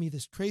 she's given me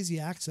this crazy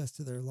access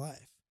to their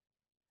life.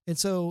 And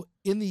so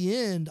in the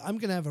end, I'm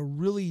going to have a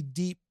really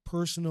deep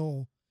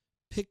personal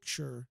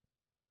picture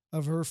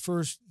of her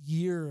first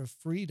year of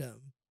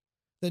freedom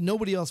that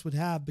nobody else would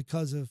have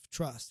because of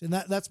trust. And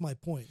that's my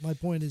point. My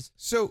point is...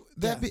 So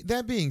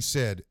that being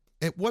said,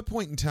 at what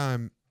point in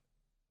time,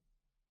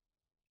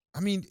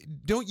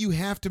 don't you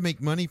have to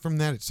make money from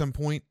that at some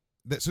point?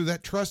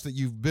 That trust that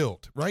you've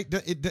built, right?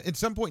 At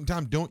some point in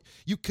time,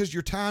 because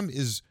your time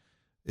is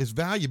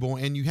valuable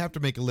and you have to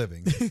make a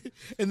living.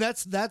 And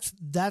that's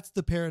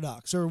the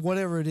paradox, or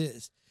whatever it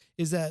is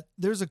that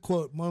there's a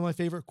quote, one of my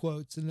favorite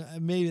quotes, and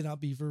maybe not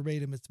be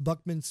verbatim. It's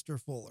Buckminster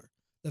Fuller,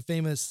 the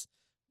famous,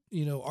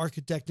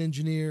 architect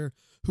engineer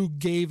who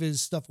gave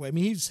his stuff away.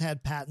 He's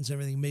had patents and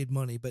everything, made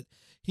money, but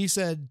he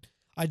said,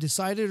 I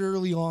decided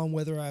early on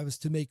whether I was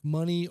to make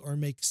money or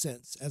make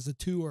sense, as the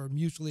two are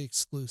mutually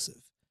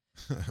exclusive.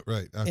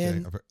 Right. Okay.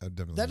 And I've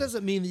definitely that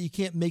doesn't mean that you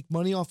can't make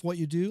money off what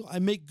you do. I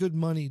make good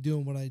money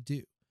doing what I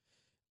do,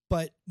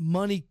 but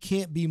money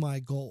can't be my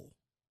goal.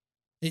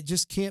 It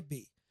just can't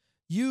be.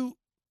 You're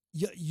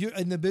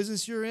in the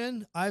business you're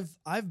in.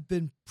 I've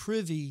been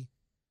privy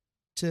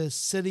to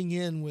sitting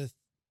in with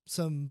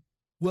some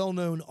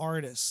well-known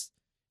artists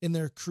in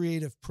their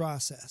creative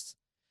process,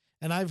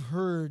 and I've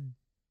heard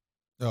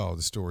Oh,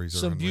 the stories are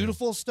some unreal.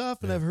 beautiful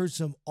stuff, and Yeah. I've heard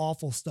some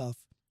awful stuff.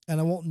 And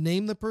I won't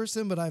name the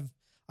person, but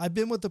I've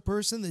been with the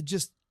person that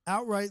just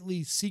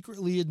outrightly,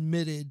 secretly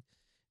admitted,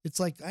 it's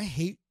like, I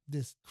hate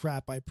this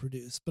crap I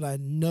produce, but I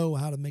know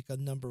how to make a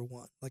number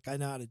one. Like, I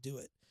know how to do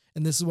it.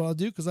 And this is what I'll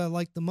do because I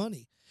like the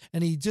money.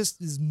 And he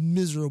just is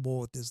miserable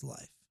with his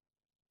life.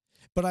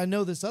 But I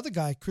know this other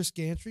guy, Chris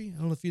Gantry. I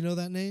don't know if you know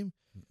that name.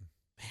 Man,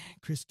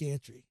 Chris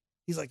Gantry.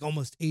 He's like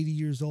almost 80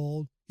 years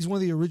old. He's one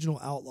of the original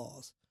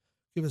Outlaws.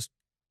 It was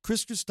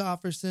Chris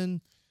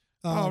Christopherson.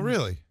 Oh,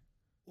 really?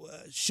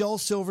 Shel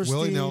Silverstein.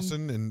 Willie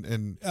Nelson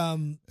and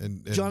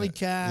Johnny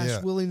Cash,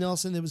 yeah. Willie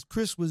Nelson.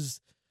 Chris was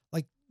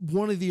like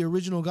one of the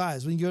original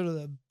guys. When you go to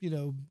the,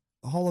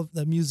 Hall of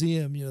the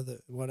museum,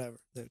 the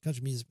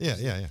country music.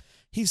 Yeah.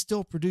 He's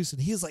still producing.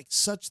 He's like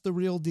such the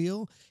real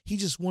deal. He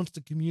just wants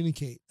to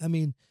communicate. I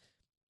mean,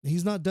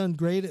 he's not done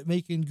great at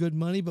making good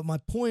money, but my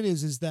point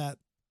is that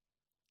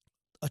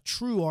a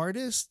true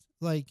artist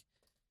has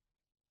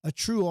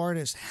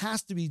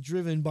to be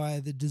driven by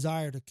the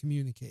desire to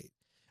communicate.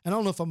 I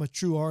don't know if I'm a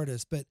true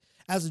artist, but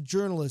as a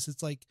journalist,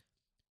 it's like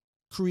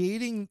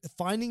finding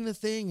the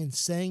thing and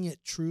saying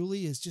it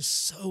truly is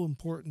just so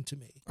important to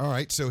me. All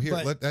right, so here,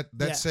 that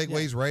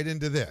segues right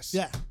into this.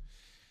 Yeah.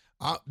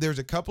 There's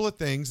a couple of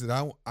things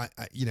that I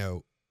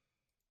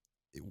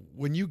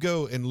when you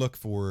go and look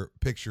for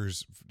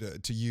pictures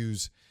to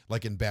use,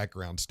 like in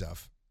background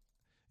stuff,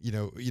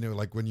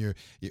 like when you're,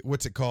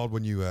 what's it called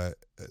when you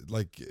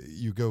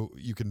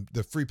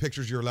the free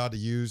pictures you're allowed to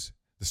use,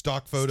 the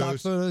stock photos.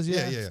 Stock photos,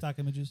 yeah. Stock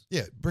images.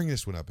 Yeah, bring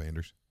this one up,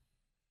 Anders.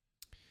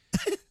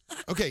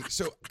 Okay,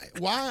 so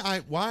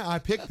why I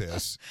picked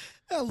this?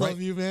 I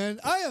love you, man.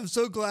 I am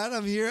so glad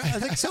I'm here. I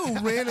think so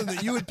random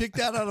that you would pick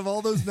that out of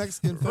all those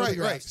Mexican photographs.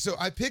 Right. So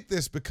I picked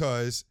this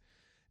because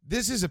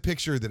this is a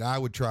picture that I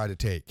would try to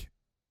take.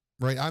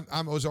 Right.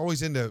 I was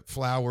always into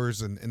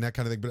flowers and that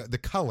kind of thing, but the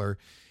color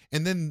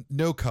and then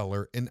no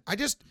color. And I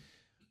just,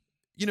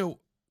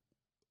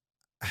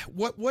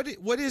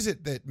 what is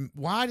it that,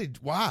 why did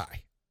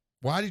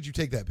you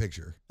take that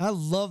picture? I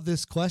love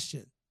this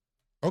question.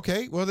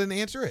 Okay. Well, then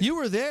answer it. You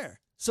were there.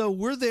 So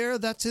we're there.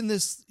 That's in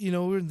this,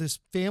 we're in this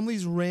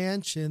family's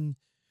ranch, and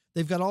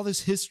they've got all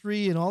this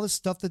history and all this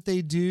stuff that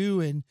they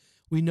do. And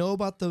we know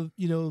about the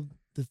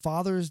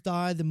father has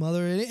died, the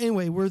mother. And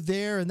anyway, we're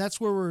there, and that's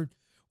where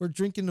we're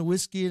drinking the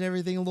whiskey and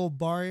everything, a little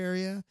bar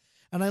area.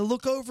 And I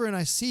look over and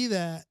I see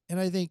that, and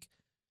I think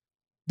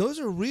those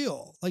are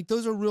real. Like,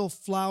 those are real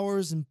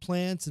flowers and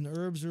plants and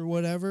herbs or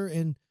whatever.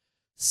 And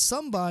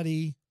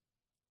somebody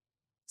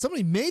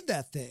made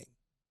that thing.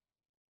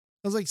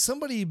 I was like,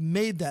 somebody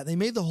made that. They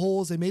made the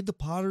holes. They made the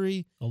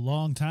pottery. A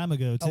long time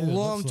ago, too. A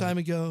long time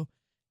ago.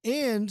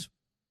 And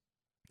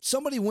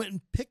somebody went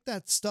and picked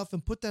that stuff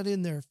and put that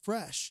in there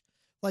fresh.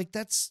 Like,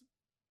 that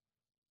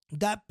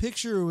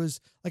picture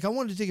was, like, I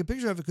wanted to take a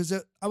picture of it because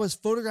I was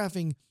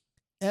photographing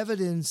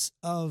evidence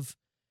of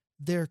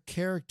their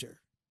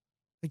character.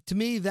 Like, to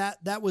me, that's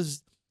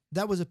a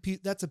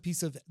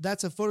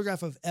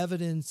photograph of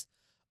evidence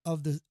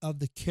of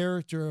the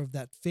character of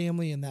that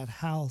family and that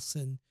house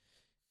and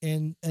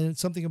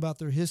something about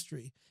their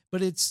history.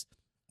 But it's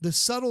the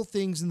subtle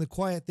things and the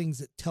quiet things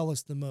that tell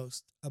us the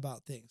most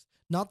about things.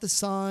 Not the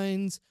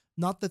signs,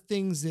 not the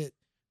things that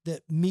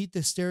meet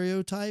the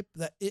stereotype.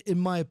 That, in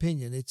my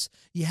opinion,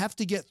 you have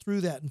to get through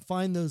that and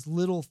find those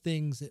little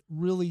things that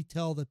really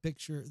tell the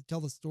picture,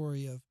 tell the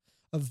story of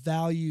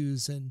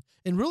values and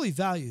really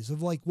values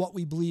of like what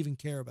we believe and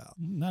care about.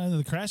 Not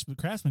only the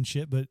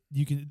craftsmanship, but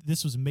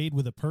this was made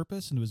with a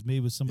purpose, and it was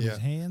made with somebody's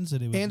hands,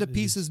 and a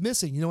piece is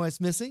missing. You know why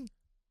it's missing?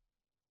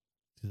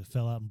 Because it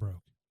fell out and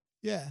broke.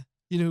 Yeah.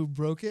 You know who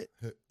broke it?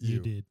 You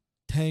did.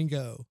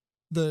 Tango,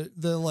 the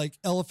like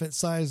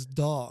elephant-sized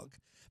dog.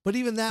 But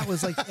even that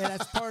was like,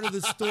 that's part of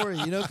the story,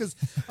 because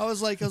I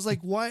was like,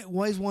 why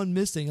is one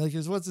missing? Like,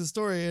 what's the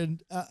story?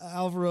 And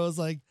Alvaro was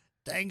like,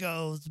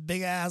 Tango's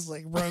big ass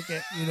like broke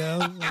it,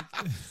 Like,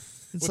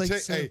 it's well,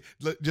 like, hey,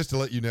 just to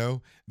let you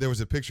know, there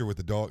was a picture with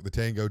the dog, the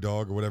Tango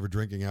dog or whatever,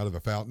 drinking out of a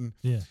fountain.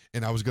 Yeah.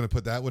 And I was going to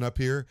put that one up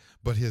here,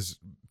 but his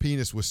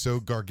penis was so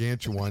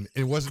gargantuan,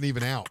 it wasn't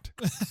even out.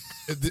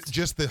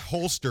 Just the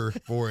holster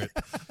for it.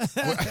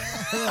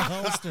 The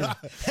holster.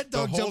 That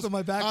dog jumped on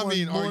my back one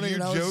morning. Are you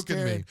and I was joking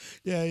scared. me?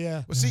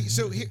 Yeah. Well, see,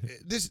 so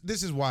this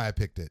is why I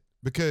picked it,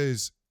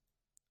 because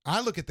I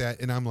look at that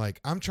and I'm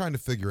like, I'm trying to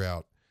figure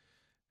out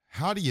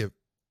how do you.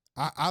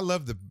 I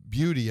love the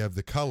beauty of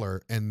the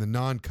color and the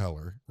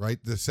non-color,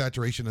 right? The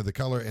saturation of the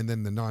color and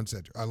then the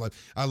non-saturation.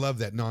 I love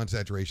that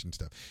non-saturation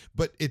stuff.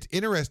 But it's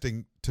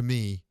interesting to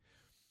me.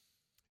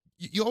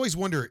 You always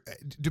wonder,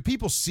 do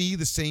people see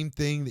the same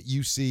thing that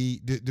you see?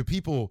 Do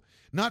people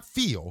not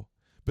feel,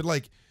 but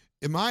like,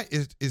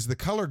 is the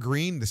color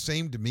green the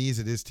same to me as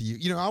it is to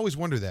you? I always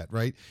wonder that,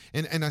 right?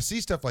 And I see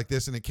stuff like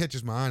this and it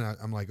catches my eye.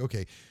 I'm like,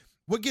 okay,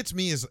 what gets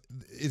me is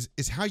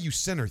how you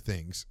center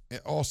things.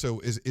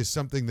 Also, is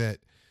something that.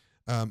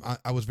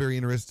 I was very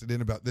interested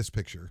in about this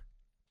picture.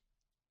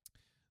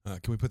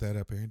 Can we put that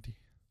up, Andy?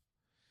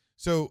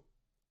 So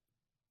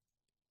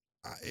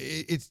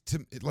it's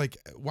like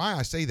why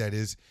I say that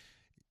is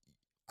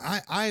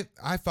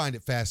I find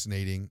it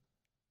fascinating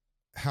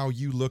how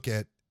you look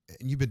at,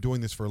 and you've been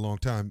doing this for a long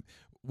time,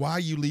 why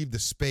you leave the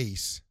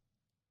space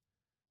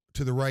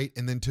to the right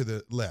and then to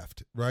the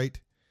left, right?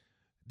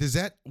 Does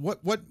that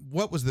what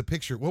was the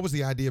picture? What was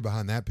the idea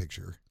behind that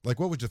picture? Like,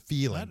 what was the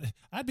feeling?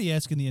 I'd be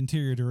asking the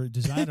interior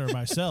designer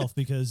myself,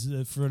 because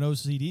for an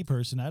OCD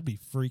person, I'd be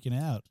freaking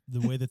out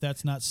the way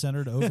that's not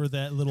centered over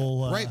that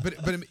little. Right, but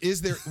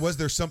was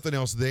there something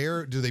else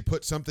there? Do they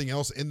put something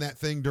else in that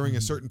thing during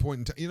a certain point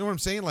in time? You know what I'm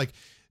saying? Like,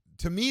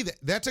 to me,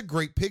 that's a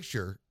great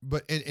picture,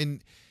 but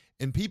and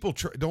people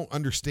don't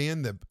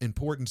understand the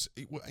importance.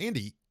 Well,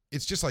 Andy,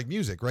 it's just like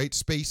music, right?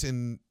 Space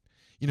and.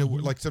 You know,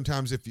 like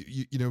sometimes if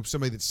you know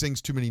somebody that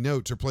sings too many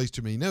notes or plays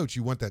too many notes,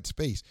 you want that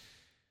space.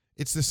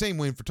 It's the same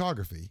way in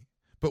photography.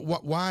 But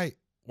why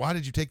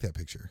did you take that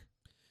picture?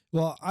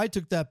 Well, I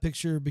took that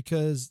picture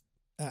because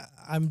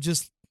I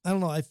don't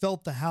know. I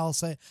felt the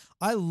house.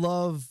 I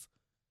love.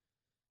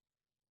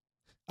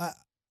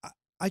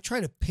 I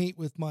try to paint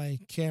with my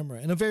camera,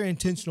 and I'm very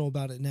intentional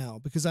about it now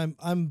because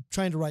I'm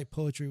trying to write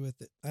poetry with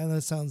it. I know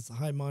that sounds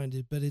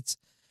high-minded, but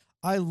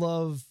I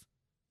love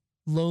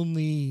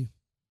lonely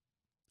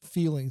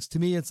feelings. To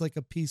me, it's like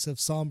a piece of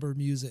somber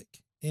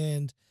music,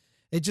 and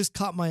it just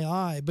caught my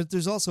eye. But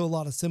there's also a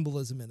lot of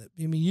symbolism in it.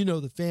 I mean, you know,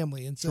 the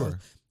family, and so,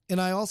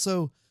 and I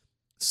also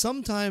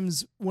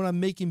sometimes when I'm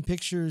making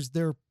pictures,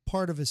 they're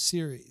part of a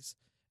series,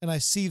 and I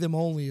see them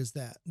only as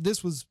that.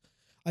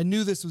 I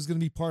knew this was going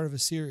to be part of a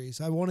series.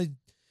 I wanted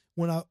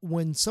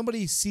when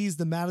somebody sees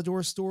the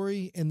Matador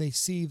story and they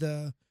see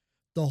the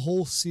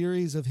whole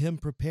series of him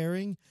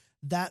preparing,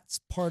 that's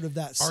part of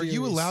that series. Are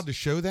you allowed to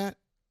show that?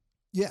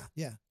 Yeah.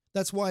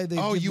 That's why they.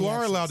 Oh, you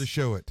are allowed to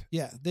show it.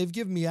 Yeah, they've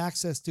given me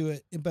access to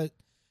it, but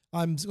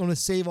I'm going to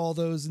save all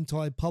those until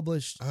I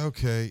publish.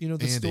 Okay, the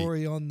Andy,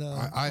 story on the.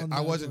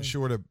 I wasn't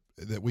sure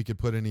that we could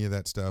put any of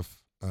that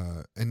stuff,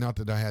 and not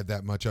that I had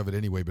that much of it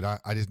anyway. But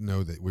I didn't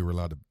know that we were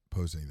allowed to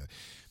post any of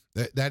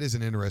that. That is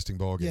an interesting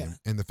ballgame,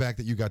 and the fact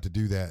that you got to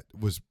do that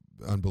was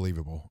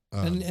unbelievable.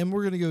 And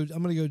we're gonna go.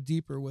 I'm gonna go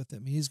deeper with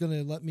him. He's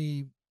gonna let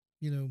me,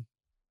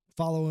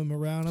 follow him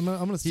around. I'm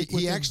gonna stick with him.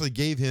 He actually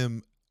gave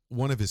him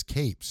one of his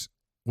capes,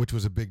 which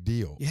was a big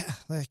deal. Yeah,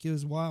 like it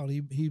was wild.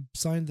 He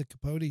signed the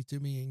Capote to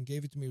me and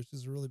gave it to me, which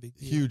is a really big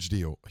deal.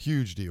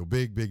 Huge deal,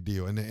 big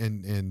deal.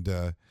 And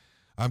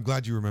I'm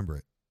glad you remember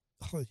it.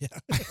 Oh yeah,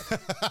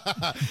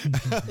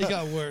 it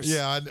got worse.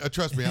 Yeah,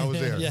 trust me, I was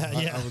there.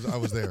 yeah. I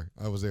was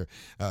there.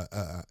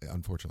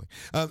 Unfortunately.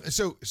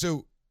 So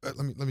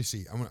let me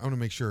see. I want to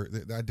make sure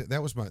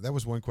that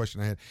was one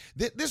question I had.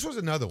 This was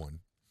another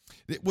one.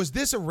 Was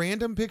this a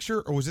random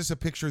picture, or was this a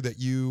picture that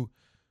you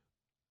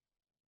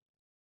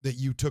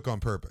took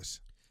on purpose?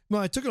 No,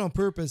 I took it on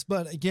purpose,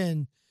 but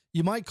again,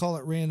 you might call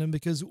it random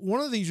because one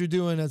of the things you're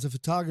doing as a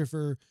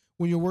photographer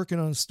when you're working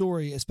on a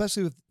story,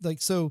 especially with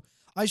so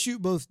I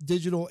shoot both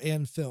digital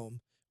and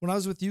film. When I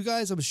was with you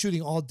guys, I was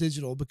shooting all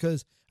digital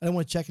because I didn't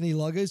want to check any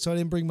luggage, so I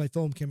didn't bring my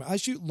film camera. I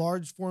shoot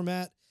large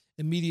format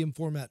and medium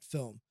format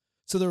film.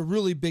 So they're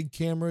really big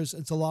cameras.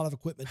 It's a lot of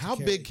equipment. How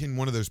big can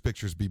one of those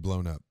pictures be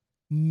blown up?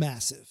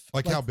 Massive.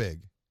 Like how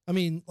big? I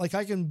mean, like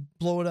I can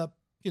blow it up,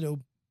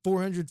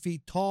 400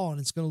 feet tall,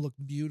 and it's going to look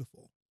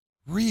beautiful.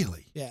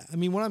 Really? Yeah. I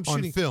mean, when I'm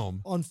shooting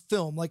on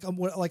film, like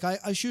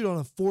I shoot on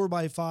a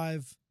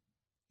 4x5,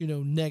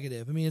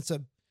 negative. I mean, it's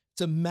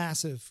a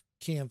massive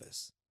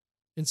canvas.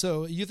 And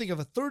so you think of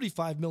a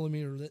 35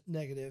 millimeter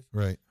negative,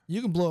 right?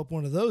 You can blow up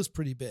one of those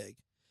pretty big,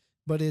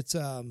 but it's,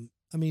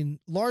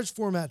 large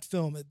format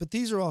film, but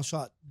these are all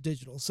shot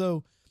digital.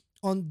 So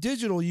on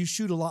digital, you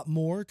shoot a lot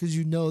more because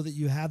you know that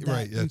you have that.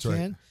 Right. That's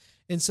right.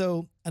 And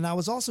so, and I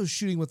was also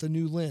shooting with a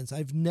new lens.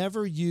 I've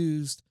never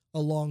used a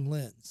long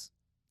lens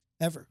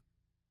ever.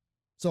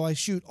 So I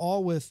shoot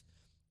all with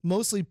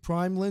mostly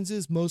prime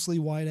lenses, mostly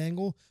wide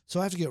angle. So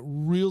I have to get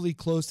really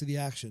close to the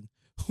action,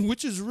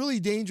 which is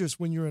really dangerous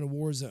when you're in a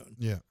war zone.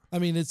 Yeah. I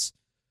mean, it's,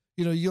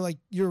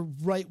 you're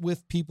right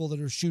with people that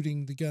are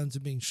shooting the guns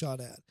and being shot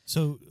at.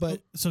 So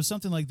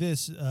something like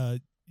this,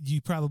 you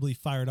probably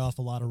fired off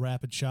a lot of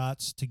rapid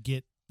shots to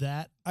get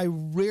that. I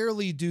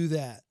rarely do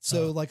that.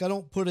 So I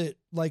don't put it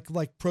like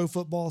pro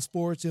football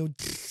sports,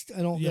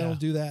 I don't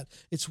do that.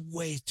 It's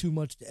way too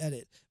much to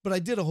edit, but I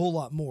did a whole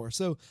lot more.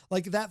 So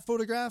like that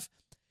photograph,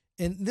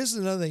 and this is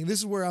another thing, this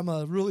is where I'm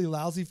a really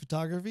lousy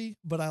photography,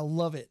 but I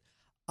love it.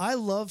 I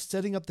love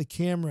setting up the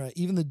camera,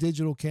 even the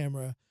digital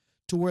camera,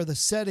 to where the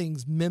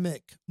settings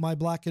mimic my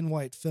black and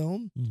white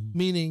film,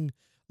 meaning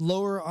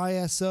lower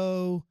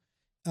ISO,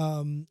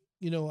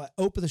 I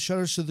open the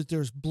shutter so that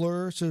there's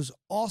blur. So there's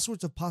all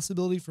sorts of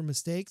possibility for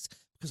mistakes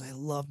because I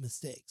love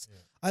mistakes. Yeah.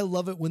 I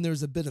love it when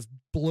there's a bit of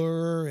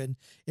blur and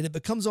it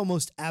becomes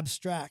almost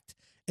abstract.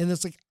 And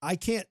it's like, I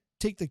can't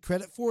take the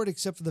credit for it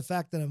except for the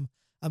fact that I'm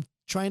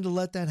trying to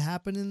let that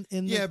happen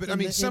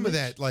in some of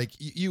that, like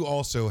you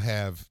also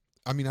have,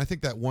 I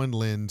think that one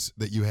lens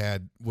that you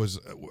had was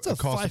a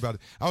cost about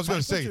it. I was going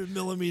to say 500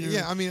 millimeter.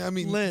 Yeah, I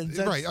mean lens.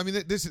 Right. I mean,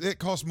 it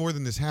costs more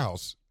than this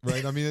house,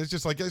 right? I mean, it's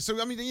just like,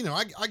 so. I mean,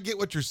 I get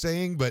what you're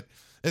saying, but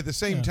at the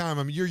same Yeah. time,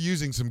 I mean, you're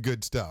using some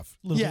good stuff.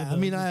 Little bit Yeah, of I the-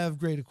 mean, I have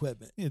great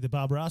equipment. yeah, the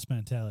Bob Ross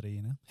mentality,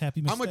 you know,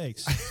 happy I'm a-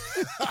 mistakes,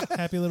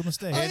 happy little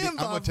mistakes. I Andy, am I'm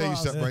going Bob to tell you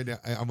Ross. something right now.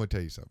 I'm going to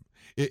tell you something.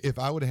 If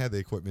I would have had the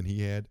equipment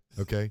he had,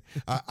 okay,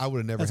 I would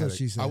have never That's had. what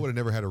she said. I would have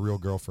never had a real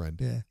girlfriend.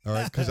 Yeah. All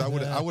right, because I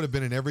would have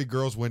been in every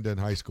girl's window in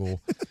high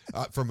school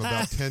from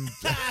about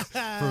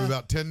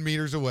 10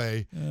 meters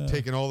away,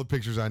 taking all the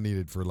pictures I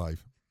needed for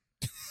life.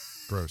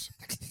 Gross.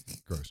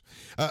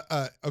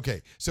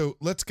 Okay, so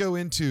let's go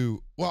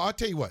into. Well, I'll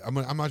tell you what. I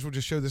might as well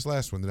just show this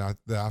last one that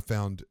I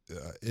found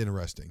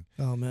interesting.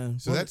 Oh man.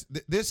 So that's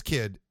this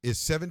kid is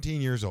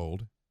 17 years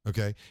old.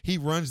 Okay, he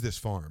runs this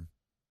farm.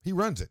 He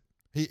runs it.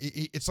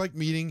 He it's like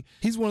meeting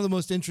He's one of the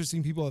most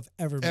interesting people I've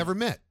ever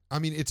met. I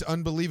mean, it's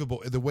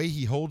unbelievable the way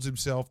he holds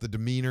himself, the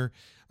demeanor.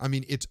 I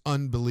mean, it's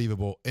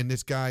unbelievable. And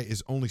this guy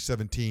is only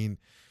 17.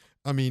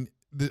 I mean,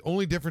 the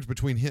only difference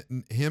between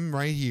him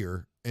right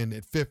here and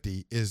at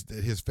 50 is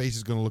that his face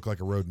is going to look like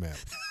a road map.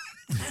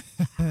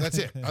 That's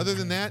it. Other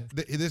than that,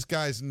 this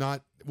guy's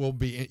not. Will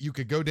be. You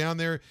could go down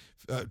there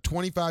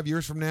 25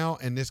 years from now,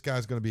 and this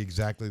guy's going to be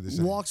exactly the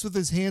same. Walks with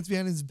his hands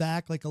behind his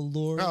back like a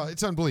lord. Oh,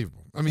 it's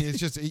unbelievable. I mean, it's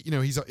just he's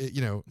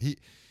he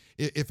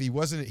if he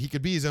wasn't, he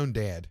could be his own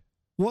dad.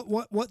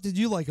 What did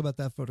you like about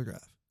that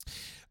photograph?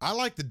 I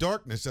like the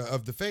darkness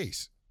of the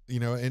face.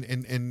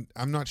 And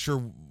I'm not sure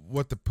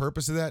what the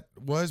purpose of that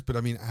was, but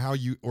I mean, how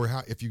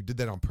if you did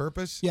that on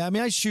purpose. Yeah, I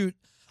mean,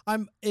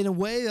 I'm in a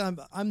way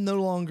I'm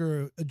no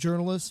longer a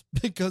journalist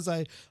because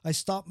I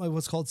stop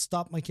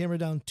my camera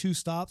down 2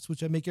 stops,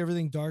 which I make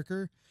everything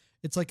darker.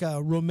 It's like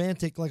a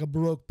romantic, like a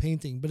Baroque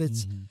painting, but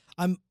it's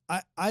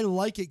I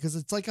like it because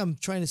it's like I'm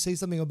trying to say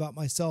something about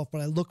myself,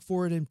 but I look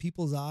for it in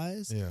people's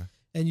eyes. Yeah.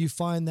 And you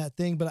find that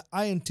thing, but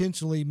I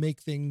intentionally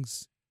make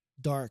things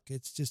dark.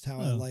 It's just how I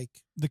Well, like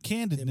the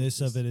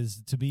candidness of it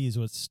is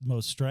what's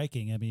most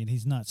striking. I mean,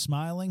 he's not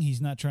smiling. He's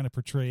not trying to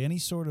portray any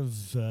sort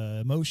of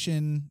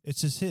emotion.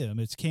 It's just him.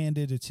 It's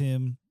candid. It's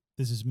him.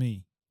 This is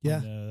me.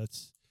 Yeah.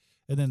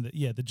 And then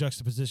the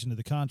juxtaposition of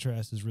the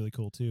contrast is really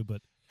cool too.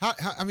 But How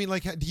I mean,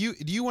 like, do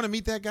you want to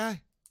meet that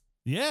guy?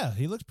 yeah,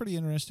 he looks pretty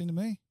interesting to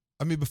me.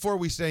 I mean, before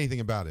we say anything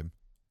about him,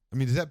 I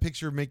mean, does that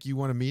picture make you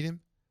want to meet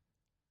him?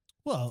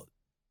 Well,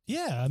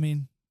 yeah. I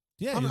mean,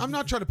 yeah. I'm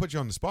not trying to put you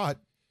on the spot,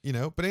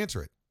 but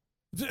answer it.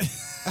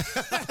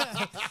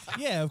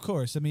 Yeah, of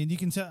course. I mean, you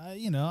can tell,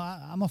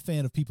 I'm a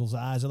fan of people's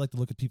eyes. I like to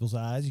look at people's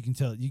eyes. You can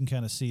tell, you can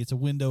kind of see it's a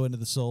window into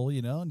the soul,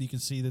 and you can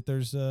see that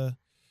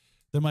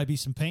there might be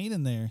some pain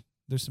in there.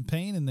 There's some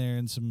pain in there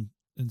and some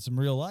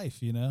real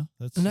life,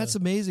 That's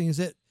amazing is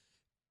that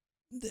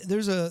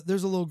there's a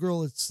little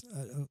girl that's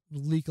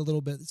leak a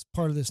little bit. It's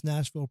part of this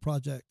Nashville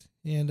project.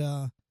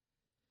 And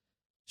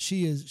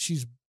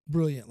she's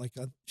brilliant. Like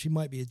she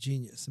might be a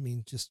genius. I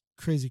mean, just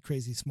crazy,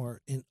 crazy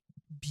smart and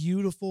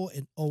beautiful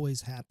and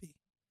always happy.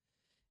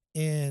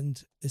 And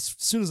as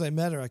soon as I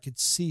met her, I could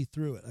see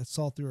through it. I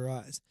saw through her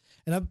eyes.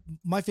 And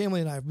my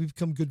family and we've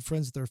become good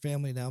friends with her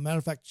family now. Matter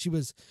of fact,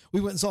 we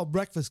went and saw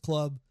Breakfast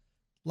Club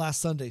last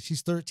Sunday.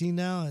 She's 13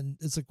 now, and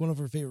it's like one of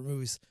her favorite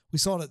movies. We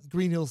saw it at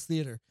Green Hills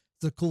Theater.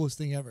 It's the coolest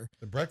thing ever.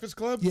 The Breakfast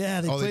Club?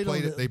 Yeah, they played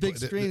on the big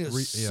the- screen. the- It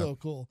was yeah. so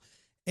cool.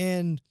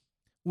 And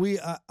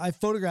I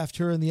photographed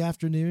her in the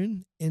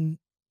afternoon, and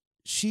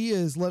she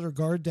has let her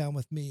guard down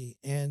with me.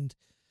 And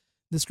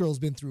this girl's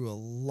been through a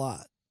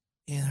lot.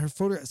 And her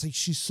photograph, it's like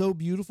she's so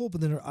beautiful,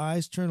 but then her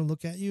eyes turn and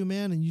look at you,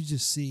 man, and you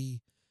just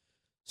see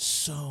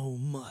so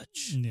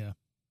much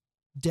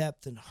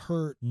depth and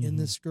hurt in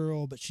this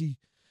girl. But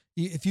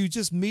if you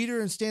just meet her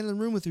and stand in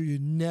the room with her, you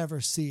never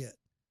see it.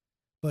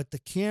 But the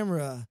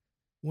camera,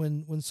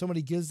 when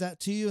somebody gives that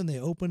to you and they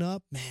open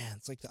up, man,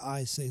 it's like the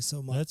eyes say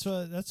so much.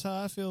 That's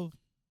how I feel.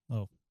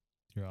 Oh,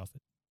 you're off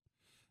it.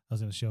 I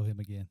was going to show him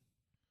again.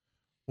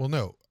 Well,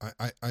 no,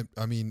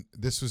 I mean,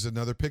 this was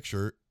another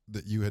picture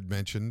that you had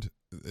mentioned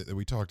that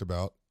we talked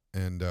about,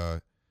 and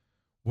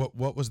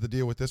what was the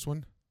deal with this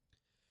one?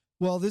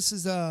 Well, this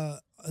is a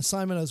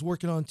assignment I was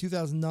working on in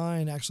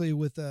 2009, actually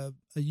with a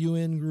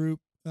UN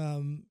group,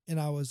 and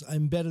I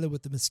embedded it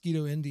with the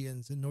Mosquito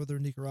Indians in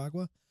northern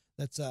Nicaragua.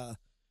 That's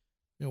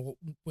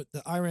with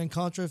the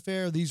Iran-Contra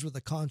affair. These were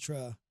the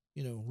Contra,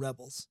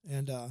 rebels,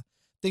 and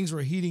things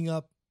were heating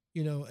up,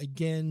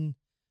 again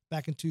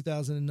back in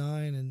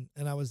 2009,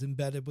 and I was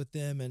embedded with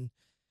them, and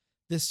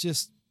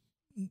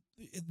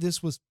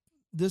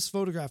this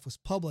photograph was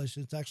published.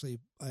 It's actually,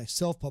 I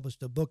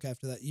self-published a book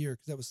after that year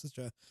because that was such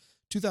a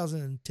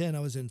 2010. I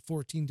was in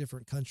 14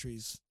 different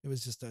countries. It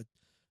was just a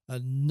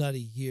nutty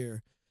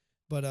year.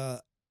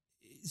 But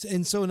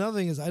and so another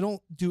thing is I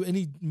don't do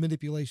any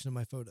manipulation of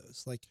my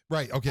photos. Like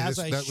Right. Okay. as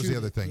That I was shoot the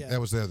other it, thing. yeah. That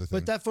was the other thing.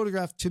 But that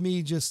photograph to me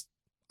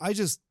I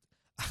just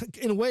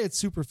in a way it's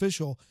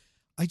superficial.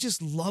 I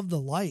just love the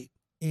light,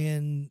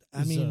 and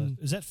I mean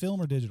is that film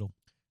or digital?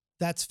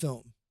 that's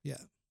film. Yeah.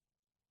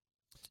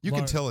 you can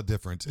lar- tell a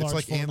difference. It's large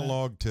like format.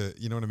 analog to,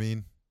 you know what I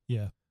mean?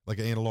 Yeah. Like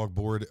an analog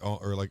board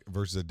or like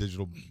versus a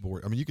digital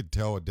board. I mean, you could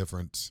tell a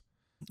difference.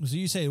 So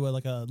you say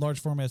like a large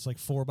format's like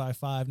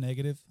 4x5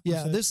 negative? you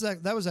Yeah,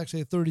 said? that was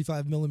actually a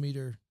 35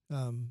 millimeter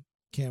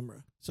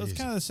camera. So it's Jeez.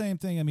 kind of the same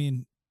thing. I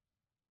mean,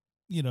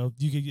 you know,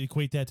 you could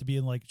equate that to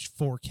being like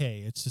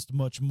 4K. It's just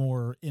much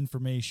more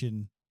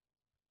information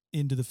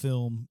into the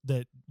film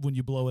that when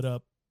you blow it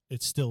up,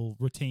 it still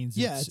retains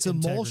its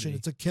emulsion. integrity.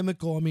 It's a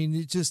chemical. I mean,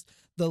 it just,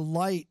 the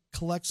light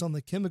collects on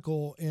the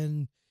chemical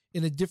in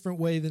a different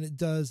way than it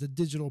does the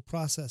digital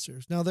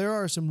processors. Now, there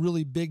are some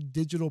really big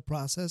digital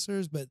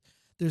processors, but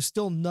there's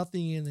still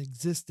nothing in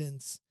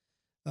existence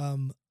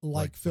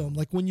like film.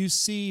 Like when you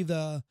see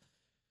the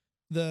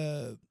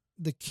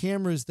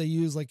cameras they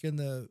use, like in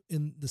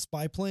the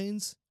spy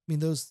planes, I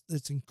mean,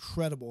 it's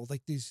incredible.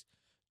 Like these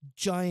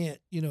giant,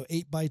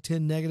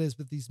 8x10 negatives,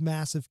 but these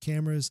massive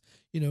cameras,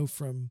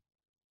 from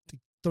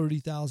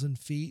 30,000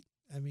 feet.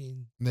 I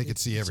mean, And they could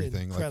see it's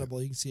everything.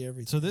 incredible. You can see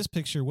everything. So this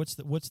picture, what's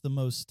the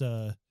most?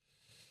 I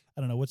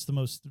don't know. What's the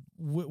most?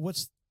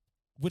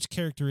 Which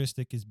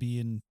characteristic is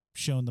being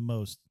shown the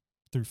most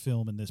through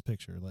film in this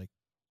picture? Like,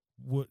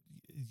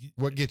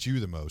 What gets you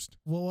the most?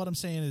 Well, what I'm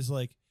saying is,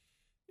 like,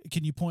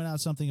 can you point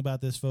out something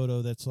about this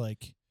photo that's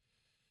like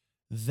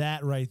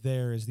that right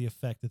there is the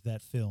effect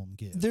that film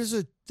gives? There's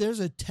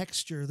a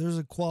texture. There's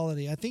a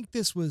quality. I think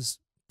this was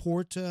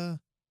Porta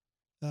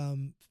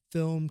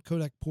film,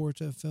 Kodak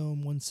Porta film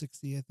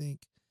 160, I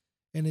think.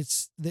 And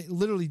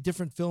literally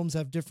different films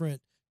have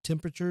different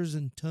temperatures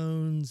and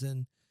tones,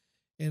 and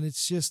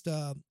it's just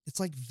it's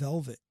like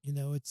velvet,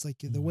 it's like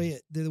the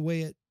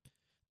way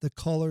the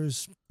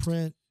colors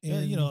print.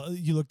 And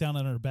you look down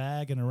on her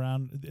bag and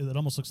around, it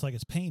almost looks like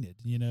it's painted,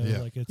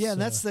 like it's,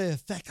 and that's the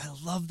effect. I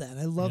love that.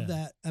 I love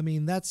that. I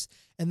mean, that's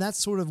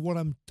sort of what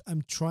I'm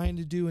trying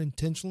to do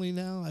intentionally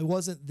now. I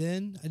wasn't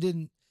then. I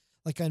didn't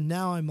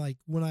I'm like,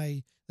 when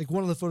I, like,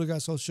 one of the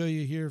photographs I'll show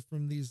you here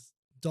from these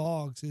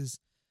dogs is,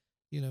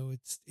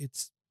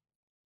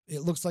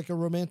 it looks like a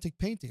romantic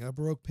painting, a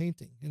Baroque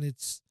painting. And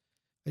it's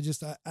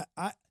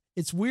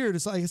weird.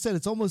 It's like I said,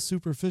 it's almost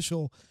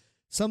superficial.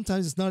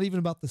 Sometimes it's not even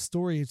about the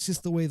story. It's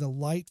just the way the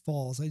light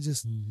falls.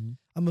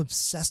 I'm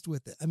obsessed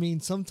with it. I mean,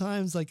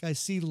 sometimes like I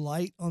see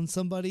light on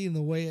somebody and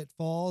the way it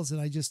falls, and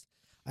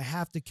I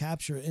have to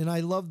capture it. And I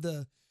love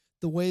the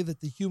way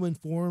that the human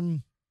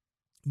form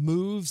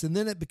moves, and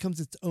then it becomes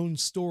its own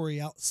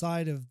story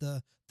outside of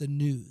the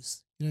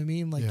news. You know what I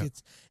mean? Like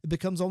it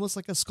becomes almost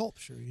like a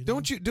sculpture.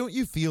 Don't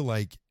you feel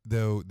like,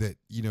 though, that,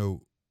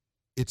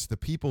 it's the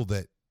people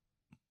that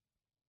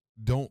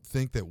don't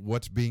think that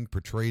what's being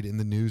portrayed in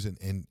the news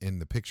and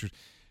the pictures,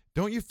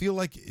 don't you feel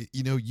like,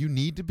 you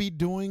need to be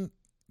doing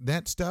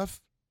that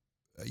stuff?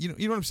 You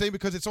know what I'm saying?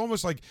 Because it's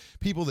almost like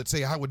people that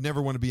say, I would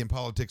never want to be in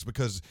politics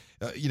because,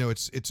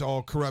 it's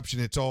all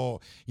corruption. It's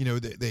all,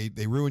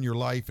 they ruin your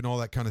life and all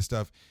that kind of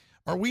stuff.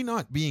 Are we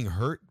not being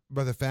hurt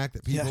by the fact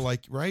that people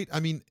right? I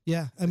mean,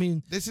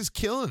 this is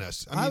killing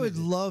us. I would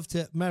love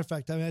to. Matter of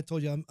fact, I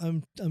told you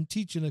I'm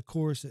teaching a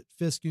course at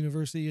Fisk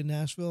University in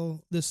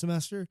Nashville this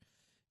semester,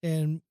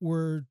 and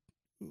we're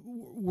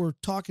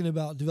talking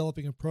about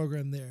developing a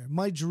program there.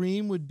 My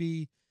dream would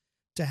be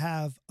to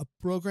have a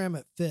program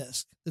at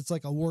Fisk that's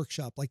like a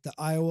workshop, like the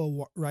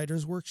Iowa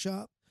Writers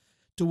Workshop,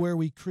 to where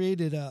we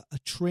created a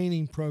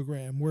training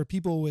program where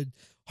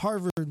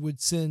Harvard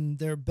would send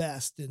their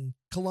best, and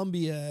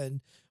Columbia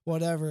and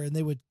whatever, and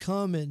they would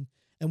come and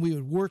we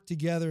would work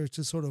together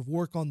to sort of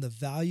work on the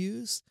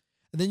values.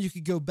 And then you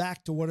could go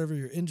back to whatever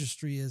your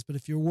industry is. But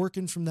if you're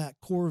working from that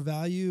core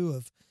value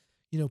of,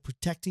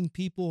 protecting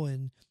people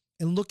and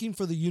looking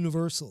for the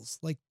universals,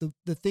 like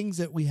the things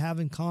that we have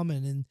in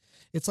common. And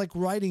it's like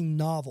writing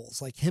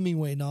novels, like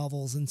Hemingway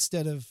novels,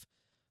 instead of,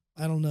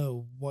 I don't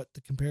know what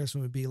the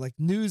comparison would be. Like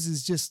news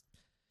is just,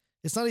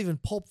 it's not even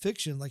pulp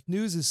fiction. Like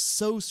news is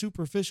so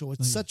superficial.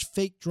 It's such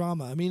fake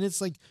drama. I mean, it's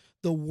like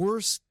the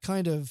worst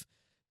kind of,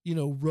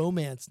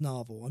 romance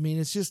novel. I mean,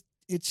 it's just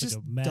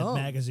a Mad dumb.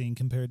 Magazine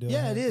compared to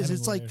it is.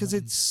 It's Hemingway like, because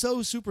it's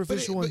so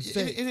superficial and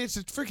fake. And it's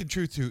a freaking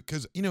truth too.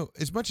 Because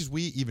as much as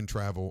we even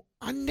travel,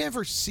 I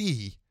never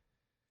see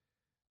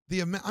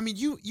the amount. I mean,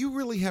 you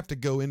really have to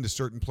go into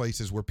certain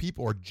places where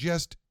people are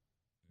just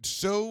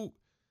so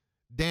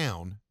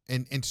down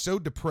and so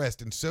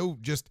depressed and so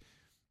just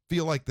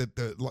feel like that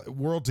the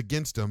world's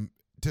against them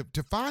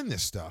to find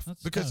this stuff.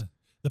 Because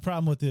the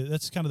problem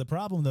that's kind of the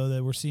problem though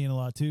that we're seeing a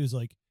lot too is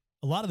like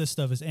a lot of this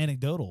stuff is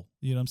anecdotal.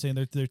 You know what I'm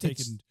saying? They're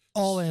taking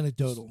all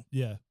anecdotal.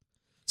 Yeah.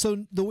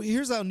 So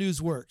here's how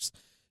news works.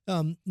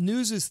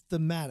 News is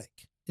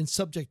thematic and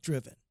subject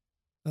driven.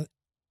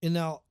 And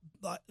now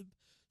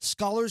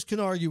scholars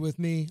can argue with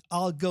me.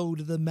 I'll go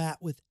to the mat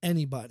with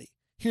anybody.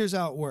 Here's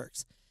how it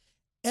works.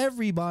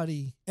 Every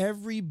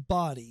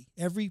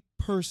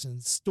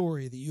person's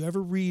story that you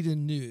ever read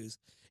in news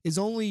is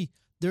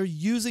they're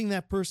using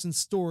that person's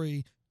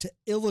story to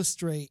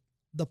illustrate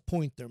the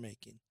point they're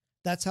making.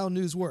 That's how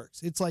news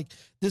works. It's like,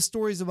 this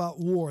story's about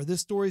war.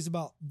 This story's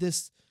about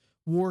this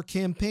war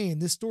campaign.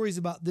 This story's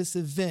about this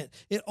event.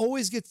 It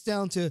always gets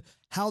down to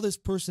how this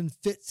person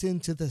fits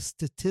into the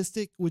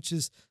statistic, which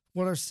is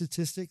what are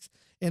statistics.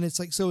 And it's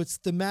like, so it's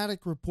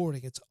thematic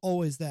reporting. It's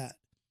always that.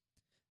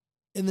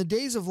 In the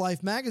days of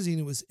Life magazine,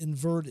 it was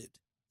inverted.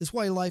 That's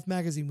why Life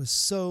magazine was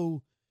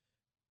so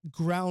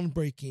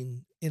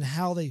groundbreaking in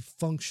how they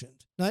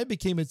functioned. Now it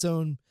became its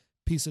own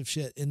piece of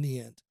shit in the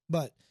end.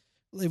 But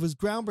it was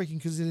groundbreaking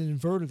because it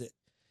inverted it.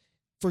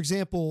 For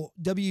example,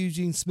 W.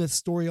 Eugene Smith's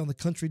story on the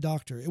country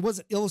doctor, it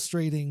wasn't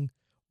illustrating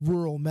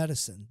rural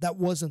medicine. That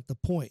wasn't the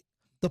point.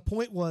 The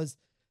point was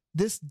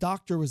this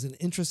doctor was an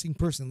interesting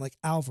person like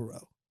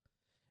Alvaro.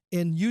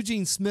 And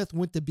Eugene Smith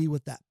went to be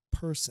with that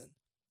person.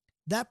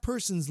 That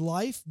person's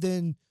life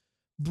then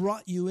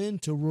brought you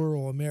into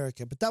rural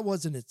America, but that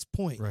wasn't its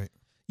point. Right.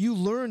 You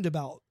learned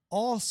about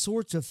all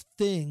sorts of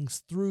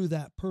things through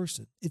that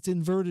person. It's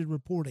inverted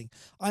reporting.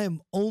 I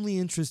am only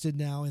interested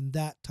now in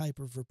that type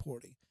of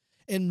reporting.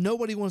 And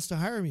nobody wants to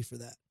hire me for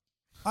that.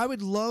 I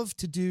would love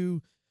to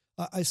do,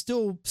 I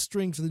still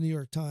string for the New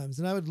York Times,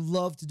 and I would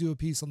love to do a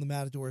piece on the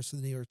Matadors for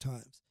the New York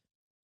Times.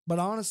 But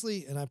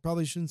honestly, and I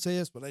probably shouldn't say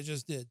this, but I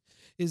just did,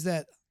 is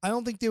that I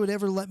don't think they would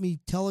ever let me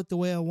tell it the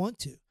way I want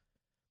to.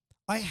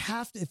 I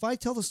have to, if I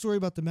tell the story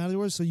about the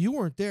Matadors, so you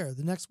weren't there,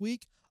 the next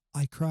week,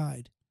 I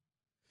cried.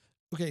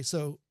 Okay,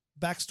 so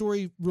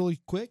backstory really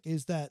quick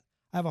is that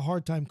I have a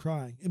hard time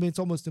crying. I mean, it's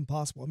almost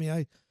impossible. I mean,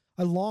 I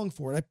long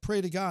for it. I pray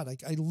to God.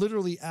 I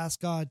literally ask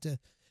God to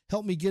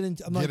help me get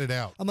into, Get it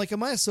out. I'm like,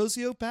 am I a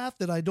sociopath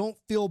that I don't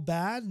feel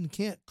bad and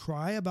can't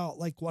cry about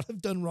like what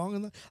I've done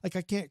wrong? Like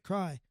I can't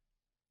cry.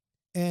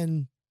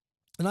 And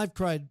I've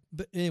cried,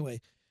 but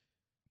anyway,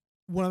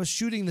 when I was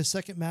shooting the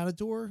second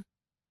Matador,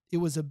 it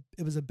was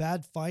a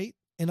bad fight.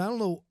 And I don't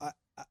know,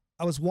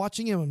 I was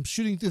watching him, I'm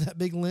shooting through that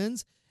big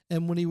lens.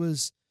 And when he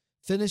was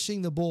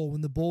finishing the bull,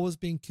 when the bull was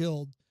being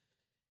killed,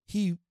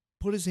 he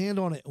put his hand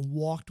on it and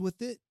walked with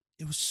it.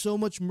 It was so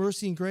much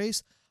mercy and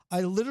grace.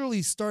 I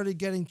literally started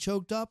getting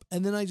choked up,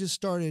 and then I just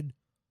started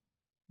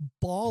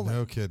bawling.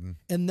 No kidding.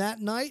 And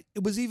that night,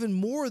 it was even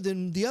more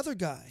than the other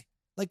guy.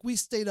 Like, we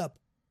stayed up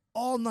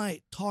all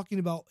night talking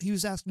about, he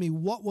was asking me,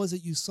 what was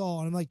it you saw?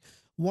 And I'm like,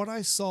 what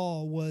I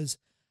saw was,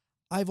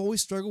 I've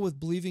always struggled with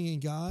believing in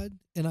God,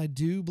 and I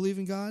do believe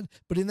in God.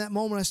 But in that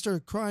moment, I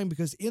started crying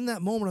because in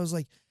that moment, I was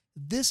like,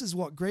 this is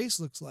what grace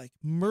looks like.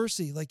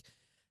 Mercy. Like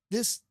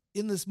this,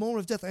 in this moment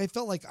of death, I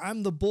felt like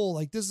I'm the bull.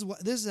 Like this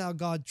is how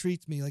God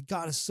treats me. Like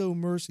God is so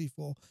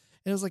merciful.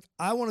 And it was like,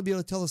 I want to be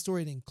able to tell a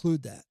story and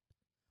include that.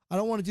 I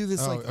don't want to do this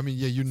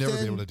you'd never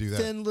be able to do that.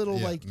 Thin little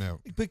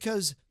no.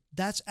 Because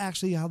that's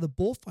actually how the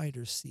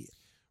bullfighters see it.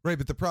 Right,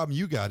 but the problem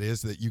you got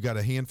is that you got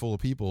a handful of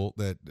people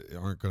that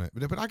aren't going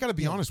to. But I got to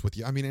be honest with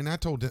you. I mean, and I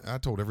told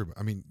everybody.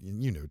 I mean,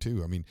 you know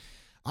too. I mean,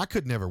 I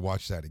could never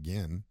watch that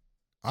again.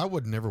 I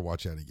would never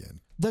watch that again.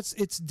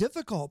 It's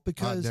difficult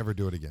because I'd never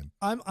do it again.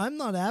 I'm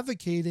not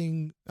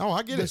advocating. Oh,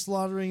 I get the it.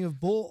 slaughtering of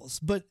bulls,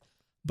 but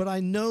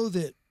I know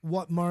that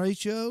what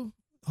Mauricio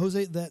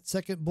Jose, that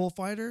second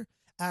bullfighter,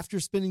 after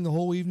spending the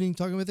whole evening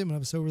talking with him, and I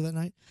was sober that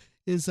night,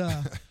 is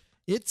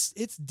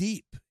it's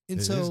deep. And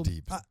it so, is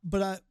deep.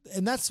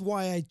 And that's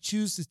why I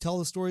choose to tell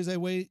the stories the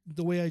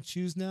way I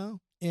choose now.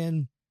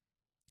 And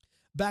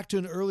back to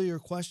an earlier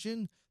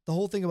question, the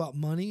whole thing about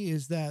money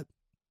is that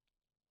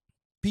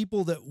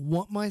people that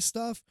want my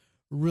stuff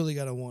really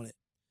got to want it,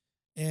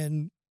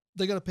 and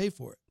they got to pay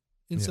for it.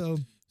 And so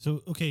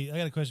okay, I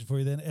got a question for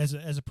you then. As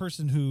a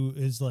person who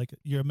is like,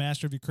 you're a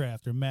master of your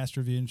craft or a master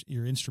of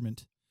your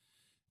instrument,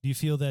 do you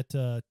feel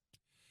that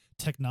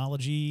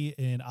technology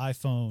and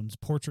iPhones,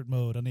 portrait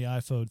mode on the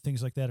iPhone,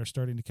 things like that are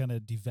starting to kind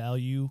of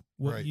devalue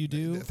what you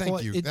do?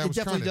 Thank you. It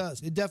definitely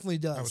does. It definitely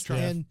does. I was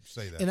trying to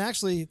say that. And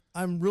actually,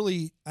 I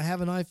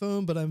have an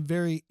iPhone, but I'm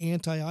very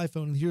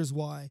anti-iPhone, and here's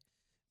why.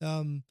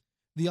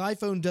 The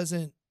iPhone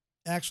doesn't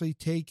actually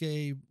take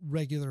a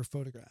regular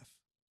photograph.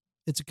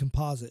 It's a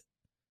composite.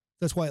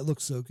 That's why it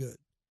looks so good.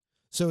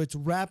 So it's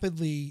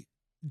rapidly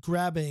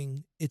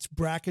grabbing, it's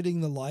bracketing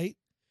the light,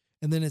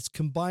 and then it's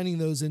combining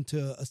those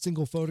into a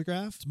single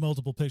photograph. It's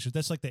multiple pictures.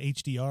 That's like the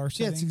HDR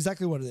setting. Yeah, it's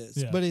exactly what it is.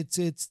 Yeah. But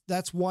it's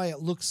that's why it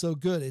looks so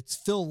good. It's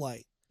fill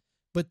light.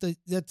 But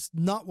that's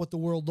not what the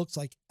world looks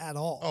like at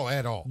all. Oh,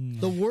 at all.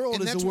 The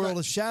world is a world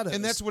of shadows.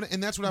 And that's what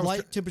I was.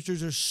 Light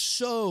temperatures are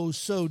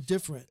so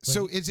different.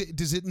 So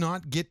does it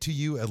not get to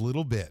you a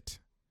little bit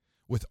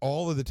with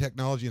all of the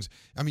technology?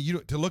 I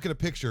mean, to look at a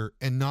picture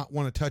and not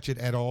want to touch it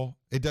at all.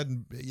 It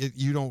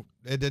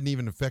doesn't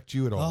even affect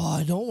you at all. Oh,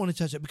 I don't want to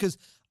touch it because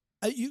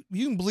you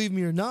can believe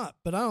me or not,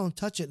 but I don't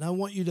touch it. And I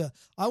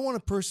want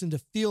a person to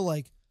feel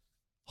like,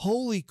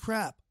 holy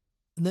crap.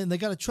 And then they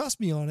got to trust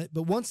me on it.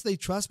 But once they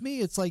trust me,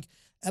 it's like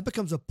that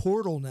becomes a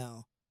portal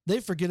now. They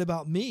forget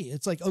about me.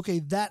 It's like, okay,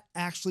 that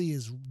actually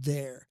is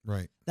there.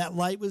 Right. That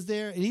light was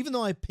there. And even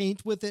though I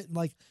paint with it,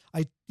 like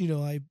I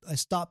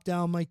stopped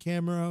down my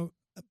camera,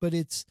 but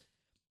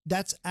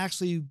that's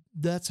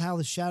how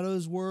the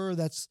shadows were.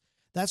 That's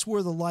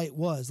where the light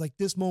was. Like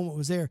this moment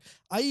was there.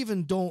 I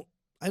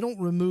don't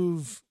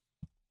remove,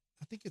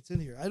 I think it's in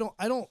here.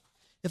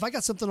 If I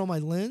got something on my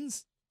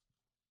lens,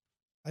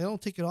 I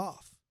don't take it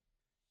off.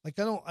 Like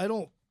I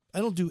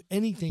don't do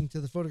anything to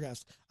the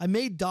photographs. I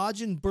may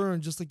dodge and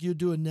burn just like you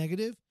do a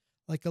negative,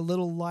 like a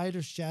little light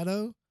or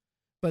shadow.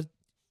 But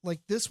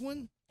like this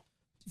one,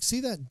 you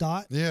see that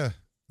dot? Yeah,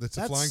 that's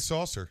a flying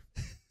saucer.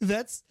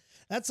 That's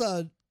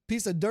a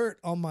piece of dirt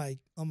on my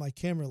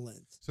camera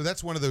lens. So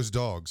that's one of those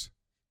dogs.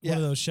 One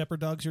of those shepherd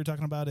dogs you were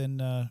talking about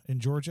in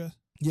Georgia.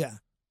 Yeah.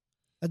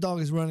 That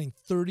dog is running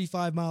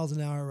 35 miles an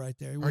hour right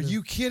there. Are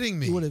you kidding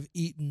me? He would have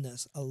eaten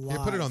us alive.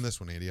 Yeah, put it on this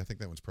one, Andy. I think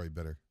that one's probably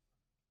better.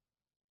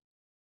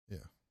 Yeah.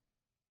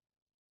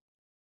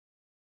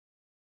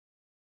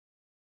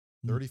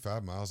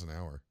 35 miles an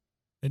hour.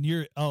 And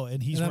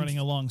he's running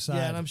alongside.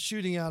 Yeah, and I'm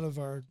shooting out of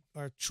our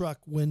truck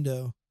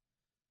window.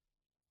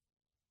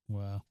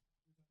 Wow.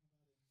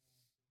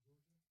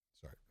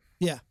 Sorry.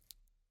 Yeah.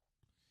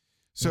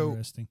 So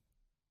interesting.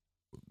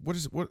 What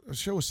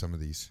show us some of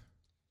these.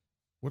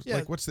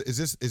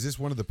 Is this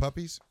one of the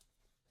puppies?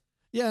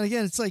 Yeah, and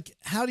again, it's like,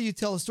 how do you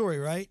tell a story,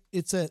 right?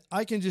 It's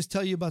I can just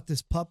tell you about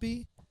this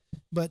puppy,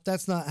 but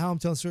that's not how I'm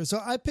telling a story.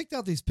 So I picked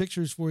out these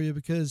pictures for you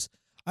because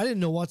I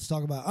didn't know what to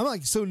talk about. I'm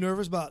like so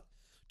nervous about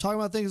talking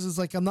about things. It's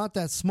like I'm not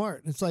that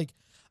smart. It's like,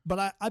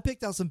 but I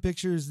picked out some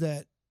pictures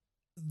that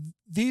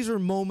these are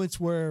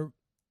moments where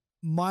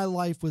my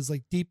life was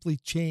like deeply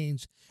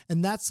changed.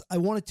 And I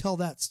want to tell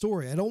that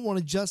story. I don't want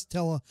to just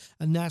tell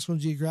a National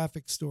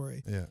Geographic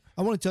story. Yeah.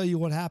 I want to tell you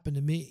what happened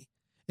to me.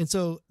 And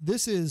so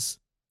this is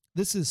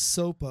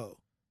Sopo.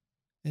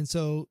 And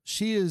so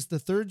she is the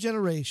third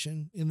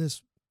generation in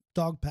this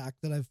dog pack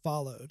that I've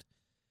followed.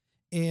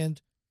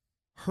 And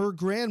her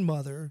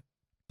grandmother,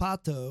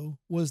 Pato,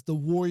 was the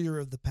warrior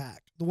of the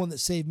pack, the one that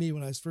saved me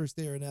when I was first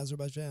there in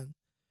Azerbaijan.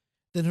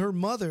 Then her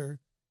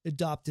mother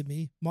adopted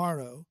me,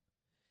 Maro.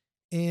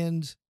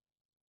 And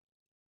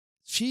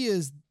she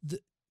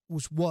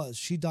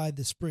died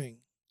this spring.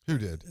 Who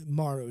did?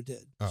 Maro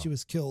did. Oh. She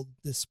was killed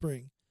this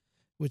spring,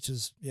 which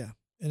is, yeah.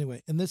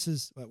 Anyway, and this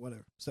is,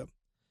 whatever. So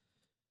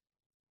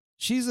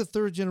she's a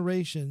third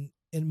generation,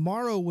 and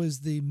Maro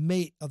was the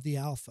mate of the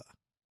alpha.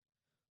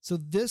 So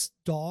this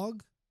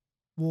dog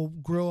will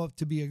grow up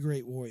to be a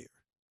great warrior,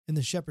 and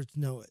the shepherds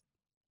know it.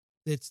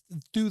 It's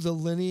through the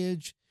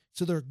lineage,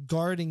 so they're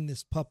guarding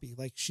this puppy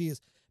like she is.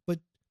 But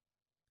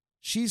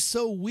she's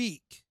so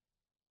weak,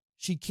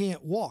 she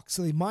can't walk,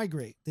 so they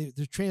migrate. They're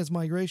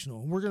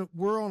transmigrational.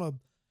 And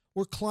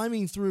we're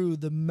climbing through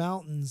the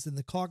mountains in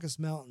the Caucasus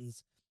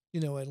Mountains,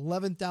 at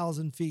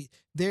 11,000 feet.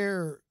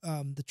 There,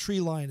 the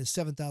tree line is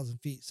 7,000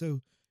 feet.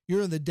 So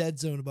you're in the dead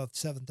zone above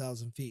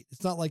 7,000 feet.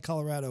 It's not like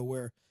Colorado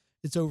where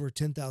it's over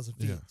 10,000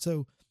 feet. Yeah.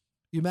 So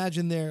you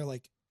imagine there,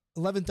 like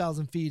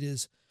 11,000 feet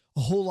is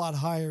a whole lot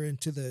higher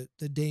into the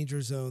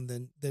danger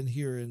zone than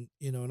here in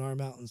our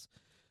mountains.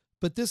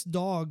 But this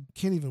dog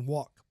can't even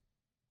walk.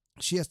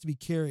 She has to be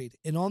carried.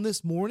 And on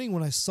this morning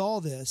when I saw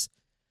this,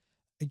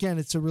 again,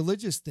 it's a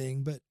religious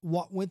thing, but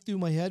what went through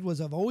my head was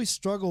I've always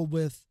struggled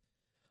with,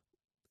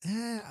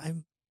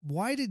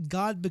 why did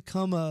God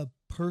become a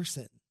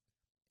person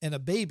and a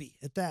baby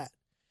at that?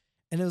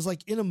 And it was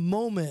like in a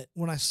moment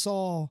when I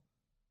saw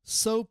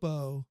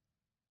Sopo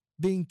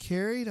being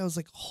carried, I was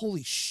like,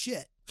 holy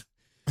shit.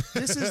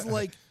 This is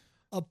like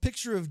a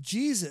picture of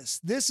Jesus.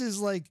 This is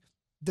like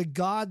the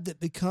God that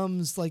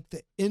becomes like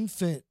the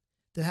infant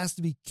that has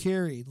to be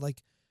carried,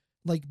 like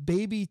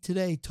baby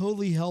today,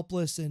 totally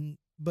helpless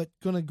but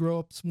gonna grow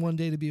up one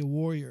day to be a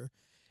warrior.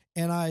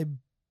 And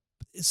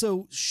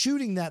so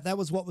shooting that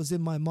was what was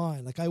in my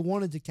mind. Like I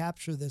wanted to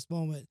capture this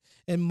moment,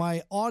 and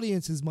my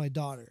audience is my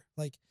daughter.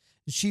 Like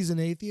she's an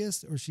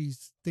atheist, or she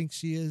thinks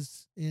she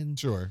is.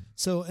 Sure.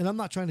 So, and I'm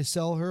not trying to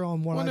sell her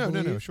on what I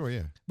believe. No, sure,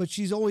 yeah. But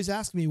she's always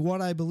asking me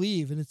what I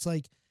believe, and it's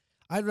like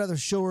I'd rather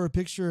show her a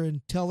picture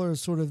and tell her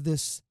sort of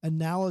this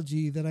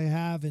analogy that I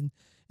have, and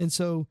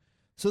so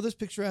this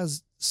picture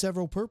has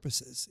several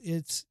purposes.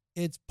 It's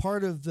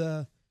part of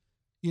the,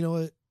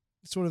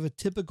 sort of a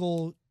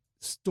typical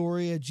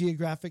story, a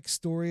geographic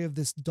story of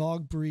this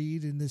dog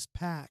breed and this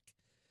pack,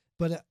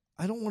 but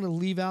I don't want to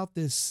leave out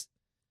this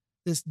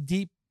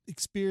deep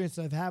experience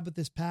that I've had with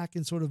this pack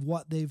and sort of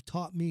what they've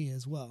taught me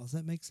as well. Does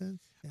that make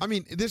sense? Yeah. I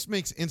mean, this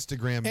makes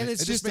Instagram, and it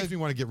just makes me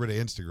want to get rid of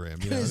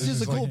Instagram. It's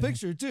just a cool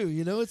picture too.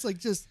 It's like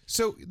just.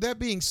 So that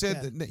being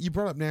said, that you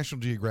brought up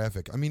National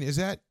Geographic. I mean, is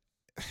that,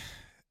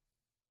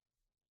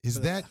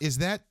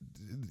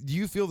 do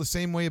you feel the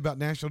same way about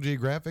National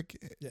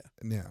Geographic? Yeah.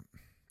 Yeah.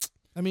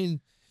 I mean,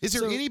 is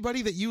there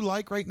anybody that you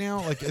like right now?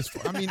 Like,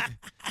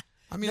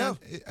 no,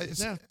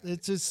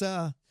 it's just,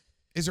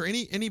 is there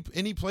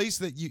any place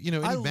that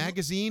any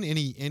magazine,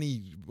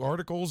 any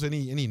articles,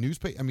 any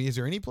newspaper? I mean, is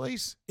there any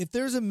place? If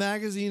there's a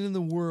magazine in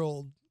the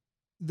world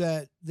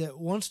that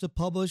wants to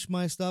publish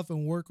my stuff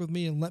and work with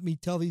me and let me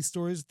tell these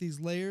stories,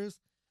 these layers,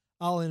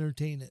 I'll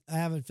entertain it. I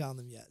haven't found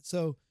them yet.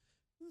 So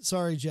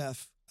sorry,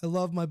 Jeff. I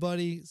love my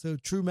buddy. So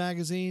True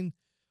Magazine,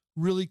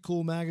 really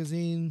cool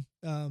magazine.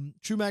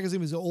 True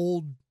Magazine was an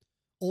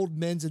old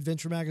men's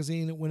adventure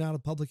magazine. It went out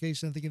of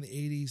publication, I think, in the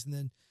 80s. And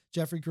then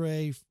Jeffrey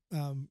Gray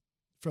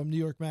from New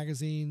York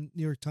Magazine,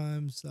 New York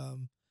Times,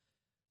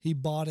 he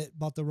bought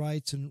the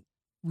rights and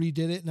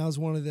redid it. And I was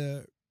one of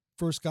the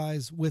first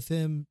guys with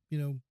him,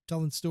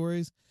 telling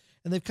stories.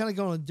 And they've kind of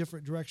gone a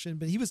different direction,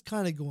 but he was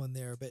kind of going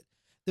there. But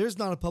there's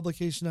not a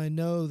publication I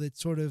know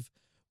that's sort of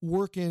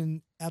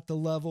working at the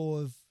level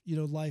of,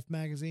 Life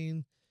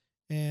Magazine.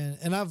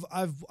 And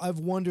I've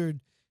wondered,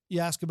 you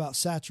ask about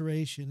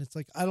saturation. It's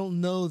like, I don't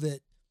know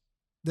that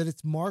that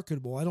it's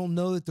marketable. I don't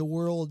know that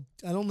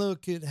I don't know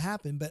it could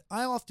happen, but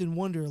I often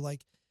wonder,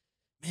 like,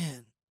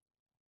 man,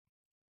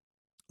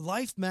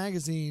 Life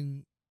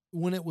magazine,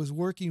 when it was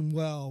working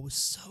well, was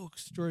so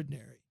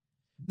extraordinary.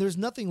 There's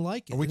nothing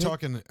like it. Are we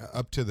talking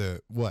up to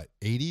the, what,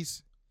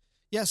 80s?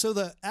 Yeah, so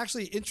the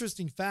actually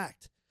interesting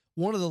fact,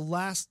 one of the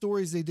last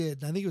stories they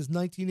did, I think it was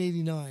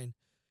 1989,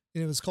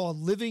 and it was called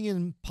Living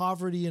in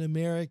Poverty in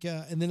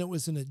America, and then it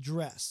was an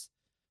address,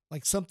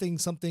 like something,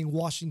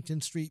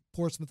 Washington Street,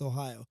 Portsmouth,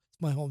 Ohio. It's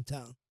my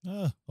hometown.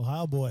 Oh,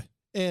 Ohio boy.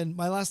 And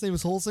my last name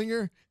is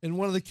Holsinger, and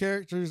one of the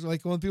characters,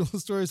 like one of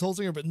people's stories,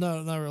 Holsinger, but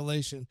no, not a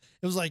relation.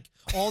 It was like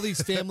all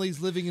these families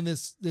living in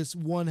this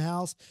one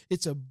house.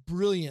 It's a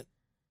brilliant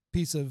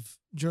piece of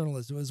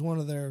journalism. It was one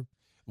of their.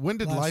 When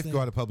did Life go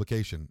out of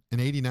publication? In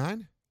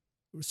 89?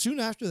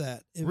 Soon after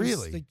that.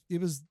 Really? It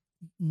was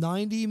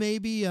 90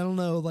 maybe. I don't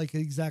know like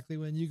exactly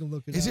when. You can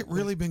look it up. Has it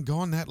really been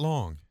gone that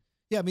long?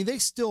 Yeah, I mean, they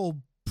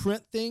still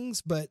print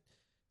things, but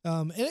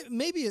and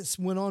maybe it's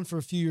went on for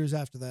a few years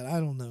after that. I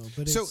don't know.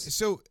 But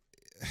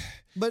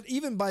but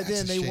even by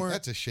then they weren't.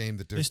 That's a shame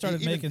that they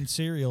started making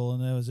cereal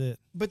and that was it.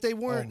 But they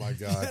weren't. Oh my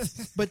God!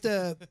 But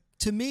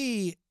to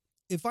me,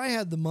 if I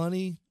had the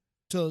money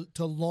to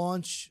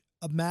launch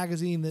a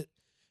magazine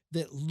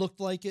that looked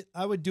like it,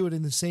 I would do it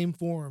in the same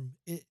form.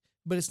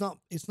 But it's not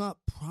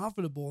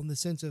profitable in the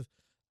sense of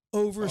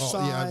oversized.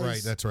 Oh, yeah,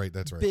 right. That's right.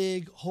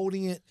 Big,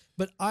 holding it.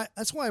 But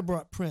that's why I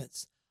brought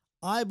prints.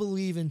 I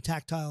believe in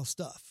tactile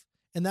stuff,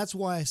 and that's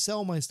why I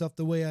sell my stuff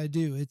the way I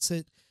do. It's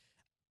that.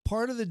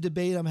 Part of the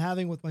debate I'm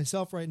having with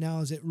myself right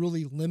now is it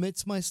really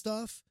limits my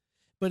stuff,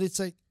 but it's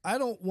like, I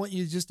don't want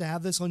you just to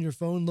have this on your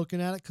phone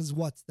looking at it. Cause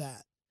what's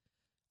that?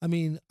 I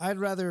mean, I'd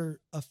rather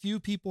a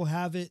few people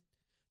have it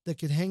that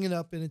could hang it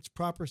up in its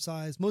proper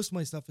size. Most of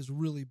my stuff is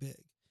really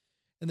big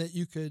and that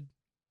you could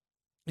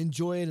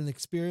enjoy it and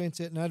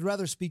experience it. And I'd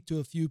rather speak to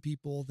a few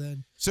people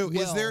than. So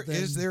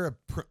is there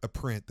a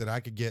print that I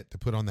could get to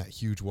put on that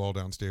huge wall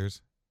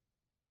downstairs?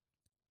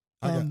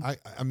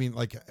 I mean,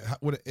 like,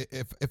 what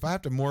if I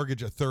have to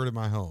mortgage a third of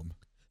my home?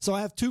 So I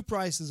have two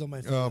prices on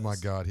my phone. Oh my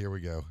God, here we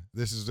go.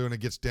 This is when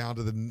it gets down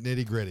to the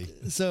nitty gritty.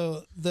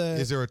 So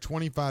is there a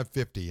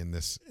 25/50 in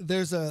this?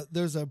 There's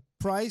a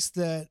price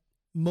that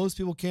most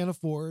people can't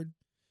afford,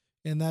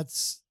 and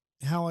that's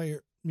how I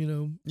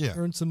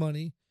earn some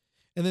money,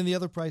 and then the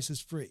other price is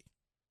free.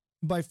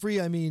 By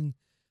free, I mean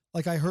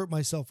like I hurt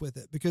myself with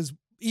it because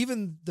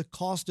even the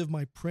cost of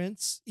my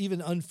prints,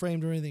 even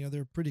unframed or anything,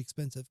 they're pretty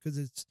expensive because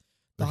it's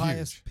the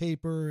highest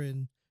paper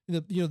and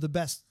the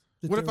best.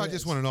 What if I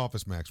just want an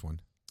Office Max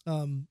one?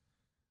 What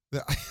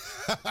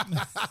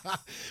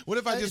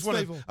if I just want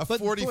a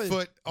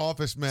 40-foot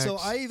Office Max? So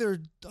I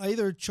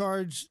either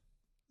charge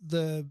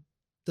the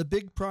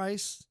big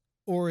price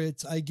or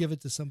I give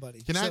it to somebody.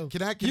 You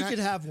could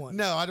have one.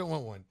 No, I don't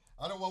want one.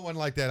 I don't want one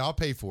like that. I'll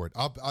pay for it.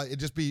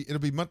 It'll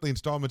be monthly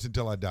installments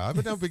until I die.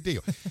 But no big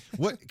deal.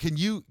 What can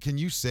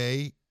you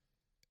say?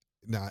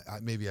 No,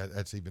 maybe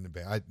that's even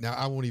bad. Now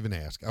I won't even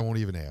ask.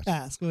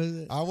 Ask. What is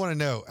it? I want to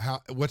know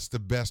what's the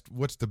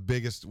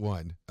biggest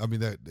one? I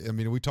mean,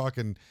 are we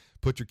talking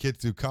put your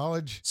kids through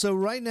college? So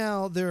right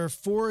now there are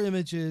 4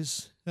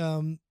 images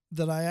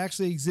that I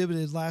actually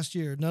exhibited last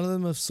year. None of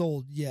them have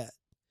sold yet,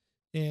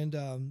 and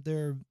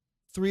there are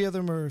 3 of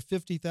them are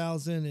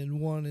 50,000 and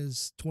 1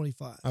 is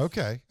 25.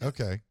 Okay.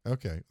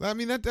 I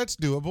mean that's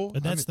doable.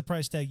 And that's the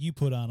price tag you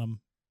put on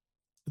them.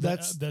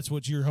 That's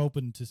what you're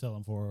hoping to sell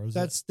them for. Or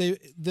they're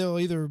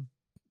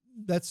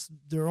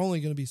only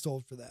going to be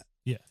sold for that.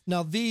 Yeah.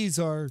 Now these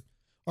are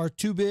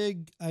too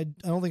big. I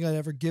don't think I'd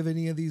ever give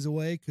any of these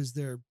away because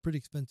they're pretty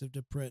expensive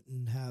to print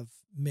and have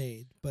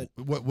made. But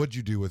what'd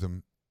you do with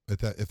them at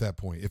that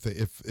point? If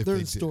they're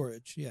in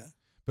storage, yeah.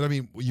 But I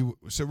mean,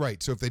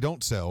 so if they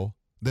don't sell,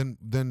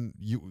 then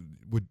you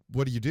would.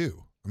 What do you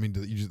do? I mean,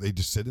 they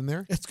just sit in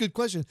there? That's a good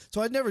question.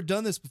 So I'd never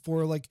done this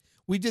before. Like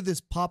we did this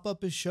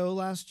pop-up show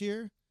last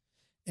year.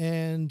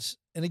 And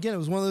again, it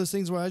was one of those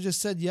things where I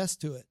just said yes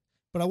to it,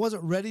 but I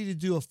wasn't ready to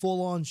do a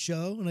full on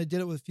show. And I did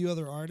it with a few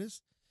other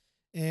artists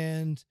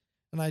and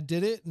I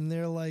did it. And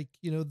they're like,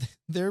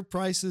 their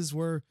prices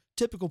were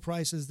typical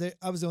prices.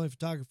 I was the only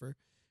photographer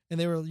and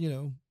they were,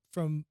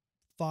 from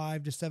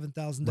 $5,000 to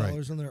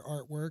 $7,000 on their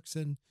artworks.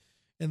 And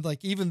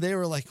like, even they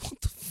were like,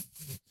 what?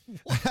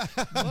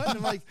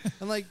 What?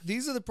 I'm like,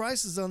 these are the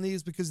prices on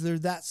these because they're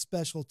that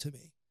special to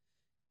me.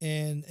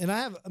 And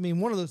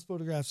one of those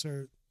photographs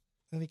are,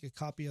 I think a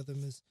copy of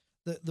them is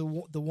the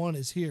one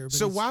is here. But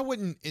so why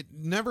wouldn't it,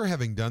 never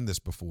having done this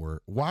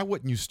before, why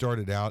wouldn't you start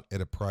it out at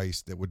a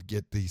price that would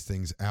get these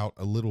things out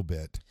a little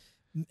bit?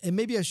 And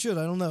maybe I should.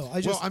 I don't know.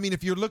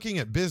 If you're looking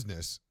at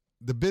business,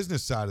 the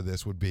business side of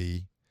this would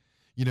be,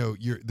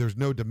 there's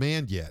no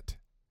demand yet.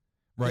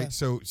 Right.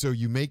 Yeah. So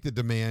you make the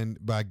demand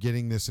by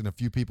getting this in a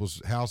few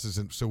people's houses.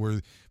 And so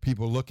where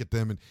people look at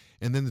them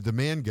and then the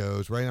demand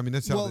goes, right. I mean,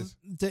 that's how this.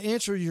 To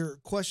answer your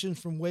question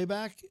from way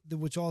back,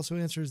 which also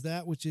answers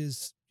that, which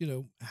is,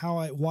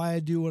 why I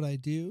do what I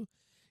do.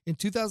 In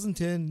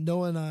 2010,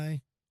 Noah and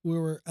I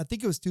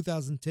think it was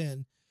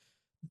 2010.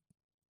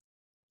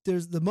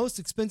 There's the most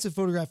expensive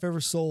photograph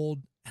ever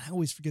sold and I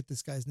always forget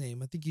this guy's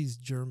name. I think he's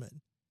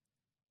German,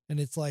 and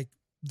it's like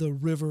the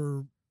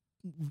river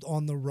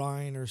on the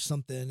Rhine or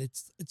something.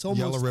 It's almost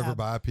Yellow River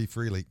by IP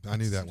Freely. I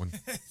knew that one.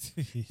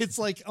 It's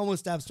like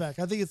almost abstract.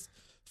 I think it's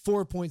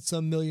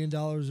 $4 million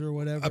or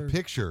whatever. A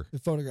picture. The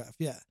photograph,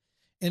 yeah.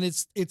 And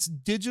it's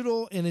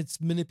digital and it's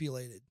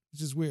manipulated,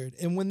 which is weird.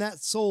 And when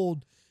that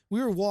sold,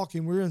 we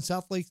were in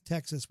South Lake,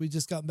 Texas. We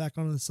just got back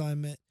on an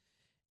assignment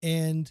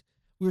and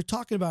we were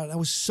talking about it. I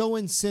was so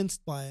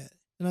incensed by it.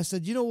 And I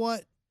said, you know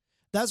what?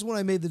 That's when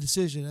I made the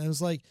decision. And I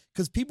was like,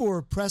 because people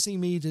were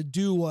pressing me to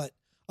do what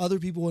other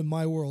people in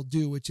my world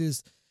do, which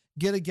is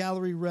get a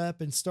gallery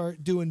rep and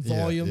start doing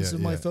volumes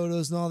of my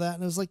photos and all that.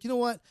 And I was like, you know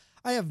what?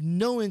 I have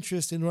no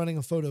interest in running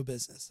a photo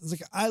business. I was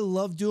like, I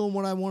love doing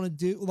what I want to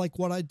do, like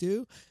what I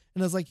do.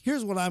 And I was like,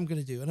 here's what I'm going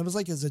to do. And I was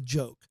like, as a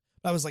joke,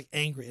 I was like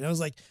angry. And I was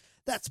like,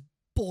 that's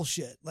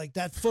bullshit. Like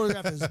that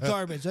photograph is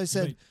garbage. I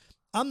said,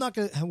 I'm not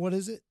going to, what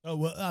is it? Oh,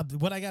 well,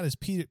 what I got is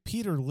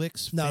Peter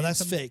Lick's. No,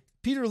 that's fake.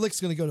 Peter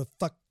Lick's going to go to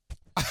fuck.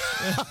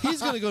 He's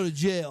going to go to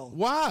jail.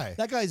 Why?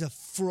 That guy's a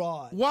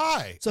fraud.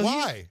 Why? So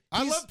why?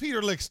 I love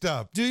Peter Lick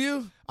stuff. Do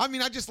you? I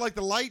mean, I just like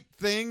the light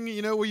thing,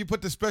 you know, where you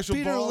put the special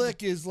Peter bulb.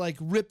 Lick is like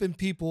ripping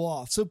people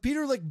off. So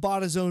Peter Lick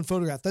bought his own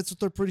photograph. That's what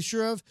they're pretty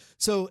sure of.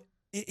 So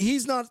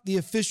he's not the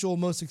official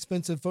most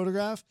expensive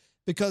photograph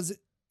because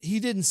he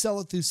didn't sell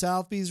it through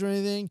Sotheby's or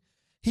anything.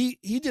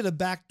 He did a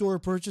backdoor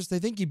purchase. They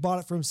think he bought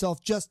it for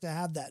himself just to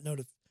have that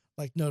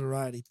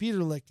notoriety.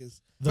 Peter Lick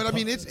is. But I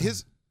mean, it's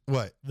his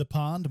what? The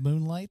Pond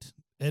Moonlight.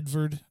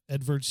 Edvard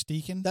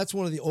Steken. That's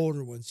one of the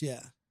older ones. Yeah.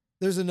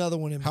 There's another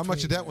one in How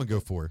much did that one go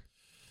for?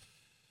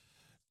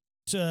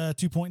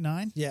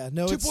 2.9. Yeah.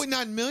 No.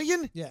 2.9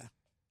 million? Yeah.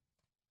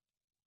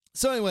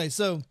 So anyway,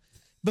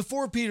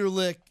 before Peter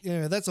Lick,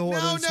 that's a whole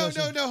other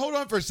discussion. No. Hold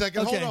on for a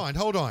second. Okay.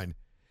 Hold on.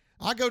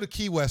 I go to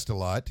Key West a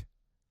lot.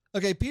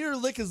 Okay, Peter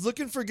Lick is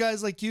looking for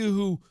guys like you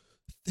who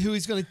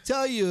he's going to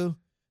tell you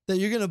that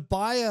you're going to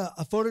buy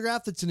a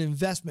photograph that's an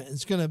investment.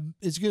 You're going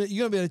to be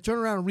able to turn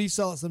around and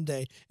resell it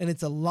someday, and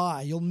it's a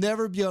lie. You'll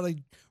never be able to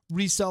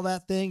resell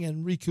that thing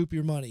and recoup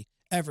your money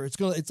ever.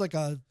 It's like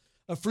a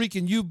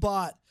freaking, you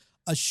bought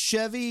a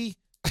Chevy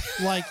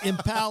like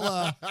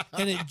Impala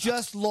and it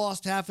just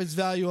lost half its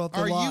value off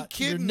the lot. Are you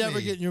kidding You're never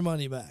me? getting your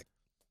money back.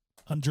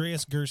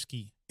 Andreas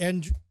Gursky.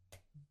 And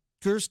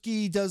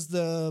Gursky does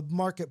the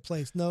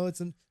marketplace. No,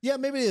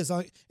 maybe it is.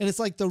 And it's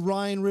like the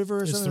Rhine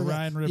River or something. It's the like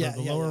Rhine River,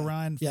 the lower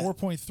Rhine,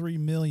 4.3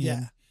 million.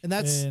 Yeah. And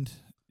that's. And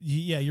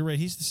yeah, you're right.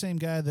 He's the same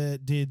guy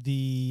that did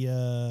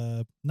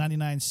the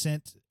 99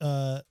 cent.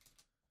 I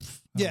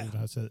don't know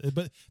how to say it,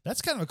 but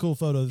that's kind of a cool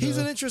photo. He's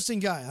an interesting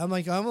guy. I'm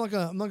not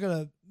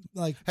gonna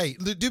like. Hey,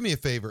 do me a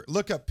favor.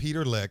 Look up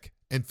Peter Lick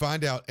and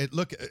find out. And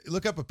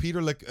look up a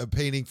Peter Lick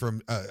painting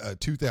from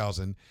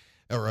 2000.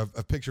 Or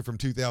a picture from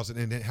 2000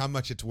 and how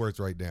much it's worth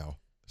right now.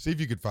 See if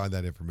you could find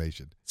that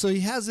information. So he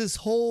has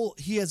all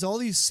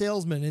these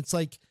salesmen. It's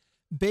like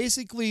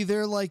basically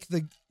they're like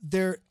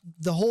the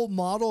whole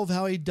model of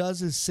how he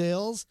does his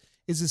sales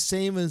is the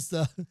same as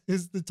the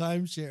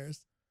timeshares.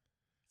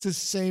 It's the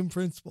same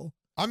principle.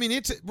 I mean,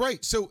 it's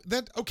right. So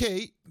that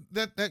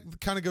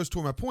kind of goes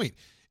to my point.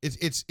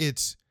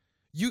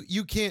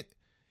 You can't.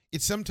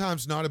 It's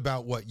sometimes not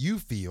about what you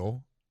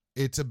feel.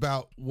 It's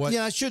about what.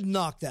 Yeah, I should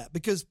knock that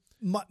because.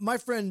 My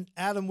friend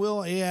Adam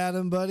Will, hey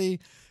Adam, buddy,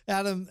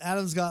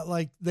 Adam's got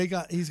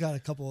he's got a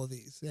couple of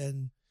these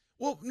and.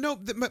 Well, no,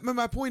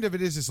 my point of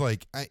it is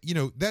like,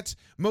 that's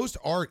most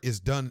art is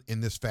done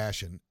in this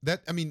fashion.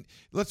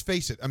 Let's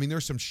face it. I mean,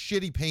 there's some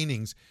shitty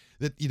paintings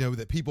that,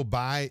 that people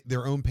buy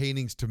their own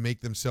paintings to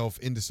make themselves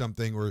into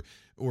something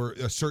or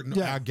a certain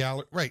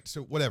gallery. Right.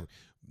 So whatever.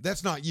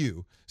 That's not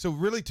you. So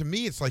really to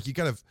me, it's like you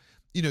got to,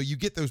 you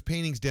get those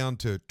paintings down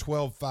to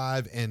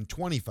 12.5 and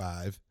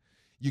 25.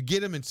 You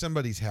get them in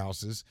somebody's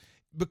houses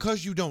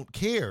because you don't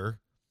care.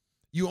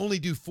 You only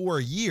do 4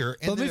 a year,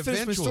 and let me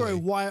finish my story.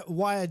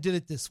 Why I did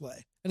it this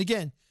way. And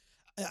again,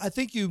 I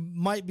think you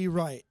might be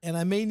right, and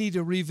I may need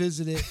to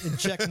revisit it and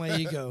check my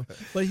ego.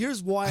 But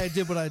here's why I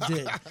did what I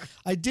did.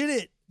 I did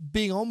it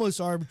being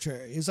almost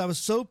arbitrary. Is I was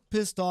so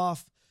pissed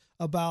off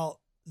about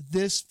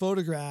this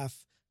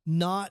photograph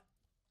not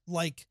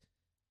like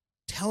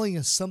telling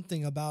us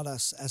something about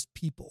us as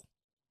people.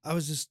 I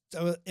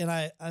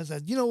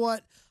said, you know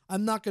what?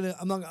 I'm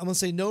gonna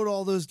say no to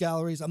all those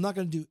galleries. I'm not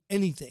gonna do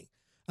anything.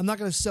 I'm not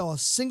gonna sell a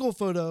single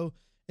photo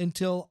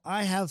until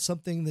I have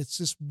something that's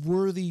just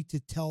worthy to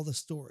tell the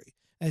story.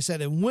 And I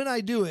said, and when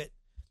I do it,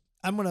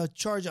 I'm gonna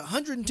charge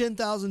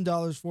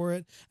 $110,000 for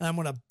it, and I'm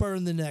gonna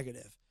burn the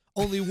negative.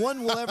 Only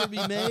one will ever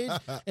be made,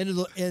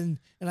 and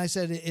I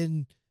said,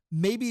 and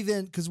maybe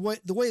then because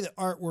the way that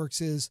art works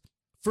is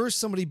first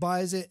somebody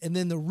buys it, and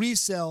then the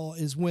resale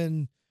is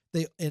when.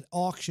 At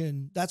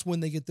auction, that's when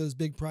they get those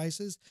big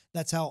prices.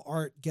 That's how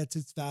art gets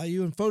its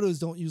value. And photos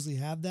don't usually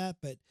have that.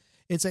 But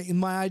it's like, and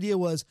my idea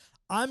was,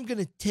 I'm going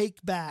to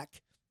take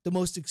back the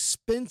most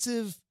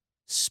expensive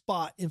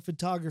spot in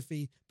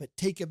photography, but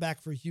take it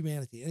back for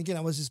humanity. And again,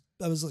 I was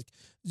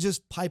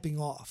just piping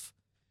off.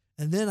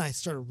 And then I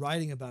started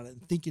writing about it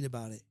and thinking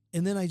about it.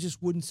 And then I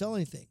just wouldn't sell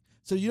anything.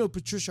 So you know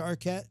Patricia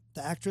Arquette,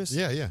 the actress?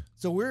 Yeah, yeah.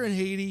 So we're in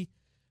Haiti.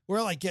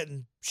 We're like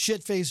getting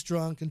shit-faced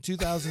drunk in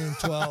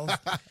 2012.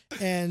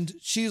 And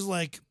she's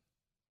like,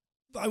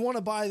 I want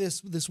to buy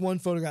this one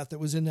photograph that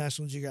was in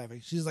National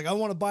Geographic. She's like, I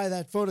want to buy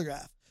that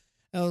photograph.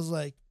 And I was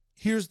like,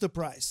 here's the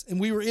price. And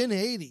we were in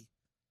Haiti,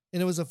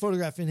 and it was a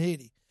photograph in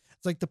Haiti.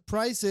 It's like, the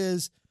price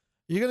is,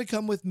 you're going to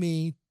come with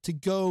me to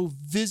go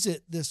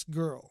visit this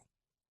girl,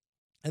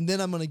 and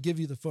then I'm going to give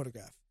you the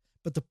photograph.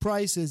 But the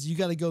price is, you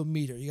got to go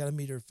meet her. You got to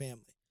meet her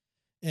family.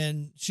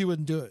 And she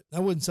wouldn't do it. I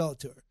wouldn't sell it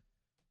to her.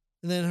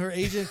 And then her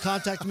agent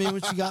contacted me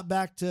when she got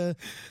back to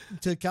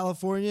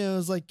California. I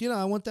was like,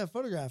 I want that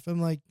photograph.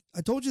 I'm like,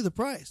 I told you the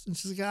price. And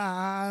she's like,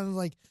 I'm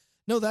like,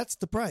 no, that's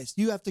the price.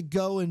 You have to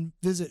go and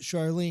visit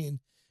Charlene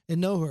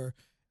and know her.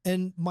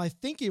 And my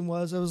thinking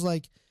was, I was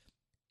like,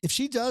 if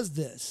she does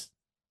this,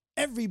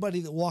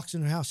 everybody that walks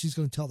in her house, she's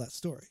going to tell that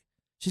story.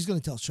 She's going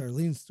to tell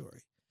Charlene's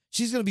story.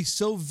 She's going to be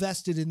so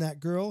vested in that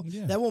girl.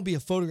 Yeah. That won't be a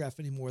photograph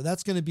anymore.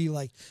 That's going to be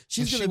like,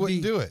 she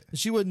wouldn't do it.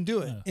 She wouldn't do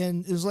it. Yeah.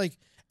 And it was like,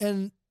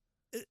 and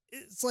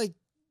it's like,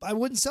 I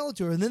wouldn't sell it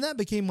to her. And then that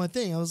became my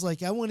thing. I was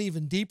like, I went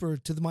even deeper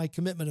to my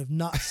commitment of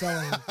not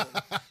selling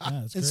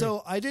anything. And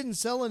so I didn't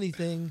sell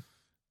anything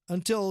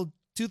until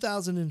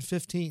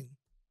 2015.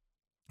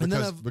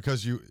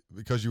 Because you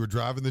were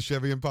driving the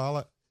Chevy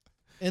Impala.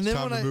 And then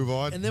time to move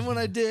on. And then when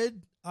I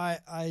did,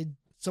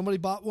 somebody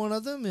bought one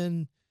of them,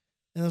 and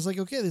I was like,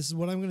 okay, this is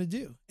what I'm going to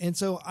do. And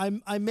so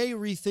I may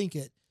rethink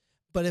it,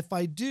 but if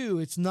I do,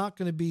 it's not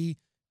going to be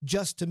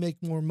just to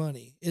make more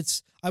money.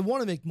 I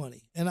want to make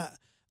money,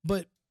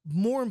 but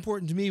more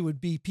important to me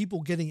would be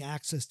people getting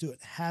access to it,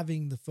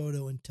 having the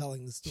photo and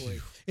telling the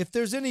story. If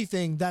there's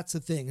anything, that's the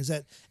thing, is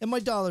that, and my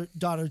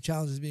daughter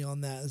challenges me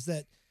on that, is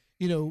that,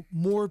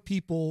 more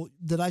people,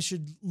 that I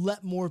should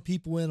let more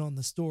people in on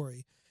the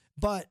story,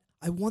 but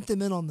I want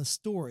them in on the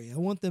story. I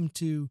want them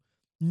to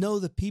know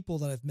the people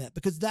that I've met,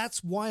 because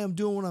that's why I'm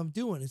doing what I'm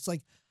doing. It's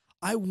like,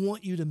 I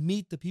want you to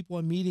meet the people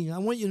I'm meeting. I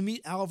want you to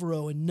meet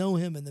Alvaro and know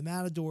him and the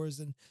Matadors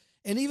and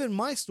even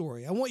my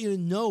story. I want you to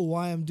know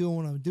why I'm doing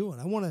what I'm doing.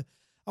 I want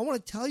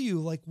to tell you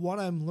like what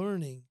I'm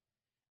learning,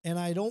 and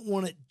I don't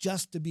want it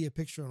just to be a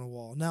picture on a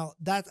wall. Now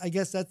I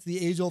guess that's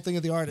the age-old thing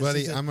of the artist.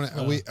 Buddy,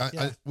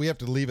 we have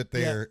to leave it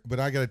there. Yeah. But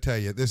I got to tell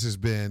you, this has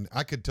been.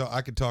 I could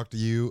talk to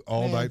you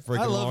all night freaking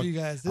long. I love you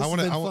guys. This has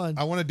been fun.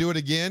 I want to do it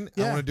again.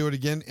 Yeah. I want to do it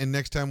again, and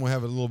next time we'll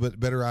have a little bit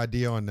better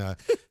idea on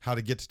how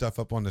to get stuff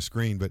up on the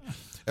screen. But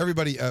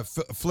everybody,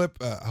 Flip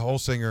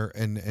Holsinger,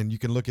 and you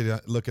can look it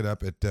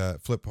up at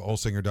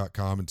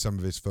flipholsinger.com and some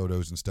of his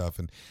photos and stuff,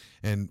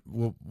 and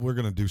we're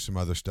gonna do some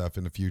other stuff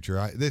in the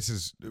future. This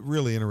is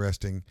really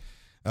interesting.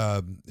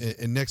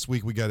 And next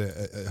week we got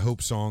a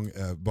Hope Song.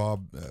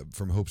 Bob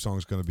from Hope Song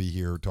is going to be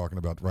here talking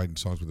about writing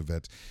songs with the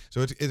vets.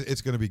 So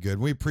it's going to be good.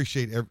 We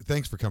appreciate.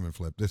 Thanks for coming,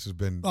 Flip. This has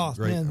been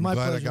great. Man, I'm glad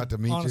pleasure, I got to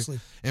meet you.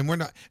 And we're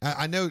not.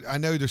 I know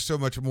there's so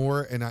much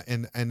more, and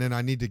then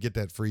I need to get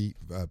that free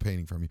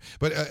painting from you.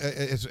 But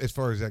as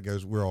far as that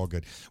goes, we're all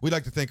good. We'd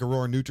like to thank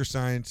Aurora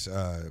Nutriscience.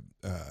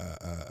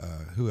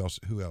 Who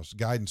else?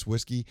 Guidance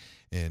Whiskey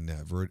and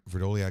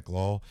Verdoliak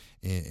Law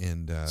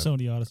and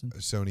Sony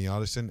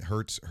Audison.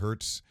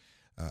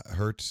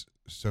 Hertz,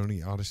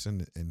 Sony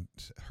Audison, and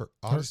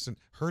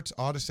Hertz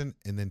Audison,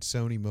 and then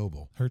Sony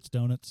Mobile. Hertz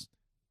Donuts.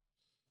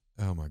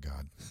 Oh my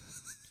God!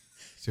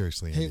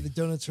 Seriously, Andy. Hey, the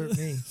donuts hurt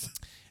me.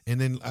 And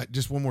then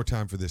just one more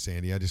time for this,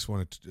 Andy. I just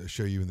want to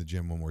show you in the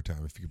gym one more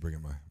time. If you could bring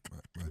up my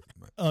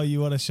Oh, you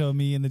want to show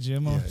me in the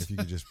gym? Yeah, if you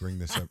could just bring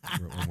this up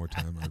one more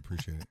time, I'd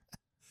appreciate it.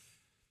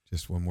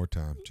 Just one more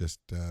time. Just,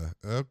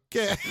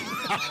 okay.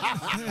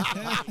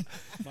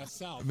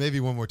 Myself.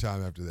 Maybe one more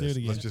time after this.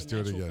 Let's just do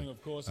it again. Thing,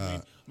 of course.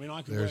 I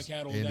could work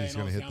out all Andy's day. Andy's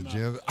going to hit the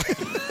gym.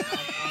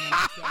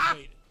 I'm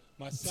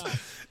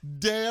myself.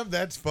 Damn,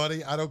 that's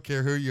funny. I don't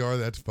care who you are.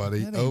 That's funny.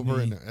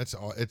 That's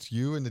all. It's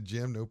you in the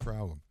gym. No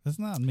problem. That's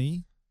not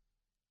me.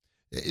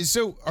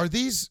 So are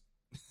these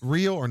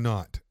real or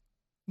not?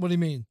 What do you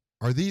mean?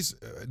 Are these,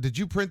 did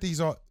you print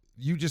these off?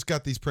 You just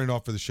got these printed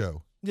off for the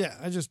show? Yeah,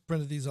 I just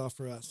printed these off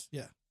for us.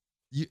 Yeah.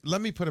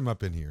 Let me put them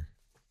up in here.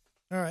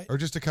 All right. Or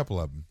just a couple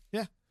of them.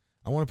 Yeah.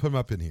 I want to put them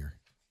up in here.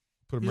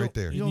 Put them right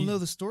there. You don't know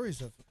the stories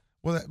of them.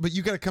 Well, but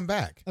you got to come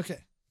back. Okay.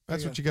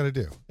 That's what you got to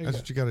do. That's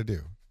what you got to do.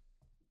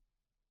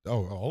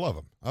 Oh, all of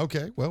them.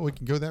 Okay. Well, we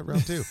can go that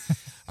route too.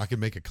 I can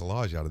make a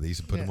collage out of these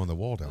and put them on the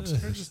wall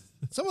downstairs.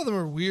 Some of them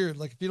are weird.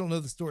 Like if you don't know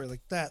the story,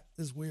 like that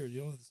is weird. You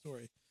don't know the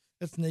story.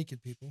 That's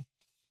naked people.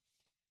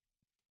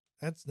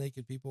 That's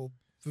naked people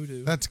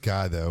voodoo. That's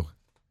Guy though.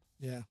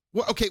 Yeah.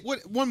 Well, okay.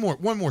 One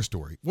more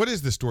story. What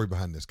is the story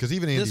behind this? Because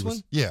even Andy this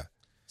one? Yeah.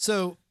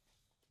 So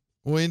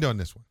we'll end on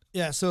this one.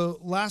 Yeah. So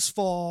last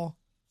fall.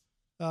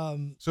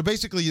 So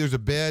basically, there's a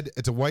bed.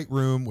 It's a white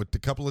room with a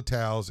couple of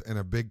towels and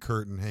a big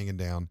curtain hanging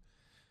down.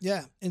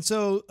 Yeah. And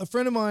so a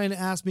friend of mine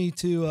asked me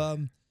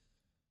to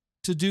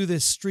do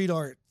this street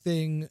art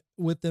thing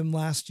with them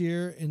last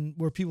year, and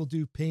where people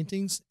do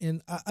paintings.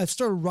 And I've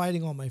started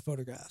writing all my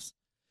photographs.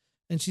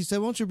 And she said,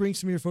 why don't you bring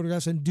some of your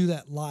photographs and do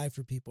that live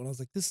for people? And I was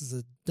like, this is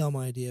a dumb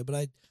idea,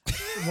 but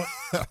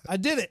I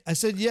did it. I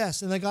said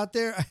yes, and I got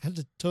there. I had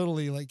to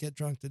totally like get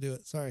drunk to do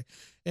it. Sorry,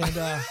 and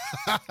I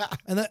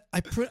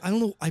don't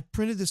know. I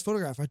printed this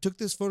photograph. I took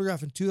this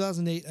photograph in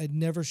 2008. I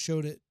never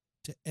showed it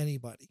to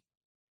anybody,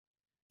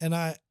 and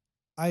I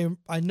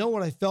know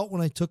what I felt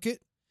when I took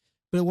it,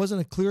 but it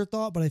wasn't a clear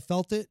thought, but I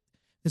felt it.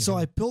 And so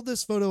I pulled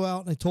this photo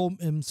out and I told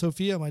him,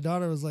 Sophia, my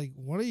daughter, was like,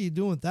 "What are you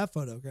doing with that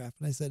photograph?"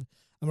 And I said,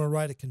 "I'm going to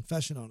write a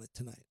confession on it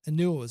tonight." I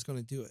knew I was going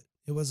to do it.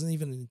 It wasn't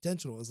even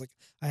intentional. It was like,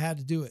 I had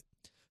to do it.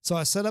 So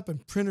I set up in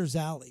Printer's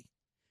Alley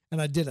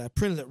and I did it. I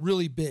printed it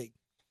really big.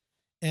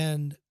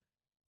 And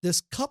this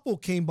couple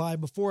came by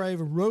before I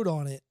even wrote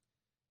on it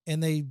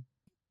and they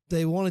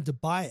wanted to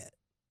buy it.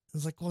 I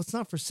was like, "Well, it's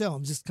not for sale.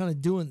 I'm just kind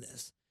of doing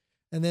this."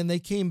 And then they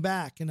came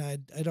back and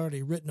I'd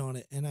already written on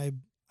it. And I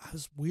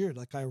was weird.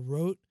 Like I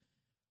wrote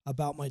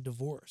about my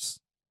divorce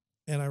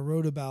and I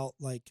wrote about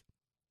like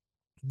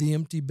the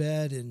empty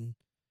bed, and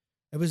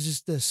it was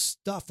just this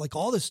stuff, like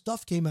all this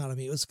stuff came out of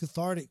me. It was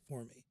cathartic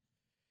for me.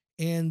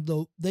 And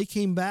they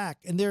came back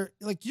and they're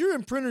like, "You're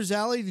in Printer's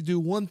Alley to do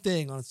one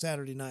thing on a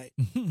Saturday night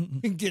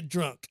and get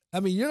drunk.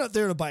 I mean, you're not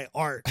there to buy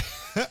art."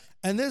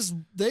 And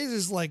they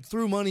just like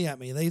threw money at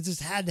me. They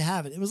just had to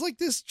have it. It was like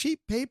this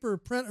cheap paper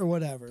print or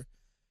whatever.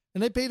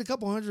 And they paid a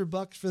couple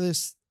 $100 for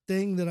this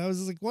thing that I was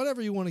just like,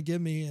 "Whatever you want to give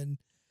me."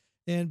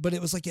 But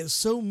it was like, it was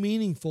so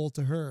meaningful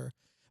to her,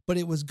 but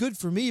it was good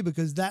for me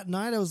because that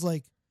night I was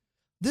like,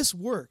 this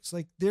works.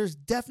 Like there's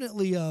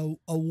definitely a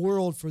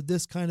world for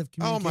this kind of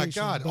communication. Oh my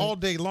God. All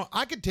day long.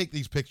 I could take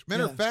these pictures.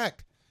 Matter of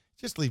fact,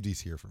 just leave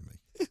these here for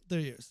me. They're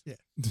yours. Yeah.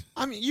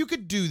 I mean, you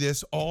could do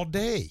this all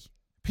day.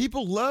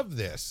 People love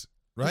this,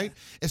 right?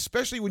 Yeah.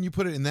 Especially when you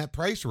put it in that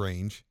price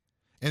range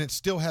and it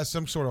still has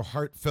some sort of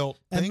heartfelt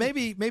thing. And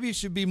maybe you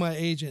should be my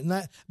agent.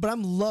 But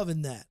I'm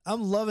loving that.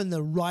 I'm loving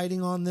the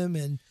writing on them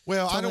and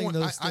telling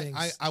those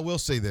things. I will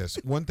say this.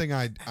 One thing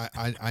I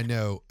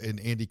know, and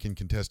Andy can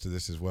contest to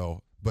this as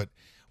well, but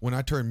when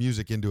I turned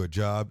music into a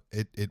job,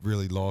 it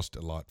really lost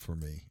a lot for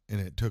me. And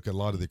it took a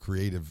lot of the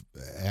creative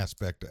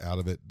aspect out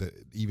of it,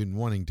 even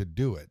wanting to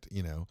do it,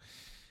 you know.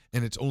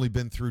 And it's only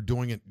been through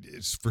doing it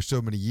for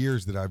so many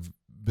years that I've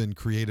been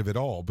creative at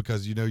all,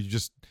 because, you know,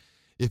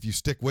 if you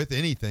stick with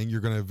anything, you're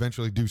going to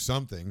eventually do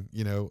something,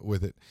 you know,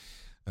 with it.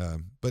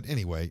 But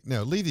anyway,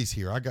 no, leave these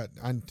here.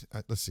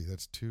 Let's see,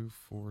 that's 2,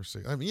 4,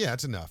 6. I mean, yeah,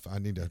 it's enough. I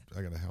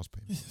got a house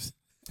payment.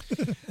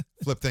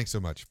 Flip, thanks so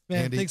much.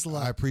 Man, Andy, thanks a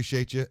lot. I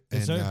appreciate you.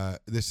 Yes, and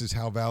this is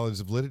How Valid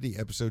is Validity,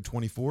 episode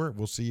 24.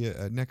 We'll see you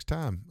next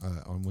time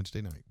on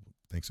Wednesday night.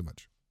 Thanks so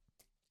much.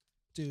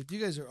 Dude, you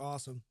guys are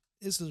awesome.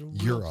 This is a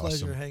real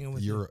pleasure hanging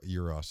with you.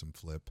 You're awesome,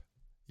 Flip.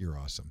 You're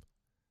awesome.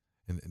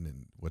 And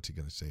then what's he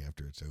going to say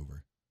after it's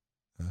over?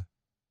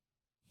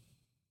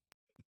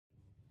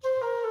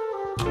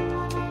 Huh?